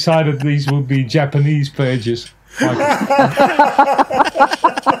 We decided these would be Japanese pages.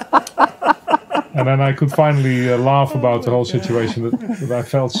 And then I could finally laugh about the whole situation. But I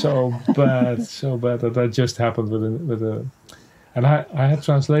felt so bad that just happened with a. And I had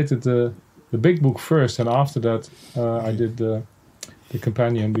translated the big book first, and after that I did the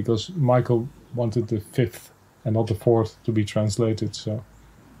companion because Michael wanted the 5th and not the 4th to be translated. So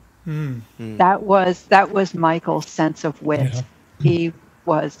that was Michael's sense of wit. Yeah. He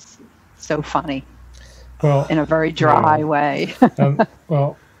was so funny, in a very dry way. And,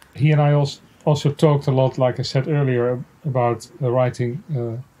 he and I also talked a lot, like I said earlier, about writing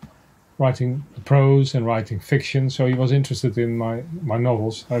prose and writing fiction. So he was interested in my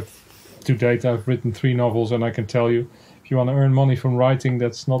novels. To date, I've written 3 novels, and I can tell you, if you want to earn money from writing,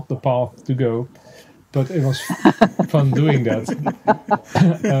 that's not the path to go. But it was fun doing that.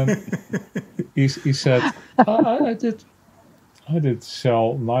 He said, I did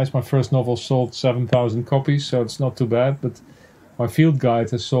sell nice. My first novel sold 7,000 copies, so it's not too bad. But my field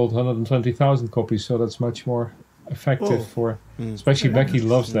guide has sold 120,000 copies, so that's much more effective for. Especially Becky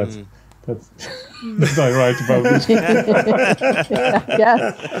loves that. That I write about this.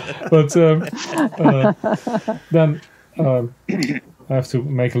 Yes. But then I have to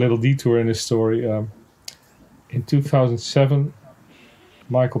make a little detour in this story. In 2007,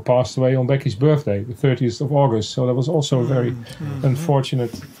 Michael passed away on Becky's birthday, the 30th of August. So that was also very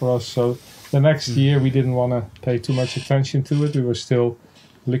unfortunate for us. So the next year we didn't want to pay too much attention to it. We were still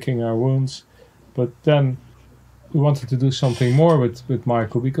licking our wounds. But then we wanted to do something more with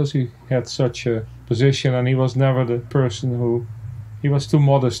Michael because he had such a position, and he was never the person who... He was too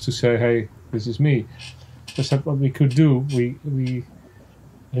modest to say, hey, this is me. I said what we could do.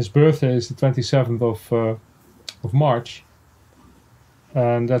 His birthday is the 27th of March,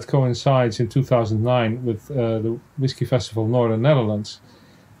 and that coincides in 2009 with the Whisky Festival Northern Netherlands.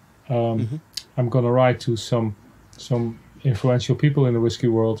 I'm going to write to some influential people in the whiskey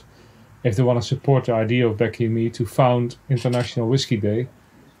world if they want to support the idea of Becky and me to found International Whiskey Day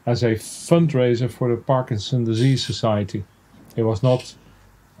as a fundraiser for the Parkinson's Disease Society. It was not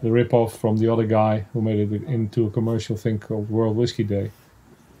the rip-off from the other guy who made it into a commercial thing called World Whiskey Day.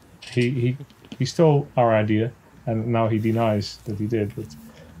 He stole our idea, and now he denies that he did. But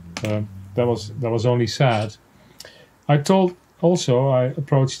that was only sad. I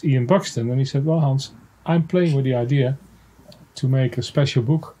approached Ian Buxton, and he said, well, Hans, I'm playing with the idea to make a special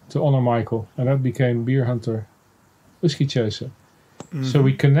book to honor Michael, and that became Beer Hunter Whiskey Chaser. So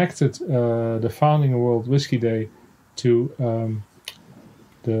we connected the founding of World Whiskey Day to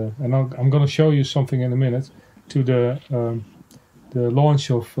and I'm going to show you something in a minute, to the launch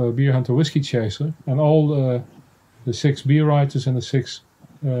of Beer Hunter Whiskey Chaser, and all the 6 beer writers and the 6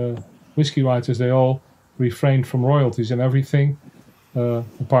 whiskey writers, they all refrained from royalties, and everything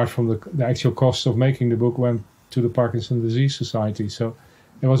apart from the actual cost of making the book went to the Parkinson's Disease Society. So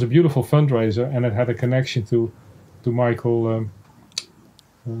it was a beautiful fundraiser, and it had a connection to Michael,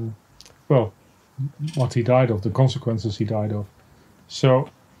 what he died of, the consequences he died of. So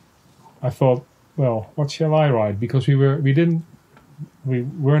I thought, well, what shall I write? Because we weren't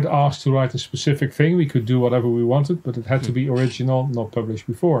asked to write a specific thing. We could do whatever we wanted, but it had to be original, not published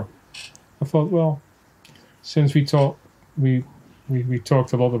before. I thought, well, since we talked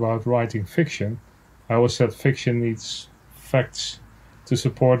a lot about writing fiction, I always said fiction needs facts to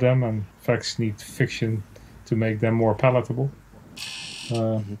support them, and facts need fiction to make them more palatable.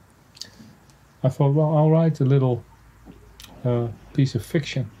 I thought, well, I'll write a little piece of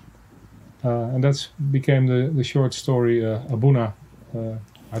fiction. And that became the short story Abuna.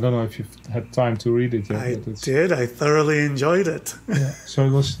 I don't know if you've had time to read it yet. I did. I thoroughly enjoyed it. Yeah, so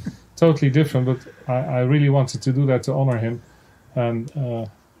it was totally different, but I really wanted to do that to honor him, and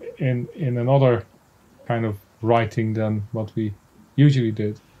in another kind of writing than what we usually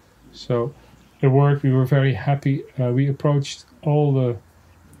did. So it worked. We were very happy. We approached all the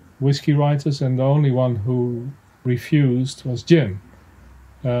whiskey writers, and the only one who refused was Jim.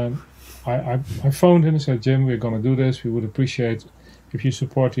 I phoned him and said, Jim, we're going to do this. We would appreciate if you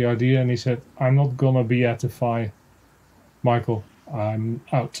support the idea. And he said, I'm not going to beatify Michael. I'm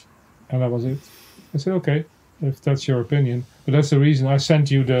out. And that was it. I said, okay, if that's your opinion. But that's the reason I sent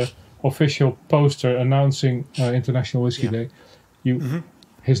you the official poster announcing International Whiskey Day.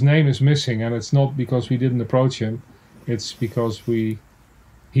 His name is missing, and it's not because we didn't approach him. It's because he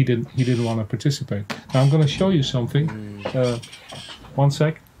didn't want to participate. Now I'm going to show you something. One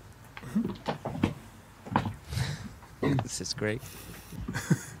sec. This is great.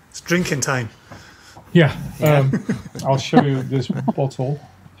 It's drinking time. Yeah. I'll show you this bottle.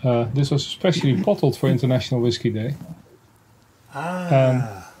 This was especially bottled for International Whiskey Day.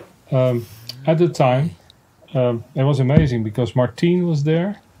 At the time, it was amazing because Martine was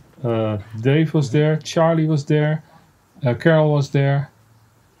there, Dave was there, Charlie was there, Carol was there,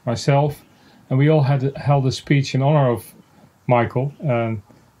 myself, and we all held a speech in honor of Michael. And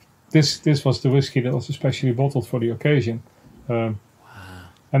this was the whiskey that was especially bottled for the occasion.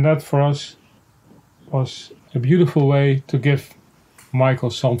 And that for us was a beautiful way to give Michael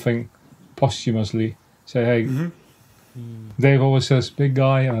something posthumously. Say, hey, Dave always says big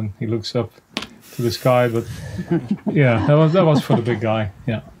guy, and he looks up to the sky, but yeah, that was for the big guy.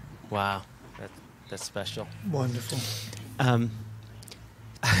 Yeah. Wow, that's special. Wonderful.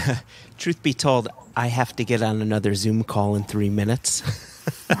 Truth be told, I have to get on another Zoom call in 3 minutes.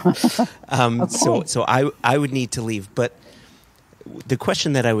 So I would need to leave. But the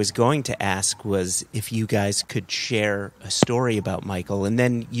question that I was going to ask was if you guys could share a story about Michael, and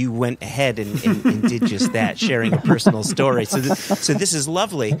then you went ahead and did just that, sharing a personal story. So this is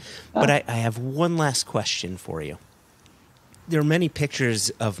lovely. But I have one last question for you. There are many pictures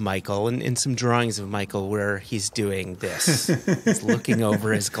of Michael and some drawings of Michael where he's doing this. He's looking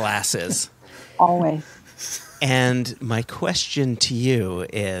over his glasses. Always. And my question to you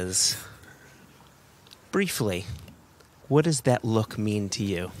is, briefly, what does that look mean to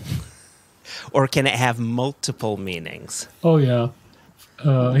you? Or can it have multiple meanings? Oh, yeah.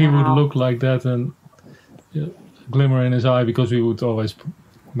 He would look like that and glimmer in his eye because we would always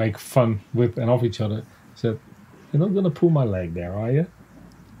make fun with and of each other. He said, you're not going to pull my leg there, are you?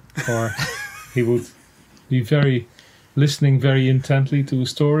 Or he would be listening very intently to a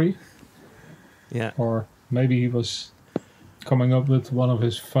story. Yeah. Or maybe he was coming up with one of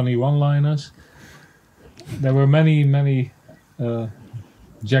his funny one-liners. There were many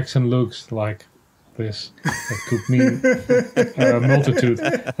Jackson looks like this that could mean a multitude.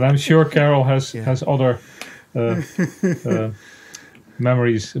 And I'm sure Carol has other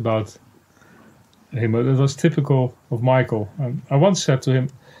memories about him. It was typical of Michael. I once said to him,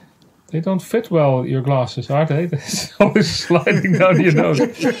 they don't fit well, your glasses, are they? It's always sliding down your nose.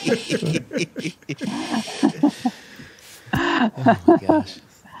 Oh my gosh.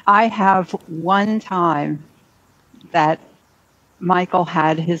 I have one time that Michael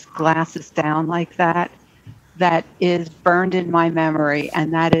had his glasses down like that is burned in my memory,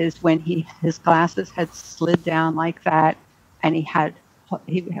 and that is when his glasses had slid down like that, and he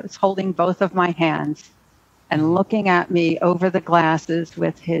was holding both of my hands and looking at me over the glasses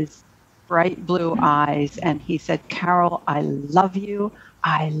with his bright blue eyes, and he said, Carol, I love you,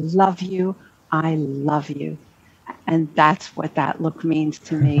 I love you, I love you. And that's what that look means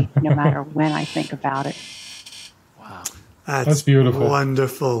to me, no matter when I think about it. Wow. That's beautiful.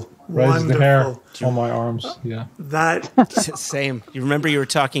 Wonderful. Raises the hair on my arms. Yeah. Same. You remember you were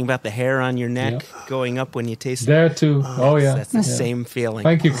talking about the hair on your neck going up when you taste it? There too. Oh, yeah. That's the same feeling.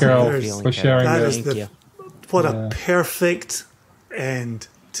 Thank you, Carol, for sharing that. Thank you. What a perfect end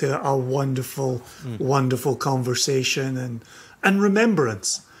to a wonderful, wonderful conversation and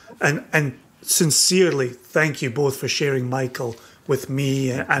remembrance. And sincerely, thank you both for sharing Michael with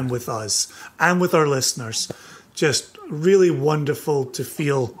me and with us and with our listeners. Just really wonderful to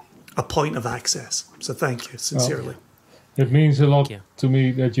feel a point of access. So thank you, sincerely. It means a lot to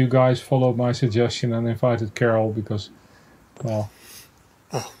me that you guys followed my suggestion and invited Carol because,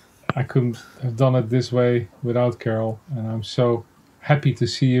 I couldn't have done it this way without Carol. And I'm so happy to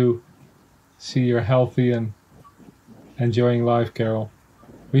see you're healthy and enjoying life, Carol.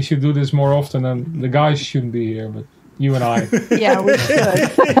 We should do this more often, and the guys shouldn't be here, but you and I. Yeah, we should.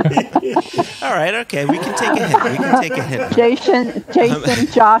 All right, okay, we can take a hint. Jason,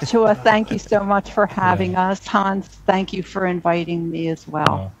 Joshua, thank you so much for having us. Hans, thank you for inviting me as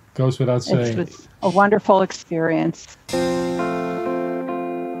well. Goes without saying. It was a wonderful experience.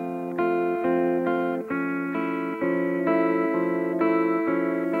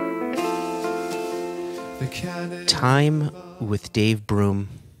 Time with Dave Broom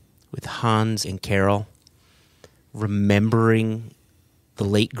with Hans and Carol, remembering the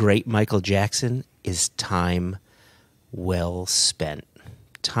late, great Michael Jackson is time well spent.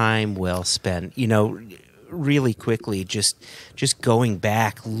 Time well spent. You know, really quickly, just going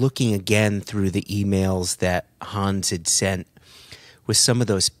back, looking again through the emails that Hans had sent with some of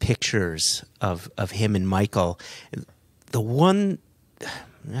those pictures of him and Michael. The one,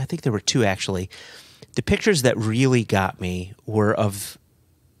 I think there were two actually, the pictures that really got me were of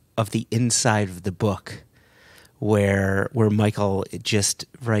the inside of the book, where Michael just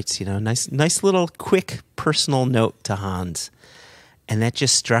writes, you know, nice little quick personal note to Hans. And that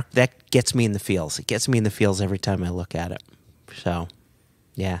gets me in the feels. It gets me in the feels every time I look at it. So,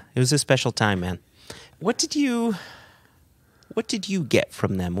 yeah, it was a special time, man. What did you get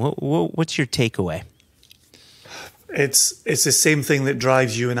from them? What's your takeaway? It's the same thing that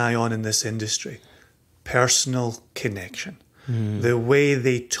drives you and I on in this industry. Personal connection. The way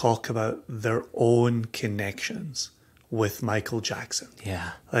they talk about their own connections with Michael Jackson.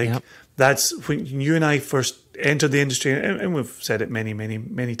 Yeah. That's when you and I first entered the industry, and we've said it many, many,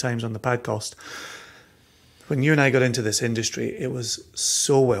 many times on the podcast. When you and I got into this industry, it was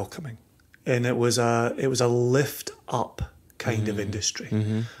so welcoming, and it was a lift up kind of industry.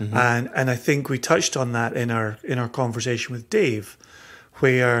 And I think we touched on that in our conversation with Dave,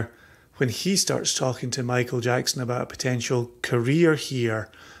 where when he starts talking to Michael Jackson about a potential career here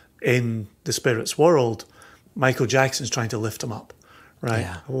in the spirits world, Michael Jackson's trying to lift him up, right?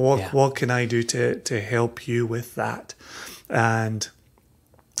 Yeah. What can I do to help you with that? And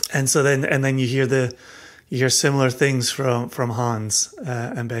so then you hear similar things from Hans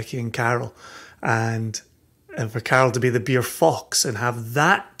and Becky and Carol, and for Carol to be the beer fox and have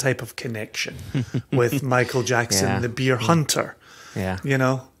that type of connection with Michael Jackson, the beer hunter. Yeah. You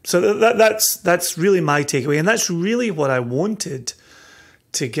know, so that's really my takeaway, and that's really what I wanted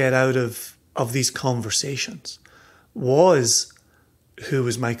to get out of these conversations, was who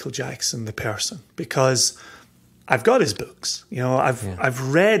was Michael Jackson, the person, because I've got his books, you know,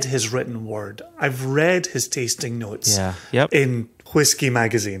 I've read his written word, I've read his tasting notes in Whisky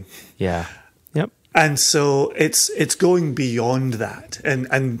magazine. Yeah. Yep. And so it's going beyond that,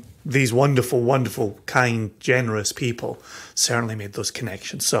 and these wonderful, wonderful, kind, generous people certainly made those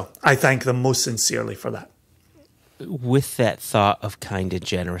connections. So I thank them most sincerely for that. With that thought of kind and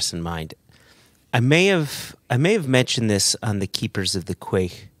generous in mind, I may have mentioned this on the Keepers of the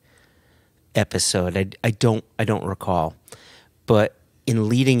Quake episode. I don't recall, but in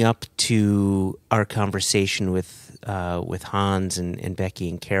leading up to our conversation with Hans and Becky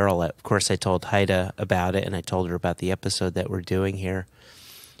and Carol, of course, I told Haida about it, and I told her about the episode that we're doing here.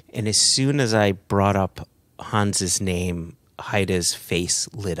 And as soon as I brought up Hans's name, Haida's face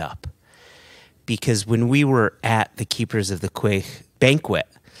lit up. Because when we were at the Keepers of the Quake banquet,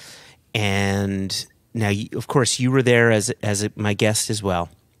 and now, of course, you were there as my guest as well,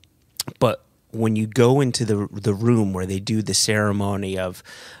 but when you go into the room where they do the ceremony of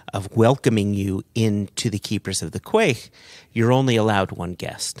welcoming you into the Keepers of the Quake, you're only allowed one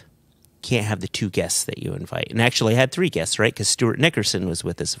guest. Can't have the two guests that you invite. And actually, I had three guests, right? Because Stuart Nickerson was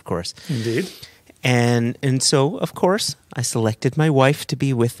with us, of course. Indeed. And so, of course, I selected my wife to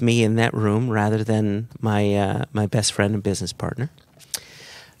be with me in that room rather than my best friend and business partner.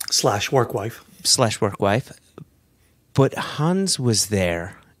 / work wife. / work wife. But Hans was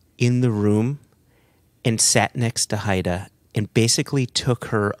there in the room and sat next to Haida and basically took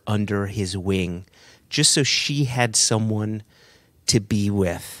her under his wing just so she had someone to be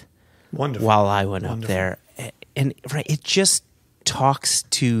with. Wonderful. While I went up there. And right, it just talks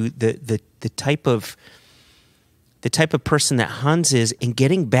to the type of person that Hans is, and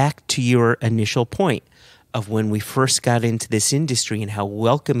getting back to your initial point of when we first got into this industry and how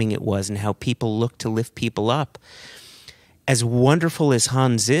welcoming it was and how people look to lift people up. As wonderful as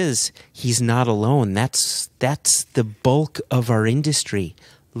Hans is, he's not alone. That's the bulk of our industry.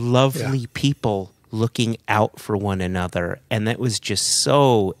 Lovely people looking out for one another, and that was just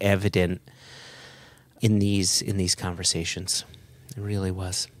so evident in these conversations. It really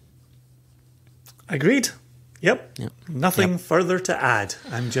was. Agreed. Yep. Nothing further to add.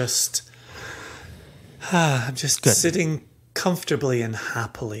 I'm just Good. sitting comfortably and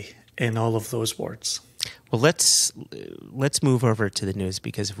happily in all of those words. Well, let's move over to the news,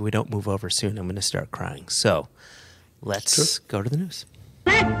 because if we don't move over soon, I'm going to start crying. So let's go to the news.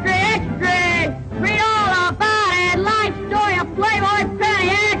 Extra, extra! Read all about it! Life story of Playboy Penny!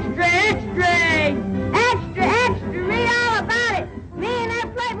 Extra, extra! Extra, extra! Read all about it! Me and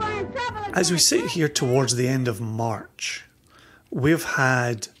that Playboy in trouble. As we sit here towards the end of March, we've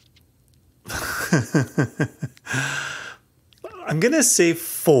had I'm going to say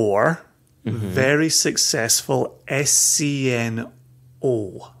 4 very successful SCNO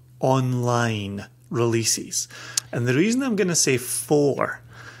online releases. And the reason I'm going to say 4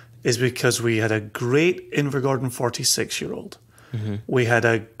 is because we had a great Invergordon 46-year-old. We had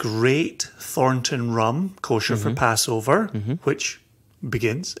a great Thornton rum, kosher for Passover, which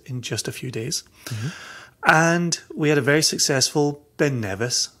begins in just a few days. And we had a very successful Ben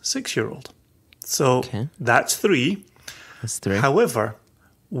Nevis 6-year-old. So that's 3. That's 3. However,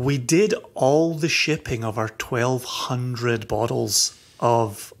 we did all the shipping of our 1,200 bottles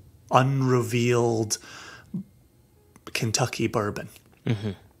of unrevealed Kentucky bourbon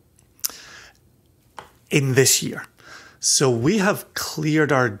in this year. So we have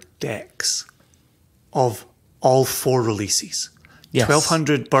cleared our decks of all 4 releases. Yes.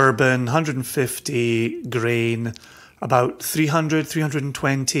 1,200 bourbon, 150 grain, about 300,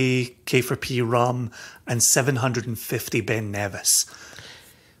 320 K4P rum, and 750 Ben Nevis.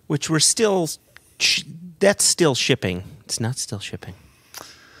 Which we're still, that's still shipping. It's not still shipping.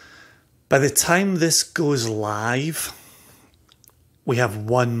 By the time this goes live, we have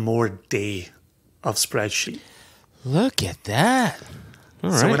 1 more day of spreadsheet. Look at that.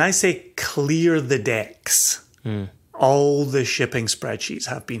 All So right. when I say clear the decks, all the shipping spreadsheets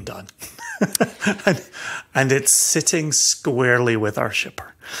have been done. and it's sitting squarely with our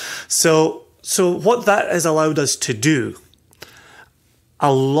shipper. So what that has allowed us to do,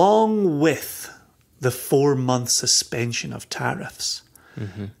 along with the 4-month suspension of tariffs,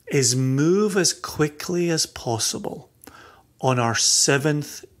 is move as quickly as possible on our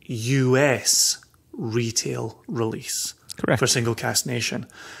 7th US retail release for Single Cask Nation.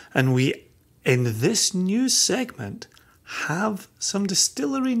 And we, in this news segment, have some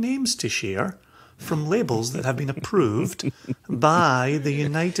distillery names to share from labels that have been approved by the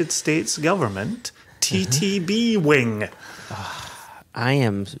United States government, TTB wing. I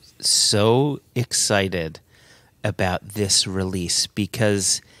am so excited about this release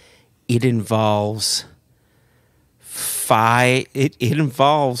because it involves it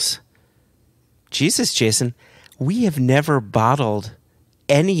involves, Jesus, Jason, we have never bottled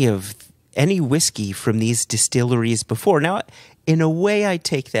any whiskey from these distilleries before. Now, in a way, I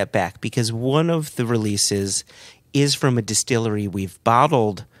take that back because one of the releases is from a distillery we've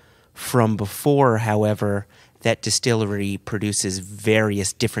bottled from before. However, that distillery produces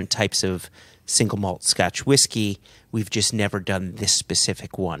various different types of single malt Scotch whiskey. We've just never done this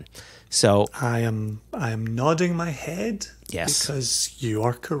specific one. So I am nodding my head. Yes. Because you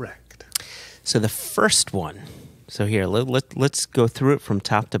are correct. So the first one. So here, let's go through it from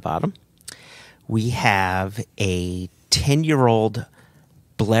top to bottom. We have a 10-year-old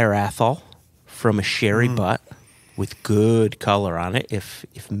Blair Athol from a sherry butt with good color on it,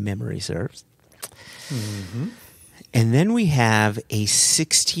 if memory serves. And then we have a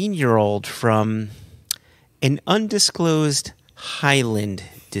 16-year-old from an undisclosed Highland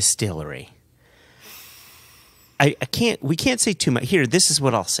distillery. We can't say too much. Here, this is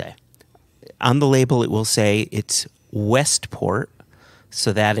what I'll say. On the label, it will say it's Westport,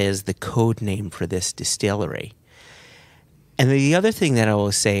 so that is the code name for this distillery. And the other thing that I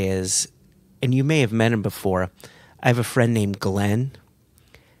will say is, and you may have met him before, I have a friend named Glenn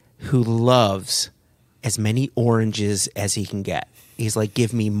who loves as many oranges as he can get. He's like,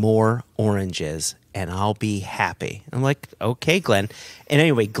 give me more oranges and I'll be happy. I'm like, okay, Glenn. And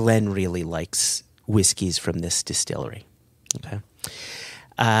anyway, Glenn really likes whiskeys from this distillery. Okay.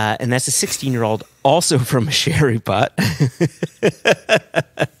 And that's a 16-year-old, also from a sherry butt.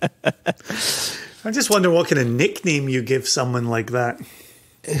 I just wonder what kind of nickname you give someone like that.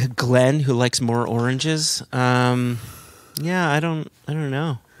 Glenn, who likes more oranges. Yeah, I don't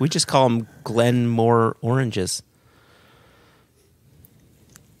know. We just call him Glenn More Oranges.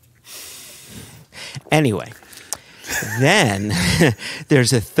 Anyway, then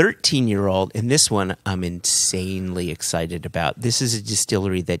there's a 13-year-old, and this one I'm insanely excited about. This is a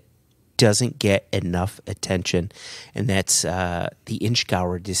distillery that doesn't get enough attention, and that's the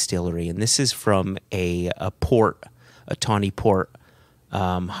Inchgour Distillery. And this is from a tawny port,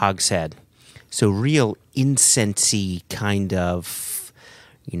 hogshead. So real incensey kind of,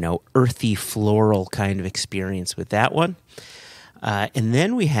 earthy floral kind of experience with that one. And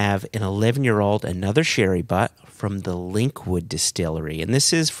then we have an 11-year-old, another sherry butt from the Linkwood Distillery. And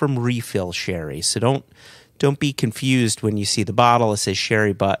this is from Refill Sherry. So don't be confused when you see the bottle. It says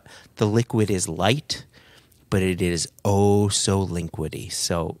sherry butt. The liquid is light, but it is oh so liquidy.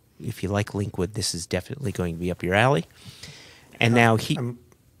 So if you like Linkwood, this is definitely going to be up your alley. And now I'm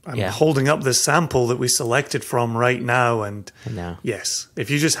holding up the sample that we selected from right now. And yes, if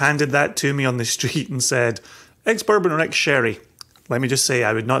you just handed that to me on the street and said, ex-bourbon or ex-sherry, let me just say,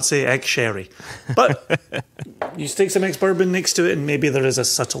 I would not say ex-sherry. But you stick some ex-bourbon next to it, and maybe there is a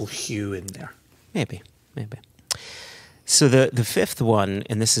subtle hue in there. Maybe. So the fifth one,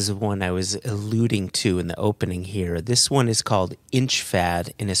 and this is the one I was alluding to in the opening here, this one is called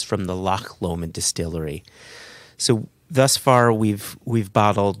Inchfad, and is from the Loch Lomond Distillery. So thus far, we've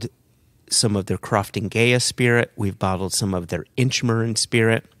bottled some of their Croftengaya spirit, we've bottled some of their Inchmurrin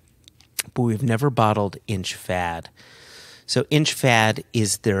spirit, but we've never bottled Inchfad. So Inchfad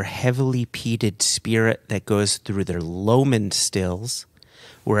is their heavily peated spirit that goes through their Lomond stills,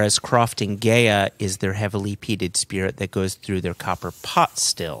 whereas Croftengaya is their heavily peated spirit that goes through their copper pot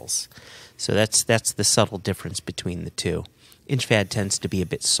stills. So that's the subtle difference between the two. Inchfad tends to be a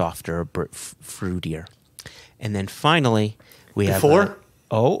bit softer, a bit fruitier. And then finally, we have...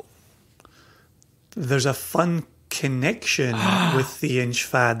 There's a fun connection with the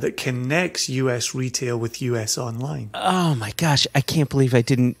Inchfad that connects US retail with US online. Oh my gosh, I can't believe I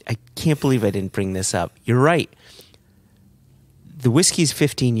didn't bring this up. You're right. The whiskey's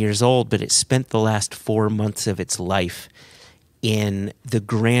 15 years old, but it spent the last 4 months of its life in the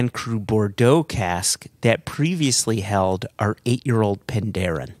Grand Cru Bordeaux cask that previously held our 8-year-old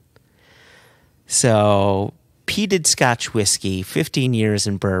Penderyn. So, peated Scotch whiskey, 15 years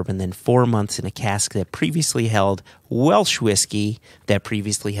in bourbon, then 4 months in a cask that previously held Welsh whiskey that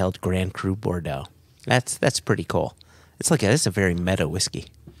previously held Grand Cru Bordeaux. That's pretty cool. It's a very meta whiskey.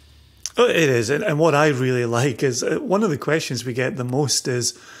 Oh, it is. And what I really like is one of the questions we get the most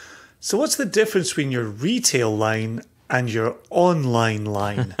is, so what's the difference between your retail line and your online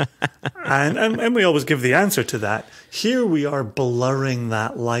line? and we always give the answer to that. Here we are blurring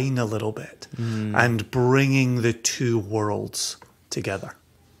that line a little bit and bringing the two worlds together.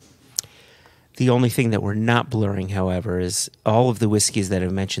 The only thing that we're not blurring, however, is all of the whiskeys that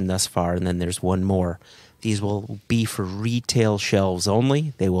I've mentioned thus far, and then there's one more. These will be for retail shelves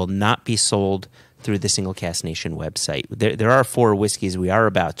only. They will not be sold through the Single Cask Nation website. There are 4 whiskeys we are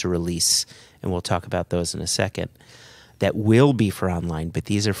about to release, and we'll talk about those in a second, that will be for online, but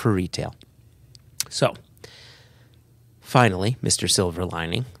these are for retail. So, finally, Mr. Silver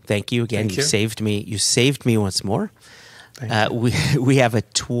Lining, thank you again. You saved me. You saved me once more. We have a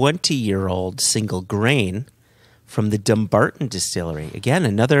 20-year-old single grain from the Dumbarton Distillery. Again,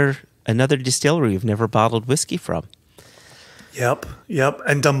 another distillery we've never bottled whiskey from. Yep.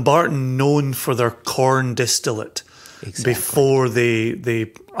 And Dumbarton, known for their corn distillate, before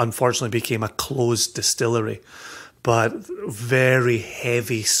they unfortunately became a closed distillery. But very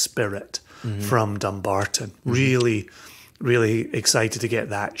heavy spirit from Dumbarton. Really, really excited to get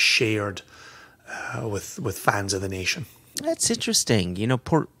that shared with fans of the nation. That's interesting. You know,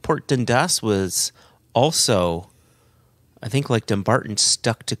 Port Dundas was also, I think, like Dumbarton,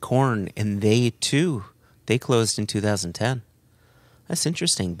 stuck to corn, and they closed in 2010. That's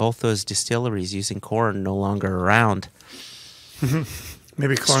interesting. Both those distilleries using corn no longer around.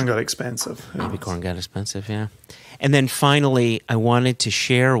 Maybe corn got expensive. Yeah. And then finally, I wanted to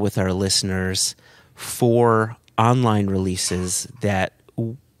share with our listeners 4 online releases that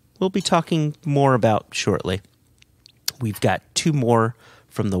we'll be talking more about shortly. We've got 2 more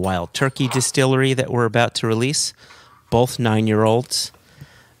from the Wild Turkey Distillery that we're about to release, both 9-year-olds.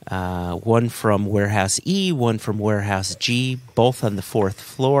 One from Warehouse E, one from Warehouse G, both on the 4th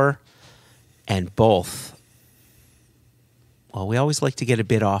floor, and both, well, we always like to get a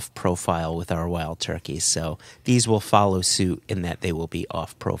bit off profile with our Wild Turkeys, so these will follow suit in that they will be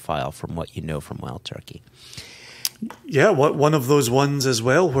off profile from what you know from Wild Turkey. Yeah, one of those ones as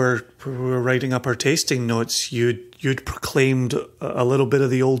well where we were writing up our tasting notes, you'd proclaimed a little bit of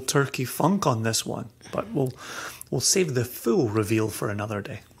the old turkey funk on this one, but we'll save the full reveal for another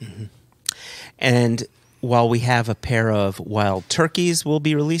day. Mm-hmm. And while we have a pair of Wild Turkeys we'll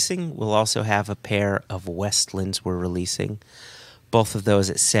be releasing, we'll also have a pair of Westlands we're releasing. Both of those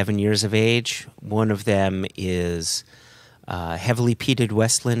at 7 years of age. One of them is heavily peated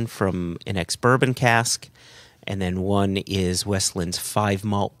Westland from an ex-bourbon cask, and then one is Westland's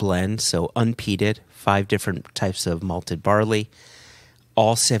 5-malt blend, so unpeated, 5 different types of malted barley,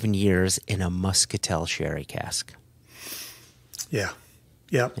 all 7 years in a muscatel sherry cask. Yeah.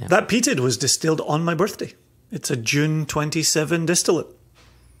 That peated was distilled on my birthday. It's a June 27 distillate.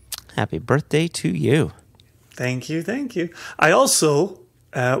 Happy birthday to you. Thank you. I also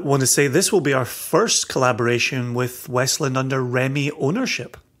want to say this will be our first collaboration with Westland under Remy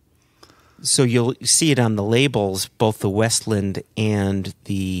ownership. So you'll see it on the labels, both the Westland and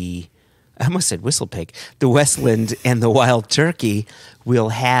the, I almost said Whistle Pig, the Westland and the Wild Turkey will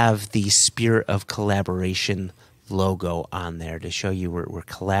have the Spirit of Collaboration logo on there to show you we're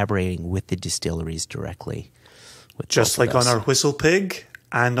collaborating with the distilleries directly, Just like on our Whistle Pig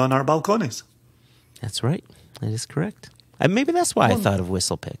and on our balconies. That's right. That is correct. Maybe that's why I thought of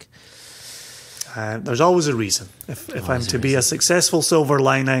Whistle Pig. There's always a reason. If I'm to be a successful silver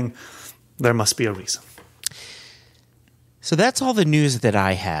lining, there must be a reason. So that's all the news that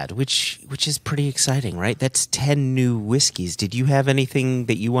I had, which is pretty exciting, right? That's 10 new whiskeys. Did you have anything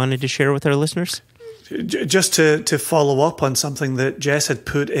that you wanted to share with our listeners? Just to follow up on something that Jess had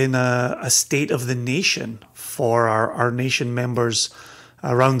put in a State of the Nation for our nation members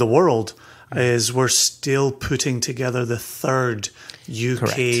around the world, is we're still putting together the third UK,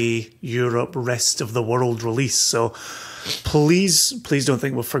 Correct. Europe, rest of the world release. So please don't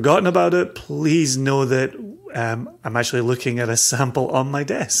think we've forgotten about it. Please know that I'm actually looking at a sample on my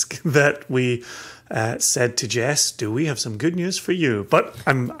desk that we said to Jess, "Do we have some good news for you?" But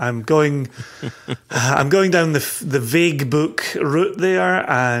I'm going down the vague book route there,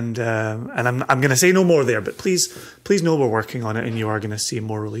 and I'm going to say no more there. But please know we're working on it, and you are going to see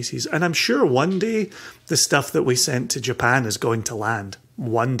more releases. And I'm sure one day the stuff that we sent to Japan is going to land.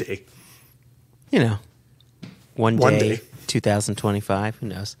 One day, one day. 2025. Who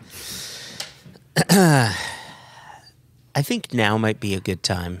knows? I think now might be a good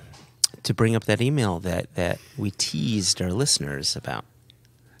time to bring up that email that we teased our listeners about.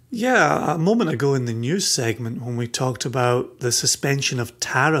 Yeah, a moment ago in the news segment when we talked about the suspension of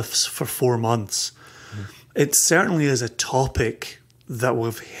tariffs for 4 months, it certainly is a topic that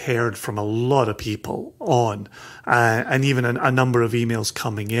we've heard from a lot of people on, and even a number of emails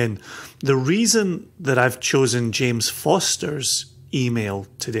coming in. The reason that I've chosen James Foster's email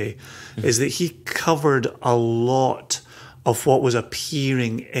today is that he covered a lot of what was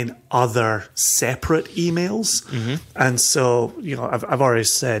appearing in other separate emails. And so, I've already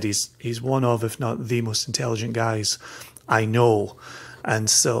said he's one of, if not the most intelligent guys I know. And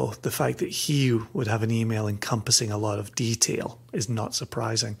so the fact that he would have an email encompassing a lot of detail is not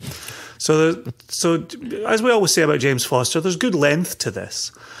surprising. So as we always say about James Foster, there's good length to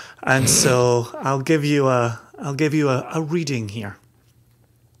this. And so I'll give you a reading here.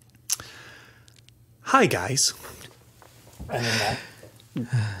 Hi, guys. And in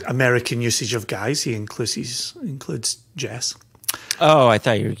that American usage of guys, he includes Jess. Oh, I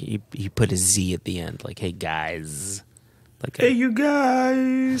thought you put a Z at the end, like, hey, guys. Hey, you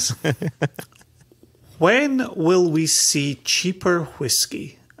guys. When will we see cheaper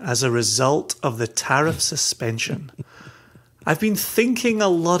whiskey as a result of the tariff suspension? I've been thinking a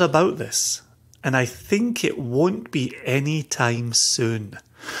lot about this, and I think it won't be any time soon.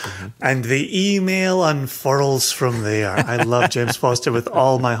 And the email unfurls from there. I love James Foster with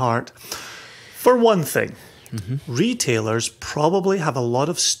all my heart. For one thing, retailers probably have a lot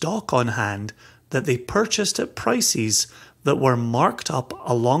of stock on hand that they purchased at prices that were marked up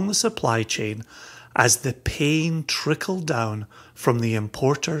along the supply chain as the pain trickled down from the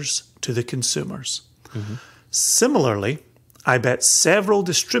importers to the consumers. Similarly, I bet several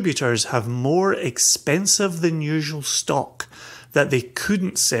distributors have more expensive than usual stock that they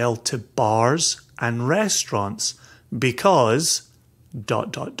couldn't sell to bars and restaurants because ...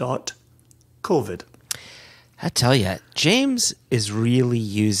 COVID. I tell you, James is really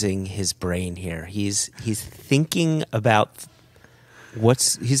using his brain here. He's thinking about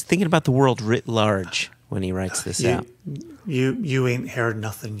the world writ large when he writes this out. You ain't heard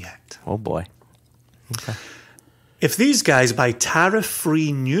nothing yet. Oh boy. Okay. If these guys buy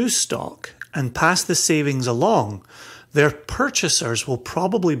tariff-free new stock and pass the savings along, their purchasers will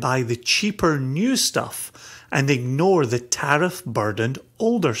probably buy the cheaper new stuff and ignore the tariff-burdened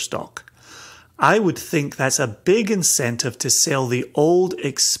older stock. I would think that's a big incentive to sell the old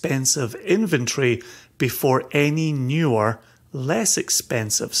expensive inventory before any newer, less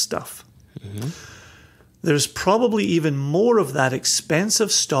expensive stuff. There's probably even more of that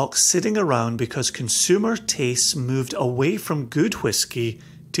expensive stock sitting around because consumer tastes moved away from good whiskey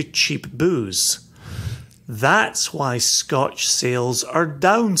to cheap booze. That's why Scotch sales are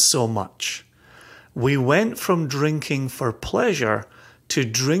down so much. We went from drinking for pleasure to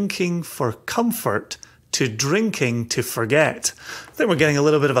drinking for comfort to drinking to forget. I think we're getting a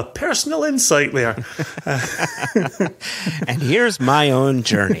little bit of a personal insight there. And here's my own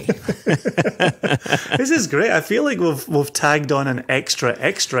journey. This is great. I feel like we've tagged on an extra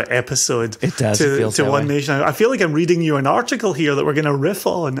episode it does. to One Nation. I feel like I'm reading you an article here that we're going to riff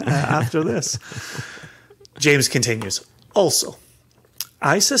on after this. James continues. Also,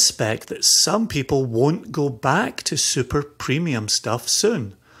 I suspect that some people won't go back to super premium stuff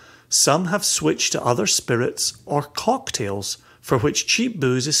soon. Some have switched to other spirits or cocktails for which cheap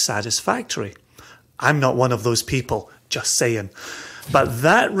booze is satisfactory. I'm not one of those people, just saying. But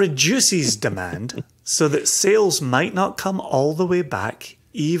that reduces demand so that sales might not come all the way back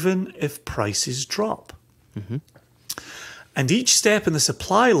even if prices drop. And each step in the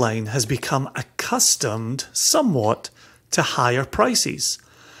supply line has become accustomed somewhat to higher prices.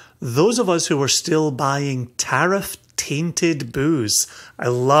 Those of us who are still buying tariff-tainted booze, I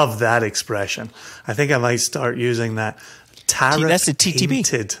love that expression. I think I might start using that. That's a TTB.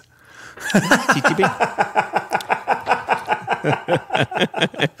 Tariff-tainted.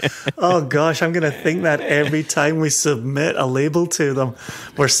 Oh gosh, I'm going to think that every time we submit a label to them.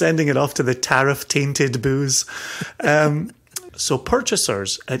 We're sending it off to the tariff-tainted booze. So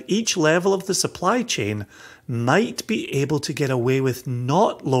purchasers at each level of the supply chain might be able to get away with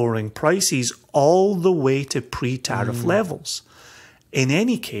not lowering prices all the way to pre-tariff levels. In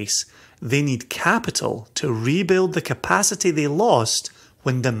any case, they need capital to rebuild the capacity they lost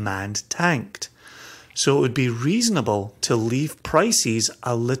when demand tanked. So it would be reasonable to leave prices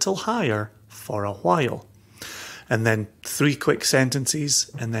a little higher for a while. And then 3 quick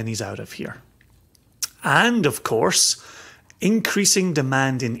sentences, and then he's out of here. And of course, increasing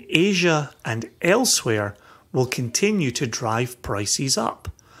demand in Asia and elsewhere will continue to drive prices up.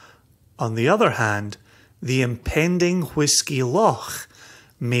 On the other hand, the impending whiskey loch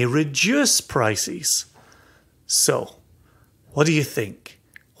may reduce prices. So, what do you think?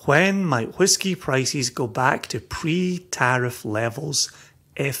 When might whiskey prices go back to pre-tariff levels,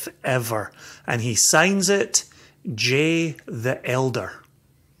 if ever? And he signs it, J. the Elder.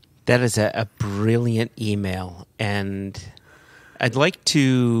 That is a brilliant email, and I'd like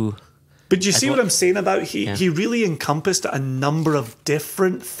to... But you see what I'm saying about he really encompassed a number of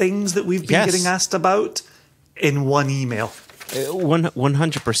different things that we've been getting asked about in one email.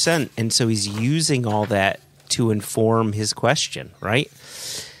 100%. And so he's using all that to inform his question, right?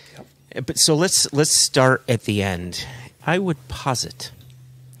 Yep. But so let's start at the end. I would posit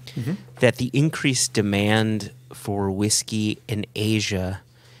that the increased demand for whiskey in Asia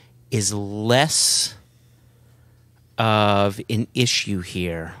is less of an issue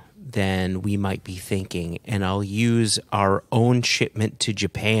here than we might be thinking. And I'll use our own shipment to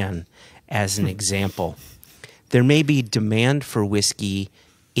Japan as an example. There may be demand for whiskey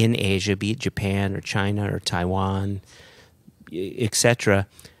in Asia, be it Japan or China or Taiwan, etc.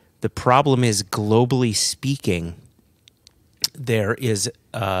 The problem is, globally speaking, there is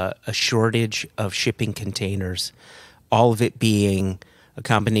a shortage of shipping containers, all of it being a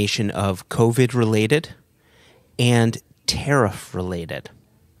combination of COVID-related and tariff-related.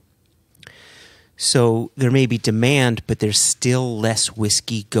 So there may be demand, but there's still less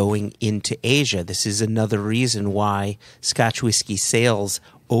whiskey going into Asia. This is another reason why Scotch whiskey sales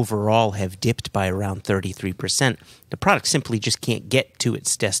overall have dipped by around 33%. The product simply just can't get to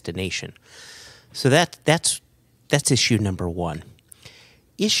its destination. So that's issue number one.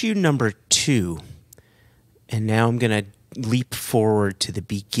 Issue number two, and now I'm going to leap forward to the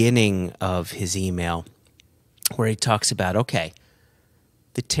beginning of his email where he talks about, okay,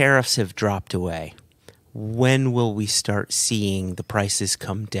 the tariffs have dropped away. When will we start seeing the prices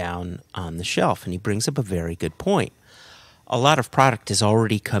come down on the shelf? And he brings up a very good point. A lot of product has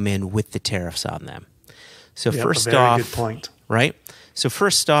already come in with the tariffs on them. So first off, good point. Right? So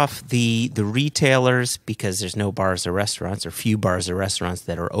first off, the retailers, because there's no bars or restaurants, or few bars or restaurants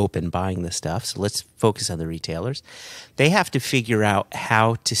that are open buying this stuff, so let's focus on the retailers. They have to figure out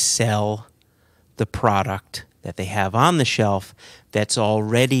how to sell the product that they have on the shelf that's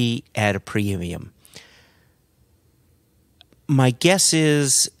already at a premium. My guess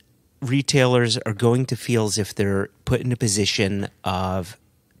is retailers are going to feel as if they're put in a position of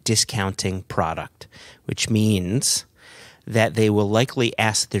discounting product, which means that they will likely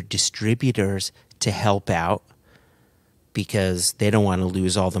ask their distributors to help out because they don't want to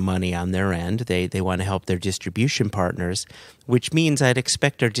lose all the money on their end. They want to help their distribution partners, which means I'd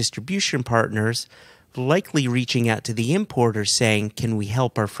expect our distribution partners likely reaching out to the importers saying, can we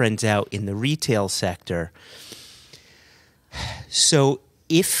help our friends out in the retail sector? So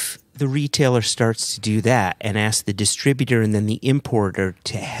if the retailer starts to do that and ask the distributor and then the importer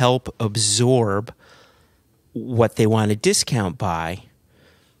to help absorb what they want to discount by,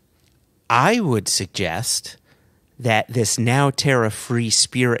 I would suggest that this now tariff-free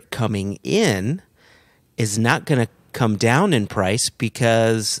spirit coming in is not going to come down in price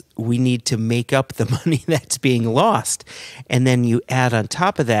because we need to make up the money that's being lost. And then you add on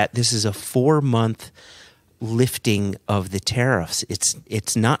top of that, this is a 4-month lifting of the tariffs.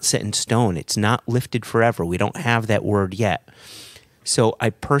 It's not set in stone. It's not lifted forever. We don't have that word yet. So I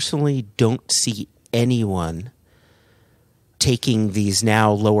personally don't see anyone taking these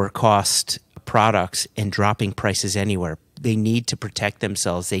now lower cost products and dropping prices anywhere. need to protect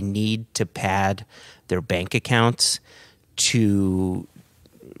themselves. They need to pad their bank accounts to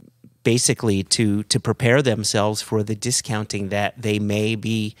basically to prepare themselves for the discounting that they may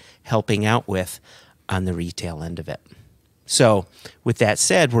be helping out with on the retail end of it. So with that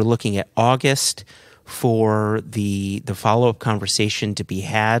said, we're looking at August for the follow-up conversation to be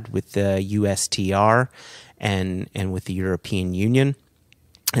had with the USTR and with the European Union,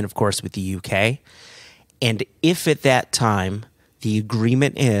 and of course with the UK. And if at that time the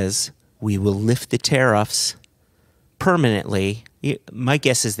agreement is we will lift the tariffs permanently, my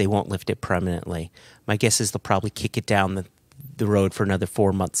guess is they won't lift it permanently. My guess is they'll probably kick it down the road for another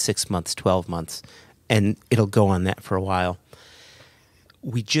 4 months, 6 months, 12 months, and it'll go on that for a while.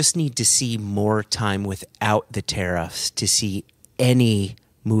 We just need to see more time without the tariffs to see any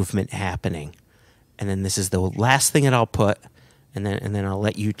movement happening. And then this is the last thing that I'll put, and then I'll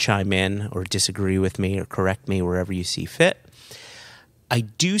let you chime in or disagree with me or correct me wherever you see fit. I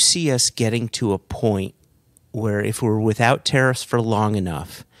do see us getting to a point where if we're without tariffs for long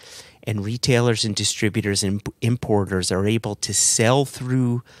enough and retailers and distributors and importers are able to sell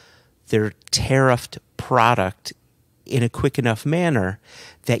through their tariffed product in a quick enough manner,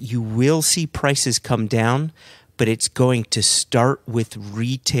 that you will see prices come down, but it's going to start with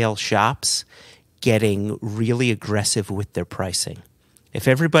retail shops getting really aggressive with their pricing. If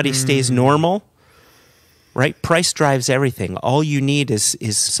everybody stays normal, right, price drives everything. All you need is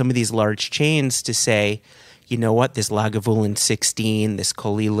some of these large chains to say, you know what, this Lagavulin 16, this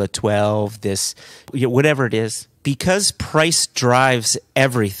Colila 12, this, whatever it is, because price drives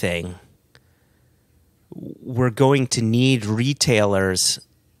everything, we're going to need retailers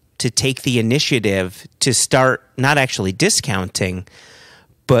to take the initiative to start not actually discounting,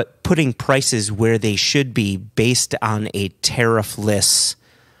 but putting prices where they should be based on a tariffless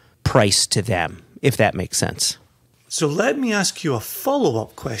price to them, if that makes sense. So let me ask you a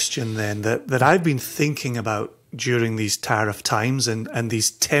follow-up question then that I've been thinking about during these tariff times and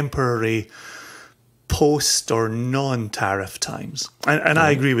these temporary post or non-tariff times. And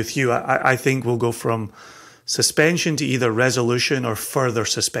I agree with you. I think we'll go from suspension to either resolution or further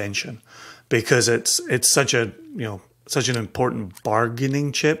suspension, because it's such a such an important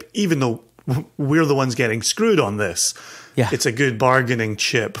bargaining chip, even though we're the ones getting screwed on this. Yeah. It's a good bargaining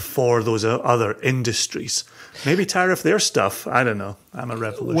chip for those other industries. Maybe tariff their stuff. I don't know. I'm a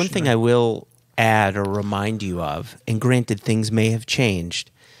revolutionary. One thing I will add or remind you of, and granted things may have changed,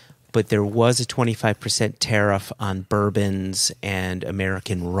 but there was a 25% tariff on bourbons and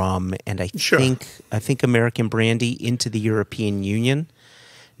American rum, and I think American brandy into the European Union.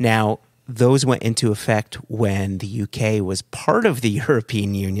 Now, those went into effect when the UK was part of the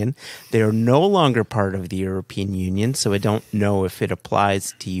European Union. They are no longer part of the European Union, so I don't know if it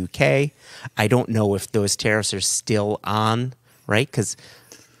applies to UK. I don't know if those tariffs are still on, right? Because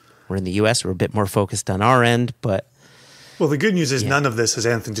we're in the US, we're a bit more focused on our end, but... Well, the good news is none of this has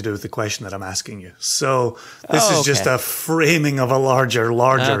anything to do with the question that I'm asking you. So this is just a framing of a larger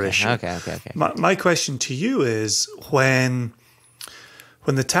issue. Okay. My question to you is, when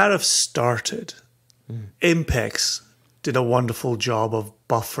the tariffs started, Impex did a wonderful job of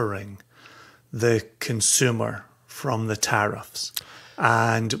buffering the consumer from the tariffs.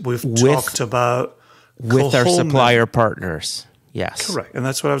 And we've talked about... With our supplier partners, yes. Correct. And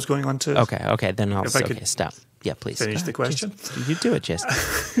that's what I was going on to... Okay, then I'll... stop. Yeah, please. Finish the question? You do it, Jess.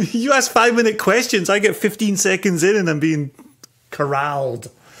 You ask 5-minute questions. I get 15 seconds in and I'm being corralled.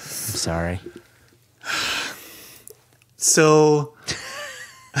 I'm sorry. So...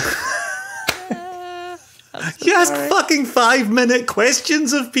 You ask fucking 5-minute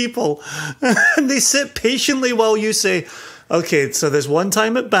questions of people and they sit patiently while you say, okay, so there's one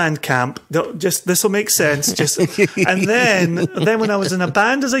time at band camp, this will make sense. And then when I was in a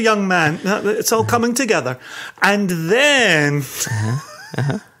band as a young man, it's all coming together. And then,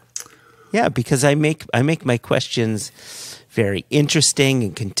 yeah, because I make my questions very interesting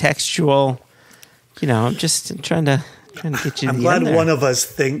and contextual. You know, I'm trying to get you. I'm glad one of us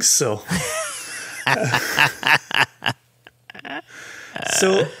thinks so.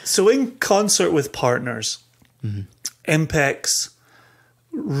 So in concert with partners. Impex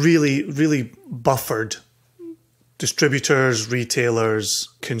really, really buffered distributors, retailers,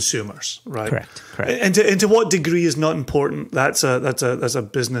 consumers, right? Correct. And to what degree is not important. That's a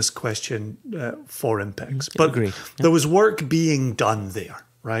business question for Impex. But Agreed. There was work being done there,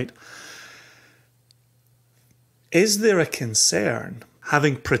 right? Is there a concern,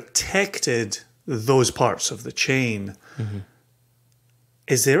 having protected those parts of the chain?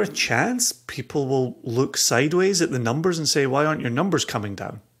 Is there a chance people will look sideways at the numbers and say, why aren't your numbers coming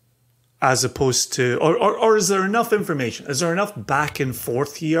down? as opposed to, or is there enough information? Is there enough back and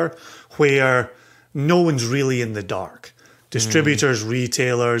forth here where no one's really in the dark? Distributors,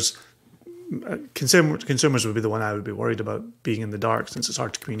 retailers, consumers would be the one I would be worried about being in the dark, since it's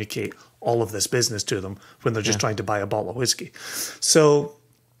hard to communicate all of this business to them when they're just trying to buy a bottle of whiskey. So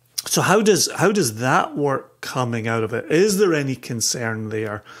how does that work coming out of it? Is there any concern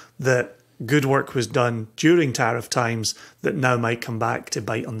there that good work was done during tariff times that now might come back to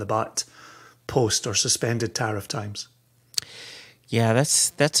bite on the butt post or suspended tariff times? Yeah,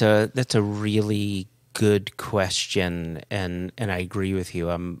 that's a really good question, and I agree with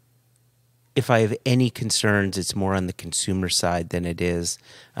you. If I have any concerns, it's more on the consumer side than it is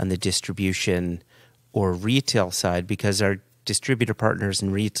on the distribution or retail side, because our distributor partners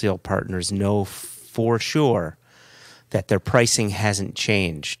and retail partners know for sure that their pricing hasn't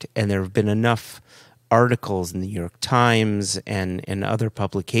changed. And there have been enough articles in the New York Times and other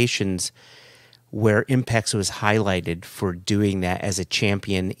publications where Impex was highlighted for doing that as a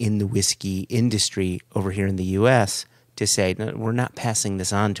champion in the whiskey industry over here in the U.S., to say, no, we're not passing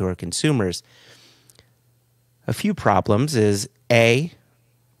this on to our consumers. A few problems is, A,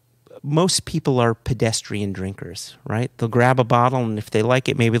 most people are pedestrian drinkers, right? They'll grab a bottle, and if they like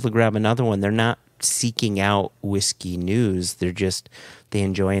it, maybe they'll grab another one. They're not seeking out whiskey news. They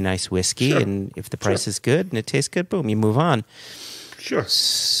enjoy a nice whiskey, and if the price is good and it tastes good, boom, you move on. Sure.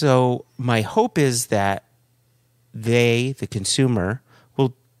 So my hope is that the consumer,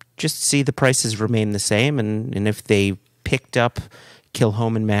 will just see the prices remain the same, and if they picked up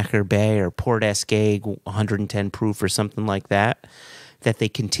Kilchoman Macker Bay or Port Ascaig 110 proof or something like that, that they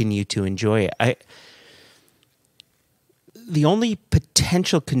continue to enjoy it. The only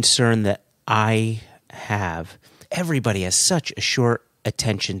potential concern that I have, everybody has such a short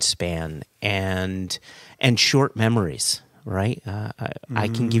attention span and short memories, right? I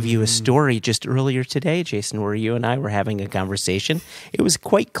can give you a story just earlier today, Jason, where you and I were having a conversation. It was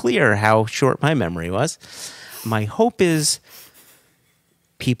quite clear how short my memory was. My hope is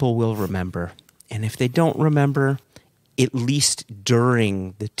people will remember. And if they don't remember, at least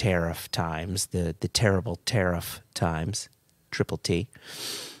during the tariff times, the terrible tariff times, triple T.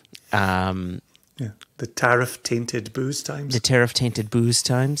 The tariff-tainted booze times. The tariff-tainted booze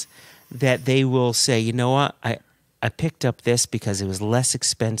times, that they will say, you know what, I picked up this because it was less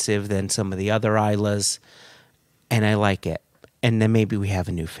expensive than some of the other Islas, and I like it. And then maybe we have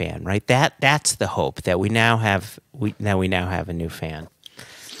a new fan, right? That's the hope, that we now have a new fan.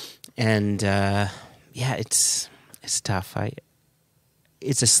 And it's tough.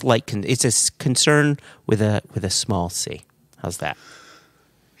 It's a concern with a small c. How's that?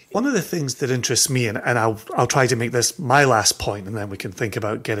 One of the things that interests me, and I'll try to make this my last point, and then we can think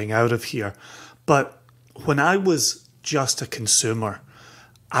about getting out of here. But when I was just a consumer,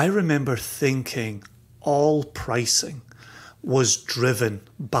 I remember thinking all pricing was driven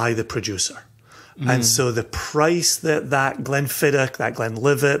by the producer. And so the price that Glenfiddich, that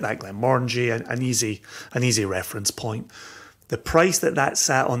Glenlivet, that Glenmorangie, an easy reference point, the price that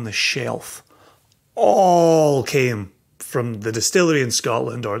sat on the shelf all came from the distillery in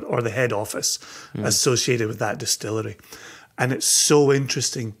Scotland or the head office associated with that distillery. And it's so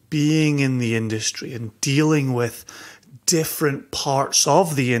interesting being in the industry and dealing with different parts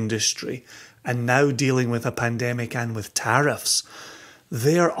of the industry, and now dealing with a pandemic and with tariffs.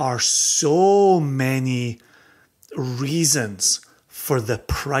 There are so many reasons for the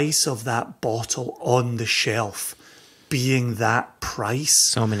price of that bottle on the shelf being that price.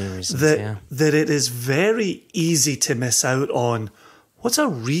 So many reasons, that it is very easy to miss out on what's a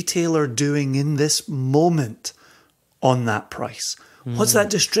retailer doing in this moment on that price. What's that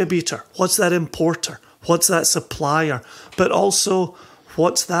distributor? What's that importer? What's that supplier? But also,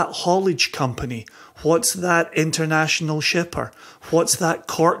 what's that haulage company? What's that international shipper? What's that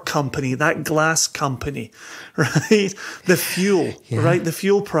cork company, that glass company, right? The fuel, right? The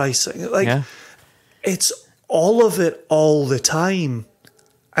fuel pricing. It's all of it all the time.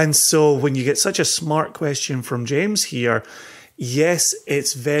 And so when you get such a smart question from James here, yes,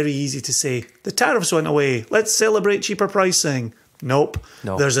 it's very easy to say, the tariffs went away, let's celebrate cheaper pricing. Nope.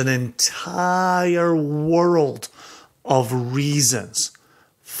 There's an entire world of reasons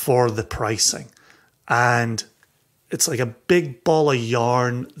for the pricing. And it's like a big ball of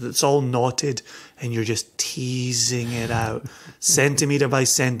yarn that's all knotted, and you're just teasing it out, centimetre by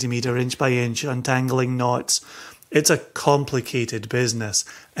centimetre, inch by inch, untangling knots. It's a complicated business,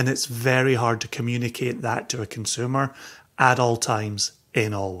 and it's very hard to communicate that to a consumer at all times,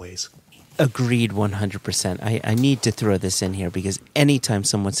 in all ways. Agreed 100%. I need to throw this in here because anytime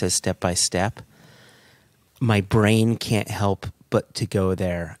someone says step by step, my brain can't help but to go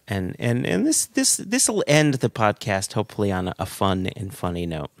there. And this will end the podcast hopefully on a fun and funny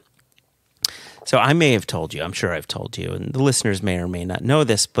note. So I may have told you, I'm sure I've told you, and the listeners may or may not know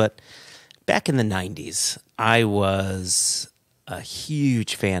this, but back in the 90s, I was a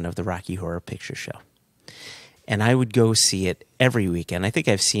huge fan of the Rocky Horror Picture Show. And I would go see it every weekend. I think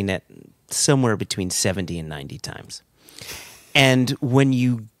I've seen it somewhere between 70 and 90 times. And when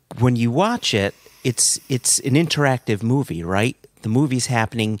you watch it, it's an interactive movie, right? The movie's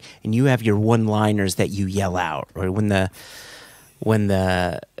happening, and you have your one-liners that you yell out. Or when the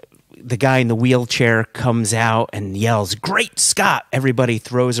guy in the wheelchair comes out and yells, "Great Scott!" Everybody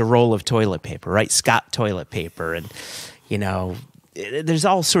throws a roll of toilet paper, right? Scott toilet paper. And, you know, there's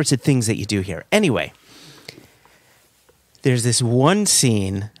all sorts of things that you do here. Anyway, there's this one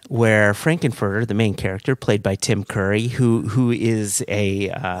scene where Frankenfurter, the main character, played by Tim Curry, who is a...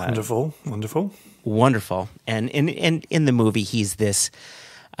 Wonderful. And in the movie, he's this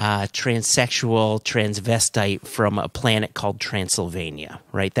transsexual transvestite from a planet called Transylvania,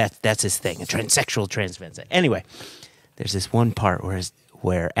 right? That's his thing, a transsexual transvestite. Anyway, there's this one part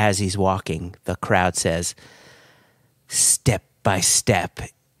where as he's walking, the crowd says, "Step by step,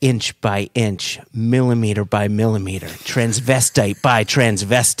 inch by inch, millimeter by millimeter, transvestite by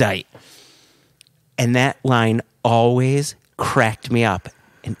transvestite." And that line always cracked me up.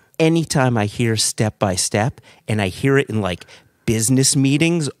 And anytime I hear "step by step," and I hear it in like business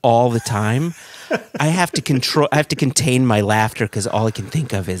meetings all the time, I have to contain my laughter, because all I can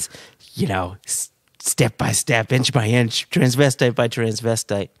think of is, you know, step by step, inch by inch, transvestite by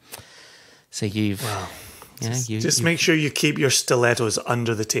transvestite. So you've... Wow. Yeah, just make sure you keep your stilettos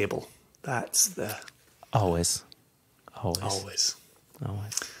under the table. That's the... Always. Always.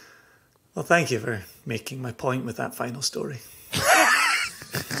 Well, thank you for making my point with that final story.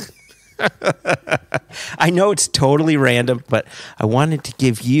 I know it's totally random, but I wanted to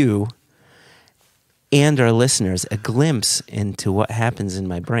give you and our listeners a glimpse into what happens in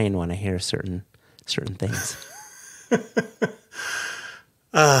my brain when I hear certain things.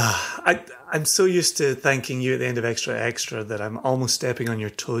 I'm so used to thanking you at the end of Extra Extra that I'm almost stepping on your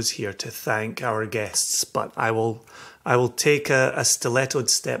toes here to thank our guests, but I will take a stilettoed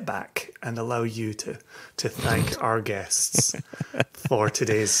step back and allow you to thank our guests for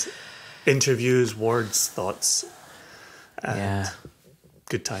today's interviews, words, thoughts, and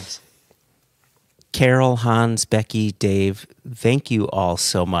good times. Carol, Hans, Becky, Dave, thank you all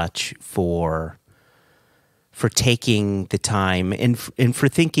so much for taking the time and for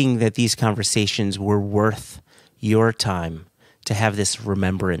thinking that these conversations were worth your time to have this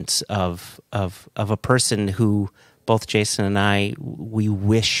remembrance of a person who both Jason and I, we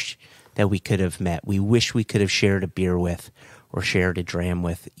wish that we could have met. We wish we could have shared a beer with or shared a dram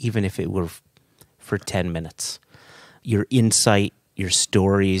with, even if it were for 10 minutes. Your insight, your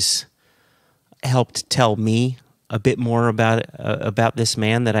stories helped tell me a bit more about this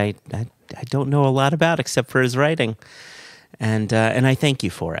man that I don't know a lot about except for his writing, and I thank you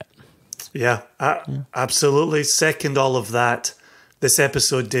for it. Yeah, absolutely. Second all of that. This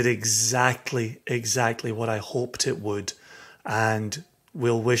episode did exactly what I hoped it would, and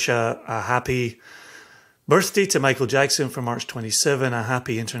we'll wish a happy birthday to Michael Jackson for March 27, a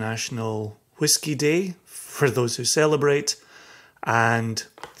happy International Whisky Day for those who celebrate, and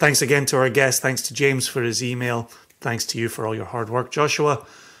thanks again to our guest. Thanks to James for his email. Thanks to you for all your hard work, Joshua.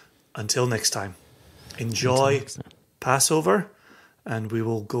 Until next time, enjoy Passover, and we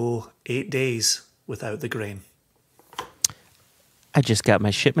will go 8 days without the grain. I just got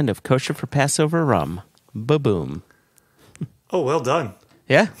my shipment of kosher for Passover rum. Ba-boom. Oh, well done.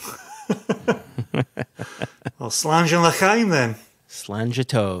 Yeah? Well, Slange l'chaim then. Slange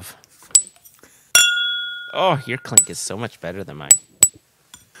tov. Oh, your clink is so much better than mine.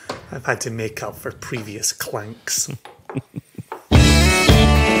 I've had to make up for previous clanks.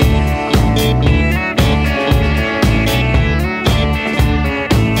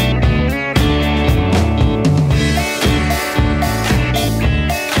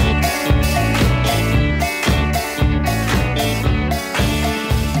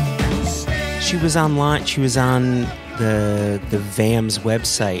 She was online. She was on the VAMS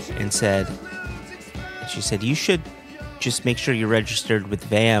website and she said, "You should just make sure you're registered with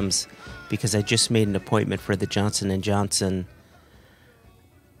VAMS because I just made an appointment for the Johnson & Johnson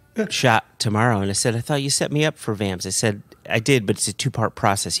shot tomorrow." And I said, "I thought you set me up for VAMS." I said, "I did, but it's a 2-part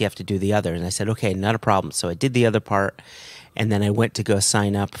process. You have to do the other." And I said, "Okay, not a problem." So I did the other part, and then I went to go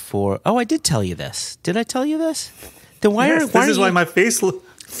sign up for... Oh, I did tell you this. Did I tell you this? Then why yes, are this is why my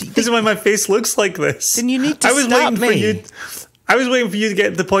face looks like this. Then you need to stop me. I was waiting for you to get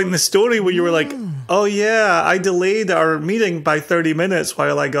to the point in the story where you were like, Oh, yeah, I delayed our meeting by 30 minutes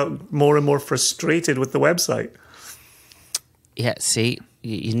while I got more and more frustrated with the website. Yeah, see,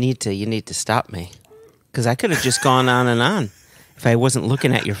 you need to stop me. Because I could have just gone on and on if I wasn't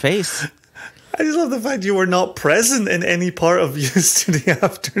looking at your face. I just love the fact you were not present in any part of yesterday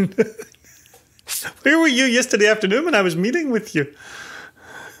afternoon. Where were you yesterday afternoon when I was meeting with you?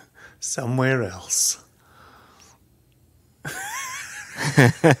 Somewhere else.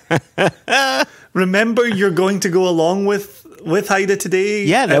 Remember, you're going to go along with Haida today?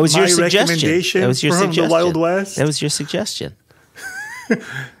 Yeah, that was your suggestion. Recommendation That was your from suggestion. the Wild West. That was your suggestion.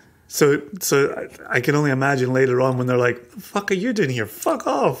 So I can only imagine later on when they're like, "The fuck are you doing here? Fuck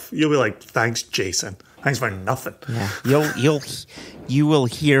off!" You'll be like, "Thanks, Jason. Thanks for nothing." Yeah, you will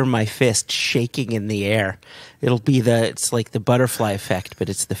hear my fist shaking in the air. It's like the butterfly effect, but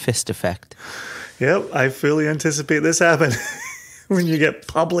it's the fist effect. Yep, I fully anticipate this happening when you get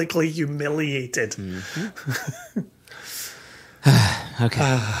publicly humiliated. Mm-hmm.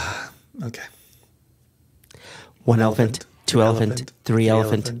 Okay. Okay. One elephant, two elephant, three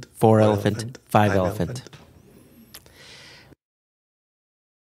elephant, four elephant, five elephant.